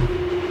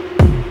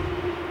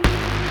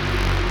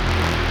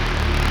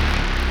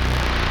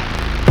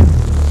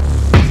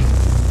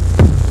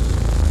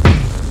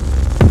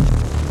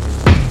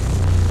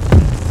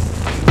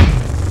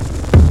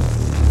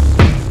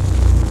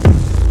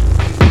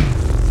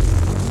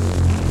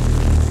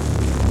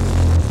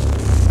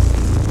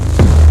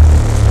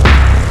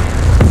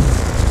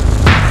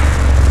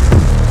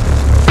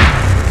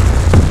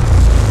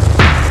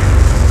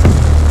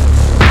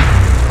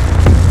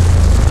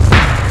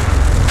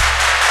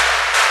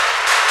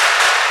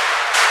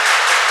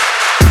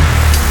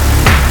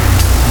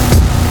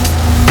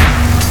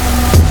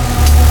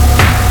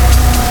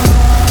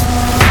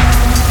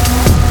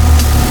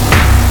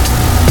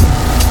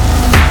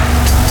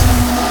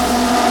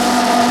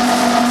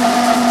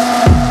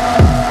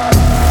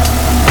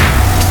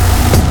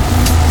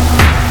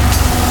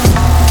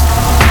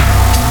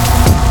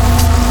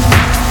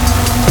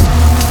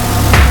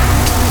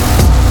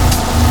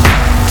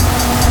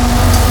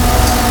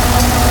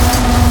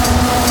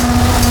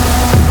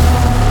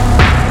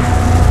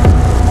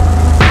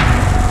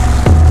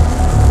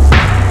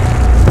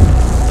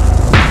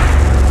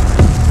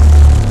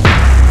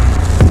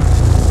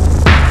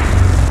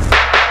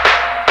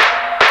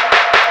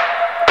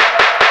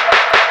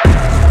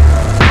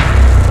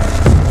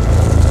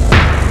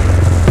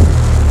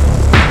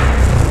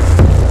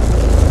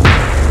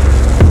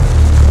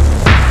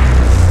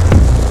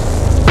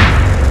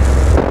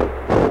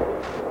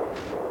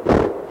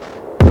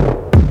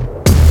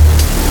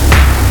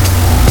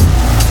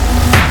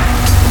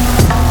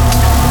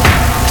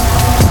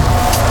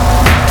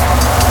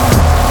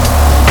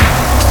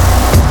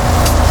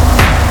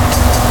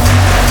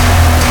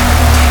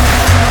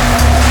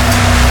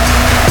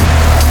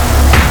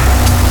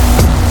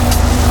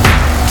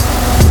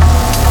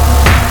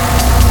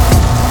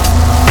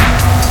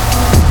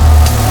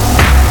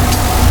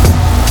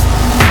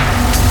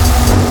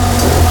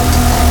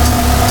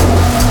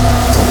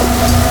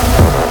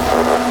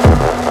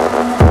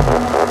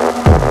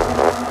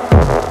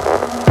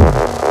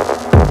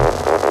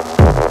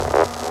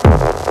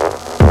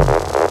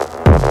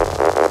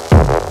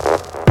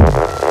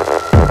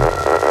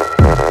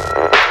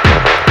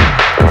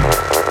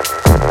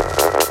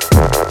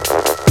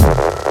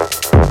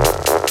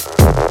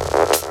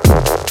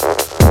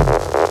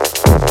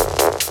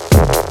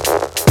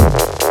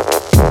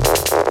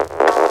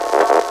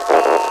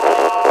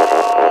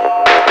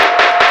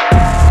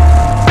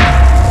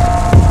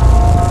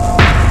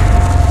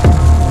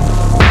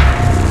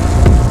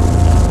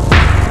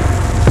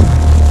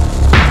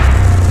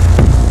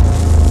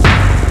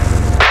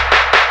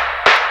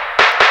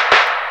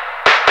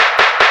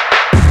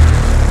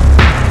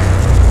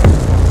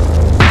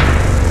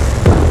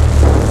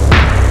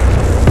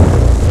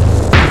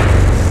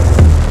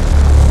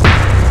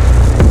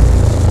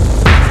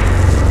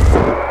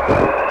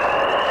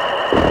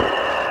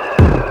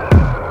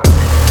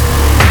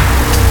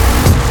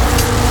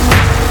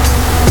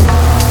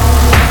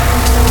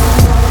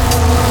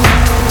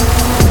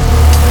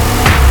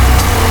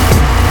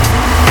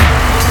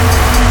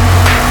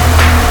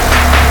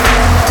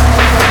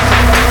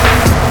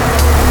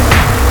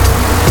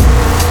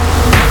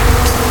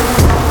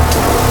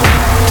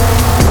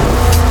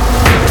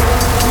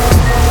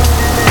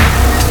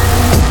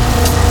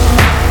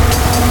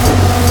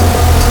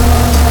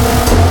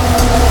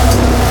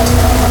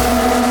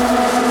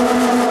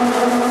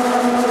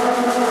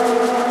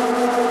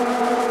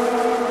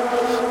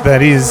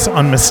 That is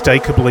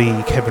unmistakably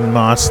Kevin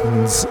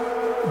Martin's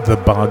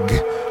The Bug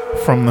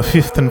from the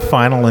fifth and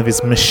final of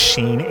his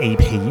Machine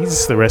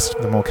EPs. The rest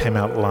of them all came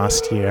out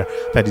last year.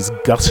 That is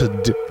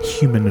Gutted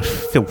Human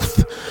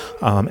Filth.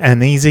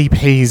 And these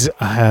EPs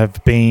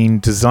have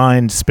been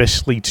designed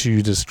specially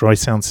to destroy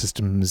sound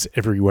systems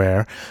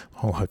everywhere.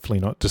 Well, hopefully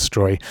not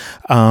destroy.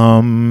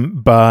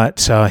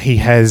 But he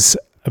has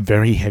a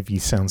very heavy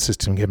sound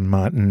system, Kevin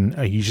Martin,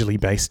 usually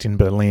based in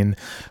Berlin,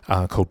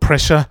 called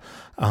Pressure.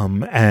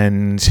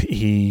 And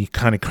he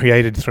kind of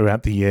created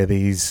throughout the year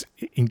these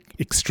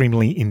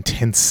extremely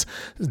intense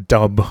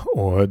dub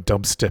or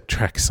dubstep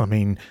tracks. I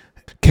mean,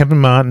 Kevin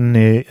Martin,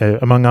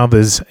 among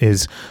others,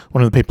 is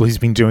one of the people who's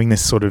been doing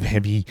this sort of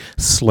heavy,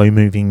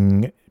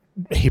 slow-moving,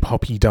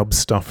 hip-hoppy dub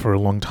stuff for a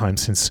long time,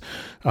 since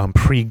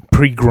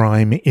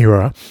pre-grime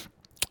era.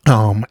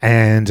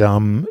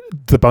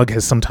 The Bug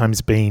has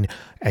sometimes been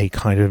a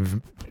kind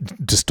of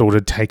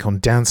distorted take on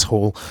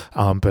dancehall,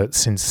 but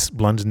since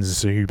London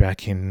Zoo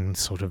back in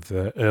sort of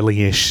the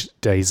early-ish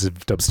days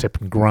of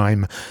dubstep and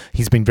grime,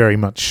 he's been very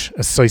much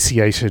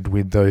associated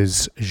with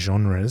those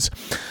genres.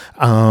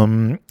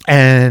 And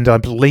I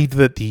believe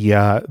that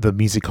the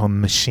music on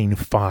Machine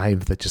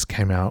 5 that just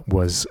came out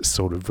was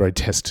sort of road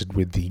tested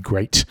with the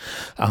great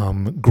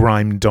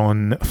grime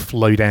don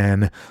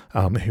Flodan,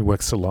 who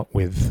works a lot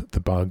with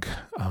The Bug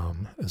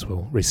as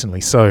well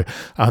recently. So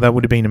that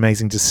would have been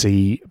amazing to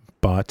see.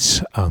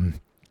 But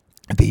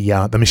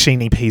the Machine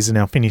EPs are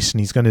now finished,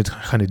 and he's going to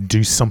kind of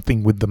do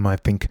something with them, I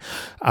think.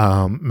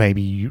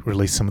 Maybe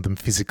release some of them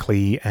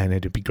physically, and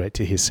it'd be great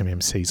to hear some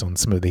MCs on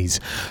some of these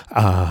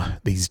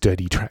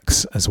dirty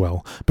tracks as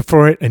well.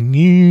 Before it, a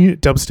new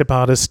dubstep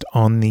artist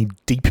on the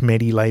Deep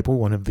Medi label,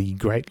 one of the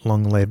great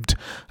long-lived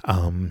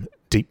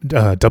deep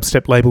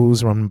dubstep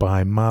labels run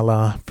by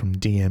Mala from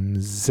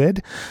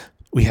DMZ.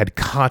 We had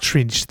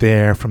Cartridge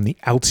there from the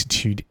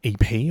Altitude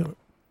EP,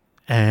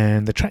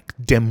 and the track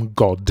Dem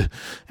God,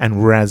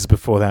 and Raz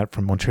before that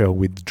from Montreal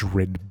with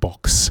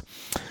Dreadbox.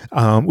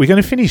 We're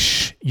going to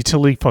finish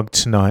Utility Fog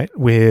tonight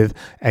with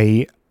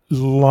a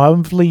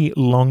lovely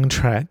long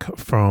track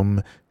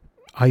from,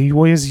 I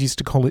always used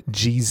to call it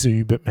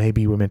Jizu, but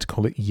maybe we're meant to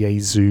call it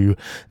Yezu,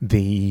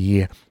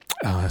 the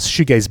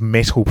shoegaze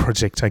metal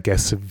project, I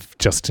guess, of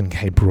Justin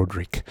K.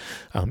 Broderick.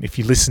 If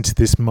you listen to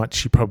this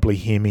much, you probably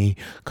hear me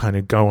kind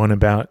of go on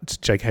about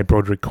J.K.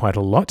 Broderick quite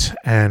a lot,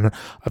 and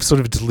I've sort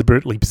of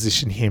deliberately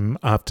positioned him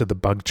after the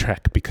Bug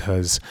track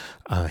because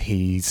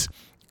he's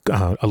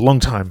a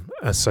long-time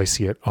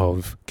associate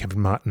of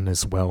Kevin Martin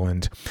as well,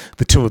 and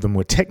the two of them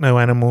were Techno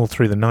Animal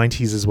through the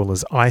 90s as well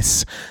as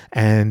Ice,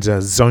 and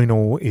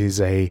Zonal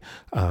is a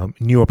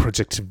newer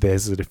project of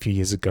theirs that a few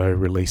years ago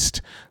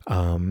released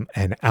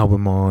an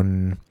album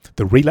on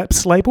the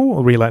Relapse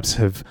label. Relapse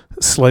have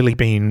slowly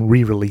been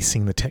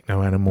re-releasing the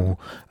Techno Animal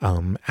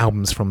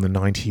albums from the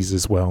 90s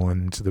as well,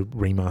 and the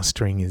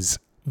remastering is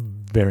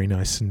very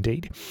nice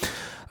indeed.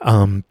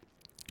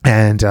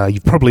 And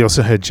you've probably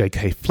also heard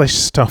J.K. Flesh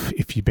stuff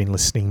if you've been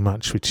listening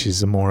much, which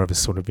is more of a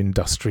sort of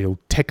industrial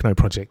techno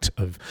project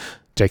of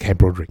J.K.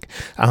 Broderick.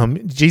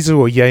 Jizu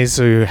or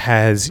Yezu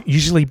has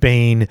usually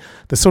been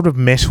the sort of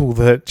metal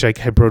that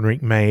J.K.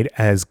 Broderick made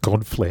as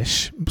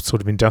Godflesh,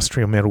 sort of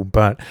industrial metal,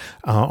 but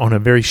on a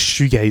very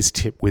shoegaze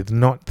tip with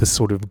not the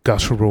sort of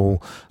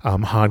guttural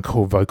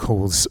hardcore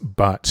vocals,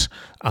 but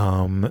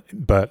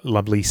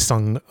lovely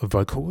sung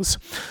vocals,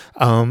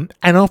 and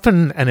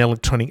often an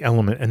electronic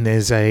element. And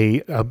there's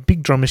a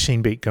big drum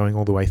machine beat going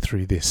all the way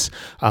through this.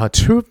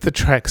 Two of the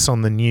tracks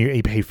on the new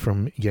EP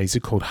from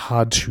Yezu called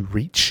Hard to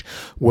Reach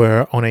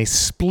were on a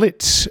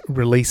split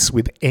release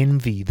with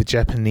Envy, the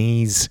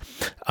Japanese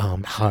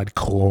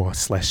hardcore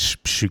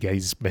 /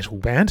 shoegaze metal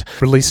band,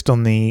 released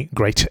on the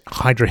great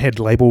Hydra Head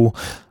label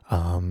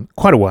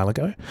quite a while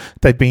ago.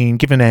 They'd been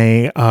given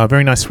a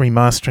very nice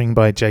remastering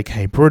by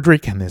J.K.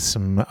 Broderick, and there's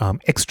some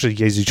extra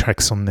Yezu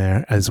tracks on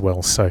there as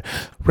well, so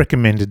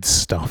recommended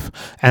stuff.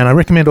 And I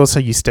recommend also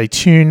you stay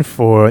tuned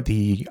for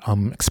the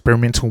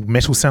experimental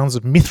metal sounds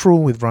of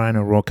Mithril with Ryan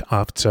O'Rourke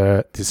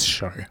after this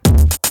show.